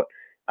about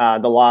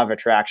the law of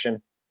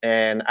attraction.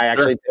 And I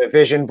actually did a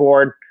vision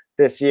board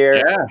this year.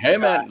 Yeah. Hey,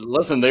 man,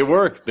 listen, they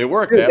work. Dude, they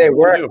work, man.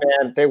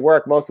 They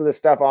work. Most of the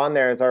stuff on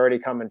there is already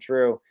coming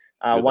true.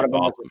 One of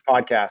them is a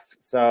podcast.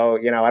 So,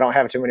 I don't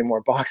have too many more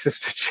boxes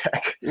to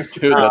check.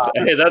 Dude,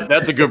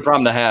 that's a good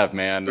problem to have,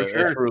 man. It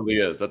truly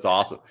is. That's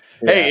awesome.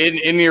 Yeah. Hey,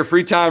 in your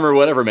free time or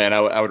whatever, man,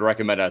 I would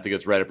recommend it. I think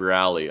it's right up your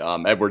alley.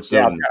 Edward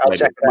Snowden. Yeah, I'll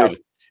check it out.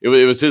 It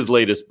was his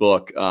latest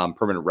book,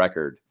 Permanent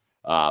Record.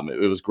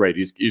 It was great.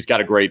 He's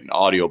got a great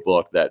audio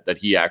book that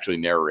he actually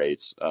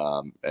narrates.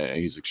 And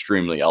he's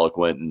extremely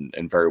eloquent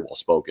and very well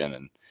spoken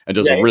and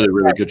does a really,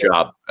 really good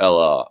job.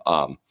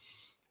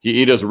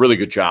 He does a really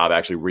good job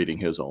actually reading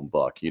his own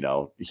book,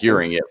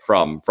 hearing it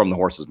from the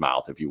horse's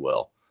mouth, if you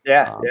will.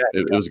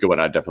 It was a good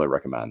one. I'd definitely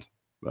recommend.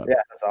 But, yeah,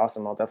 that's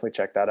awesome. I'll definitely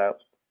check that out.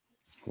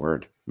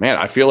 Word, man.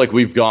 I feel like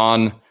we've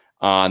gone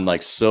on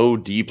like so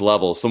deep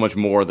level, so much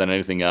more than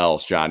anything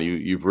else, John.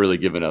 You've really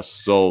given us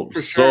so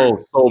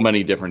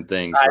many different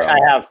things.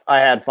 I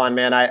had fun,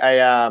 man.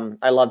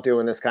 I love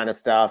doing this kind of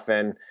stuff,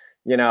 and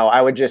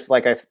I would just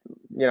like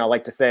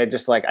to say,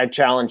 just like I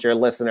challenge your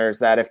listeners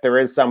that if there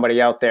is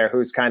somebody out there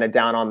who's kind of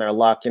down on their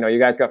luck, you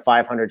guys got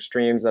 500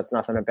 streams. That's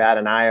nothing to bat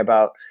an eye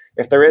about.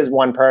 If there is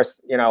one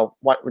person,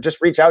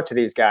 just reach out to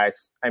these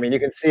guys. I mean, you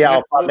can see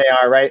how fun they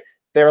are, right?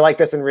 They were like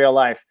this in real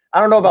life.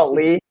 I don't know about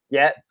Lee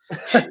yet.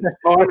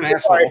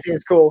 Sorry,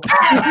 seems cool. But,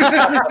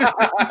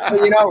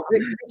 reach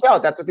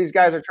out. That's what these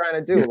guys are trying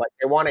to do. Like,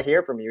 they want to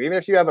hear from you. Even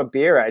if you have a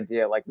beer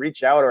idea, like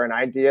reach out, or an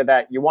idea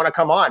that you want to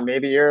come on.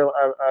 Maybe you're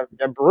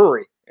a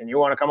brewery and you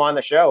want to come on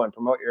the show and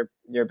promote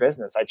your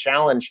business. I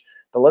challenge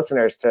the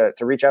listeners to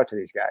reach out to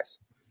these guys.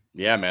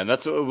 Yeah, man,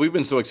 we've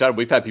been so excited.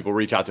 We've had people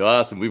reach out to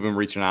us, and we've been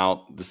reaching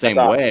out the same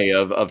way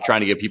of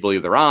trying to get people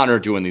either on or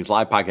doing these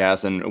live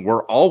podcasts. And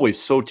we're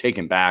always so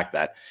taken back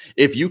that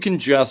if you can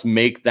just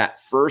make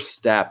that first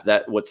step,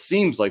 that what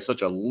seems like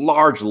such a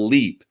large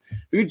leap,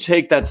 if you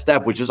take that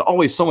step, which is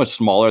always so much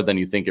smaller than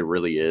you think it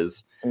really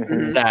is,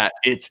 that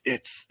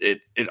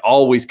it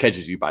always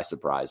catches you by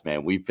surprise,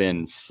 man. We've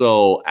been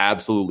so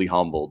absolutely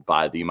humbled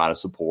by the amount of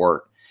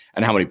support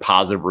and how many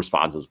positive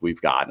responses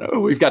we've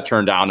gotten. We've got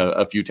turned down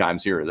a few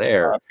times here or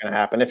there. That's going to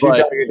happen if you're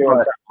doing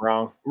something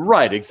wrong.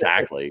 Right,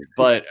 exactly.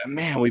 But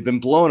man, we've been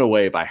blown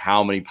away by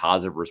how many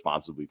positive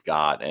responses we've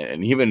got.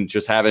 And even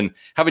just having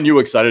you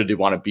excited to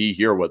want to be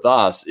here with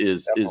us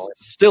is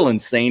still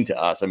insane to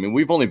us. I mean,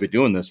 we've only been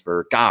doing this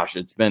for,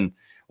 it's been,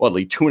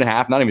 like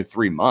 2.5, not even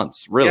 3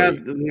 months, really. Yeah,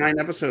 9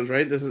 episodes,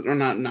 right? This is, or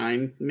not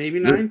 9, maybe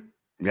 9?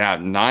 Yeah,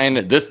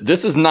 9.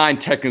 This is 9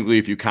 technically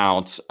if you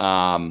count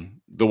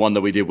the one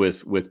that we did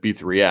with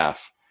B3F,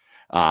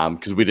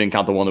 because we didn't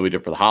count the one that we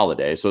did for the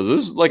holiday. So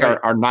this is like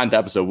our 9th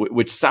episode,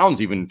 which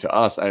sounds, even to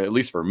us, at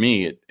least for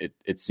me,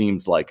 it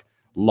seems like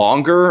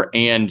longer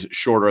and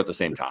shorter at the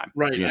same time.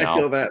 Right. I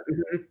feel that.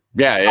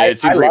 Yeah. It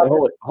seems like,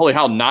 holy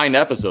hell, 9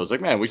 episodes.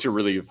 Like, man, we should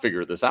really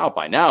figure this out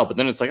by now. But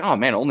then it's like, oh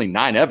man, only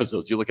 9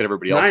 episodes. You look at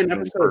everybody else 9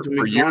 episodes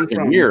for years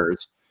and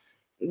years.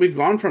 We've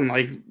gone from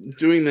like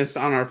doing this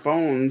on our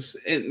phones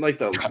and like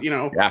to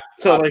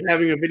like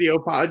having a video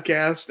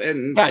podcast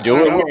and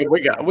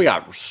we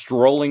got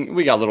strolling,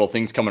 we got little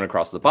things coming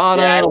across the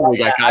bottom.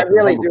 I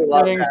really do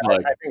love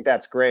that. I think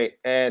that's great.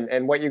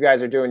 And what you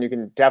guys are doing, you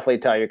can definitely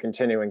tell you're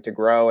continuing to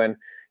grow. And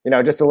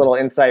just a little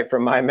insight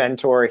from my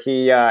mentor.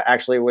 He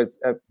actually was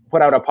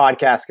put out a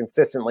podcast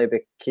consistently. The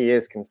key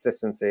is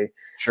consistency.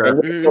 Sure.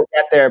 And we'll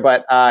get there,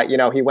 but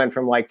he went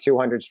from like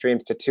 200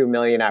 streams to 2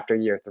 million after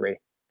year 3.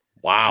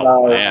 Wow,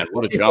 so man,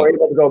 what a jump! We're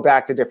able to go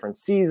back to different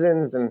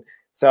seasons, and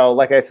so,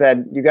 like I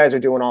said, you guys are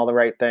doing all the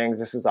right things.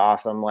 This is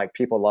awesome. Like,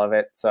 people love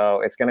it,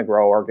 so it's going to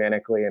grow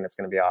organically, and it's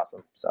going to be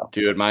awesome. So,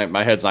 dude,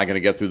 my head's not going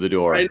to get through the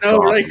door. I know,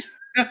 right?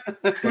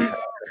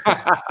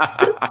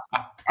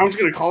 I'm just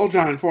going to call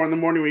John at 4 in the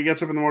morning when he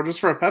gets up in the morning just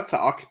for a pep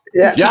talk.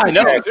 Yeah, I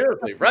know,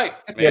 seriously, right?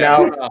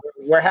 Man.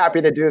 We're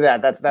happy to do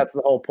that. That's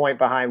the whole point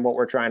behind what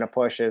we're trying to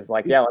push is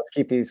like, let's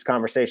keep these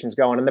conversations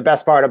going. And the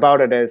best part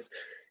about it is,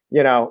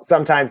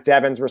 sometimes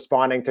Devin's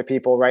responding to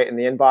people right in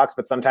the inbox,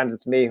 but sometimes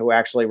it's me who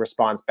actually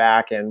responds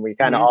back, and we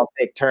kind of all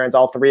take turns.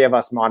 All 3 of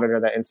us monitor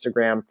the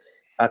Instagram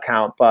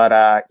account,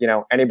 but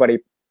anybody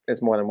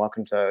is more than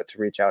welcome to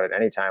reach out at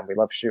any time. We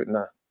love shooting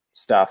the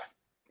stuff.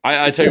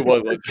 I tell you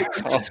what,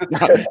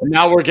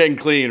 now we're getting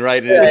clean,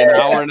 right? An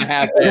hour and a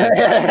half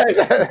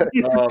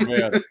in. Oh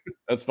man,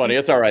 that's funny.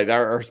 It's all right.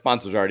 Our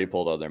sponsors already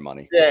pulled all their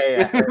money.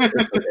 Yeah.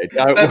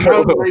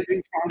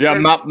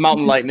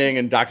 Mountain Lightning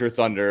and Dr.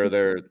 Thunder.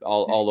 They're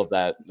all of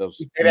that.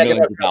 Those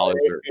millions of dollars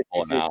are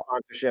pulling out.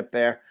 Sponsorship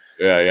there.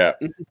 Yeah.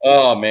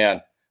 Oh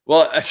man.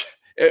 Well,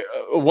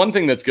 one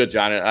thing that's good,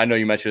 John, I know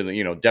you mentioned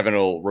that Devin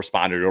will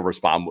respond or you'll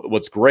respond.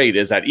 What's great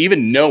is that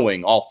even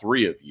knowing all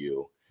 3 of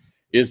you,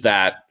 is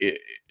that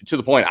to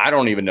the point I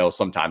don't even know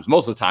sometimes.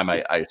 Most of the time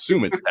I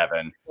assume it's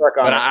Devin,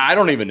 but I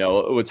don't even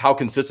know. It's how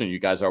consistent you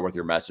guys are with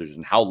your message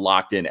and how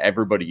locked in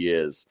everybody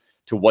is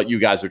to what you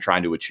guys are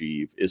trying to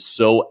achieve is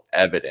so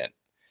evident,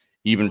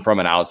 even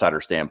from an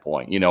outsider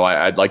standpoint.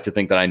 I'd like to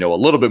think that I know a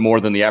little bit more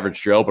than the average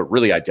Joe, but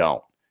really I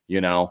don't,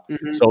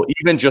 So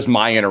even just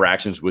my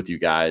interactions with you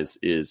guys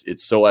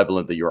it's so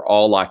evident that you're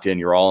all locked in,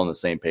 you're all on the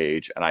same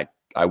page. And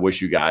I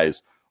wish you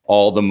guys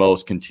all the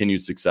most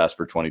continued success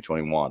for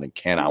 2021 and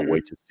cannot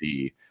wait to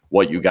see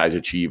what you guys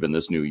achieve in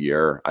this new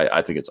year.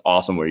 I think it's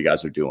awesome what you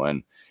guys are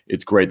doing.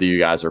 It's great that you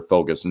guys are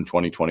focused in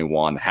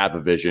 2021, have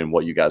a vision,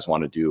 what you guys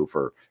want to do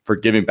for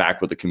giving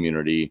back with the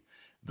community,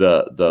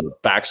 the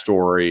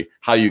backstory,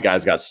 how you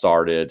guys got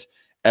started.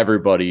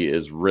 Everybody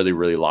is really,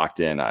 really locked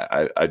in.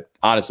 I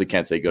honestly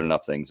can't say good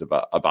enough things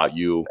about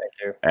you,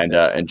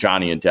 and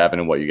Johnny and Devin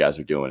and what you guys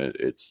are doing.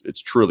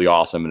 It's truly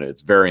awesome, and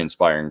it's very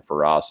inspiring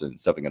for us, and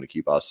it's definitely going to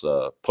keep us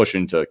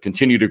pushing to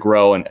continue to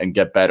grow and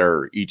get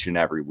better each and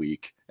every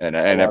week and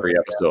every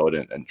episode,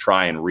 and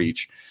try and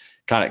reach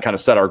kind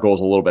of set our goals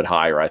a little bit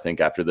higher. I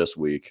think after this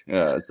week,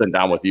 sitting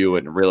down with you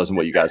and realizing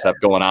what you guys have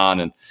going on,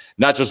 and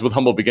not just with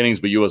Humble Beginnings,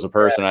 but you as a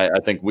person. I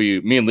think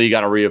me and Lee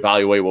got to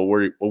reevaluate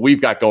what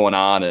we've got going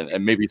on,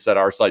 and maybe set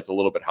our sights a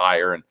little bit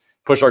higher and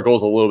push our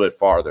goals a little bit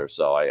farther.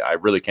 So I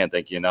really can't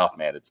thank you enough,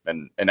 man. It's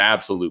been an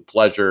absolute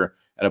pleasure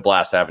and a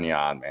blast having you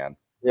on, man.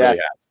 Yeah.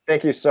 Really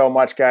thank you so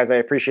much, guys. I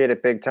appreciate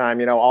it big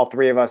time. All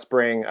 3 of us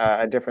bring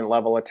a different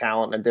level of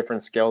talent and a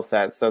different skill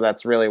set. So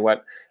that's really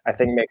what I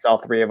think makes all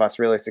 3 of us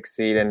really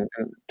succeed and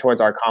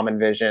towards our common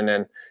vision.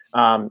 And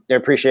I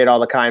appreciate all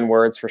the kind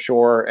words for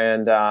sure.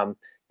 And,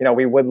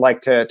 we would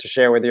like to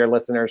share with your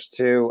listeners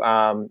too.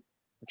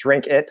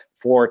 Drink it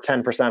for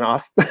 10%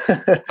 off.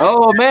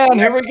 Oh man,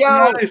 here we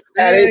go.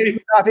 At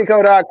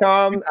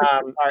hbcoffeeco.com.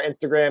 Our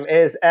Instagram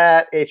is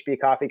at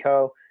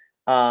hbcoffeeco.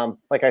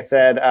 Like I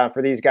said,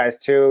 for these guys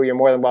too, you're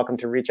more than welcome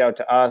to reach out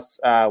to us.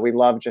 We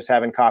love just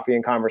having coffee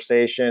and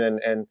conversation,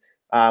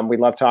 and we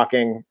love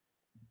talking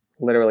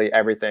literally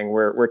everything.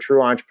 We're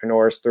true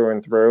entrepreneurs through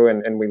and through,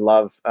 and we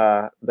love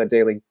the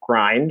daily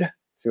grind.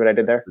 See what I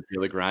did there? The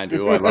daily grind.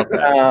 Ooh, I love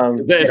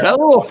that. Is that a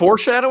little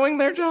foreshadowing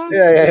there, John?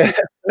 Yeah.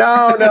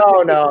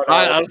 No.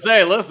 I'm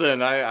saying,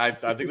 listen, I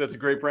think that's a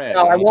great brand.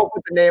 No, I won't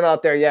put the name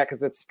out there yet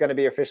because it's going to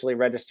be officially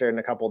registered in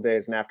a couple of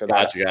days, and after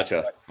that.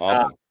 Gotcha.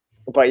 Awesome.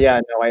 But yeah,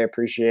 no, I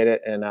appreciate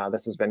it, and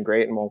this has been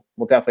great, and we'll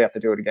definitely have to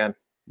do it again.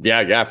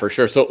 Yeah, for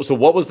sure. So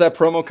what was that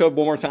promo code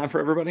one more time for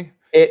everybody?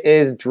 It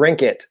is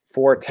Drink It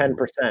for 10%.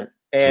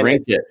 And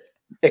Drink It.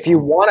 If you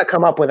want to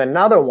come up with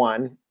another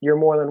one, you're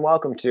more than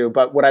welcome to.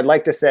 But what I'd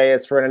like to say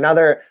is for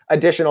another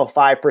additional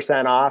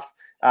 5% off,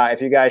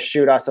 if you guys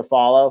shoot us a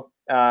follow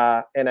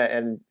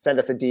and send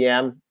us a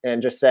DM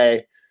and just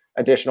say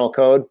additional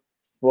code,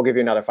 we'll give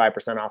you another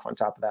 5% off on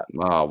top of that.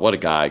 Wow, what a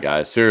guy,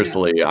 guys.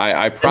 Seriously, yeah.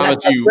 I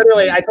promise you.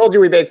 Literally, I told you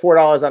we make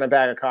 $4 on a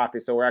bag of coffee,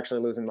 so we're actually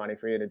losing money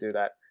for you to do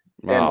that.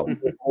 Wow. And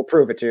we'll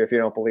prove it to you if you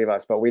don't believe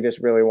us. But we just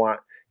really want,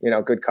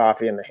 good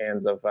coffee in the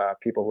hands of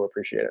people who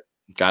appreciate it.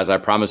 Guys, I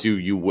promise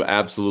you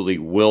absolutely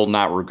will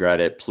not regret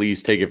it.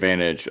 Please take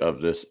advantage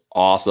of this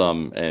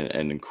awesome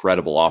and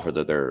incredible offer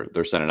that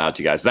they're sending out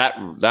to you guys. That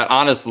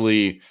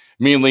honestly,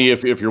 me and Lee,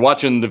 if you're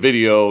watching the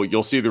video,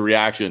 you'll see the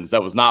reactions.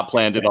 That was not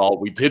planned at all.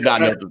 We did not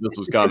know that this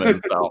was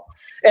coming. So,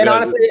 and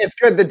honestly, it's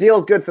good. The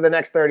deal's good for the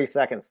next 30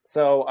 seconds.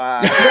 So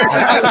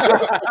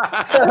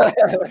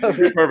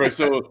perfect.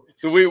 So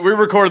we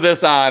record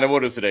this on,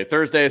 what is today?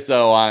 Thursday.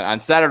 So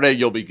on Saturday,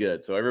 you'll be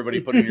good. So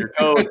everybody put in your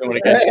code. And when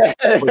it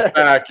gets pushed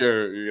back,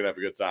 you're going to have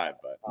a good time.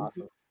 But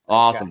awesome.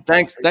 Awesome.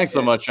 Thanks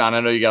so much, John. I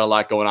know you got a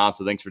lot going on,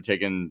 so thanks for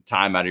taking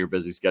time out of your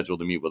busy schedule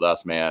to meet with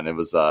us, man. It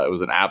was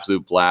an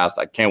absolute blast.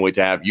 I can't wait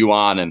to have you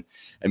on and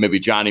maybe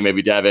Johnny,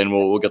 maybe Devin.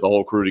 We'll get the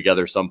whole crew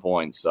together at some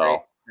point.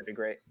 So that'd be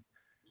great.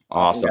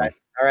 Awesome.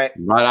 All right.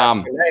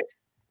 Right.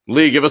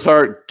 Lee, give us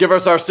our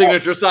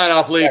signature sign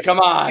off, Lee. Come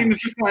on.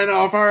 Signature sign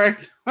off. All right.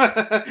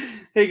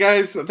 Hey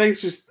guys,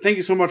 thank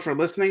you so much for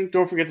listening.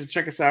 Don't forget to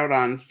check us out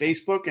on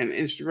Facebook and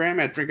Instagram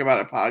at Drink About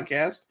It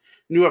Podcast.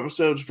 New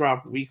episodes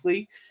drop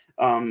weekly.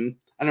 I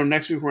know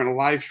next week we're going to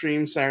live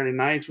stream Saturday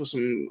nights with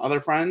some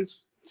other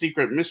friends,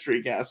 secret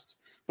mystery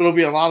guests, but it'll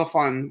be a lot of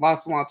fun,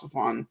 lots and lots of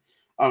fun.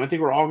 I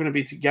think we're all going to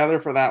be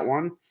together for that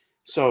one.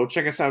 So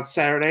check us out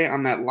Saturday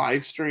on that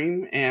live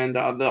stream, and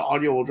the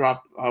audio will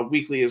drop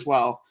weekly as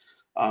well.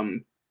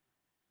 And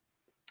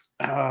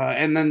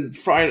then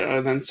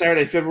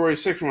Saturday, February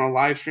 6th, we're going to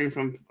live stream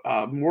from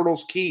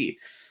Mortals Key.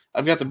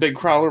 I've got the big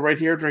crowler right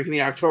here drinking the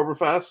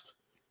Oktoberfest.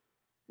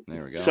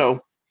 There we go.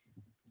 So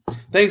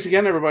thanks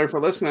again, everybody, for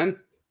listening.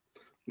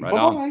 Right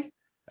on.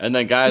 And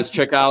then, guys,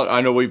 check out,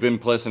 I know we've been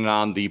placing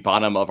on the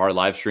bottom of our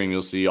live stream.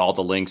 You'll see all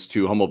the links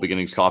to Humble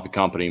Beginnings Coffee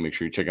Company. Make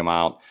sure you check them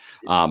out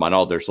on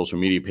all their social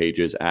media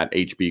pages at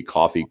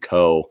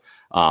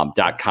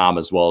hbcoffeeco.com,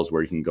 as well as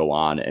where you can go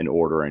on and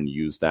order and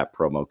use that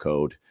promo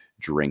code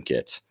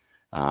DRINKIT.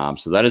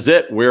 So that is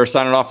it. We're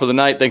signing off for the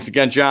night. Thanks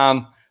again,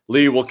 John.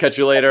 Lee, we'll catch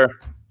you later.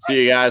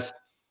 See you guys.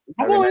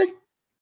 Bye-bye.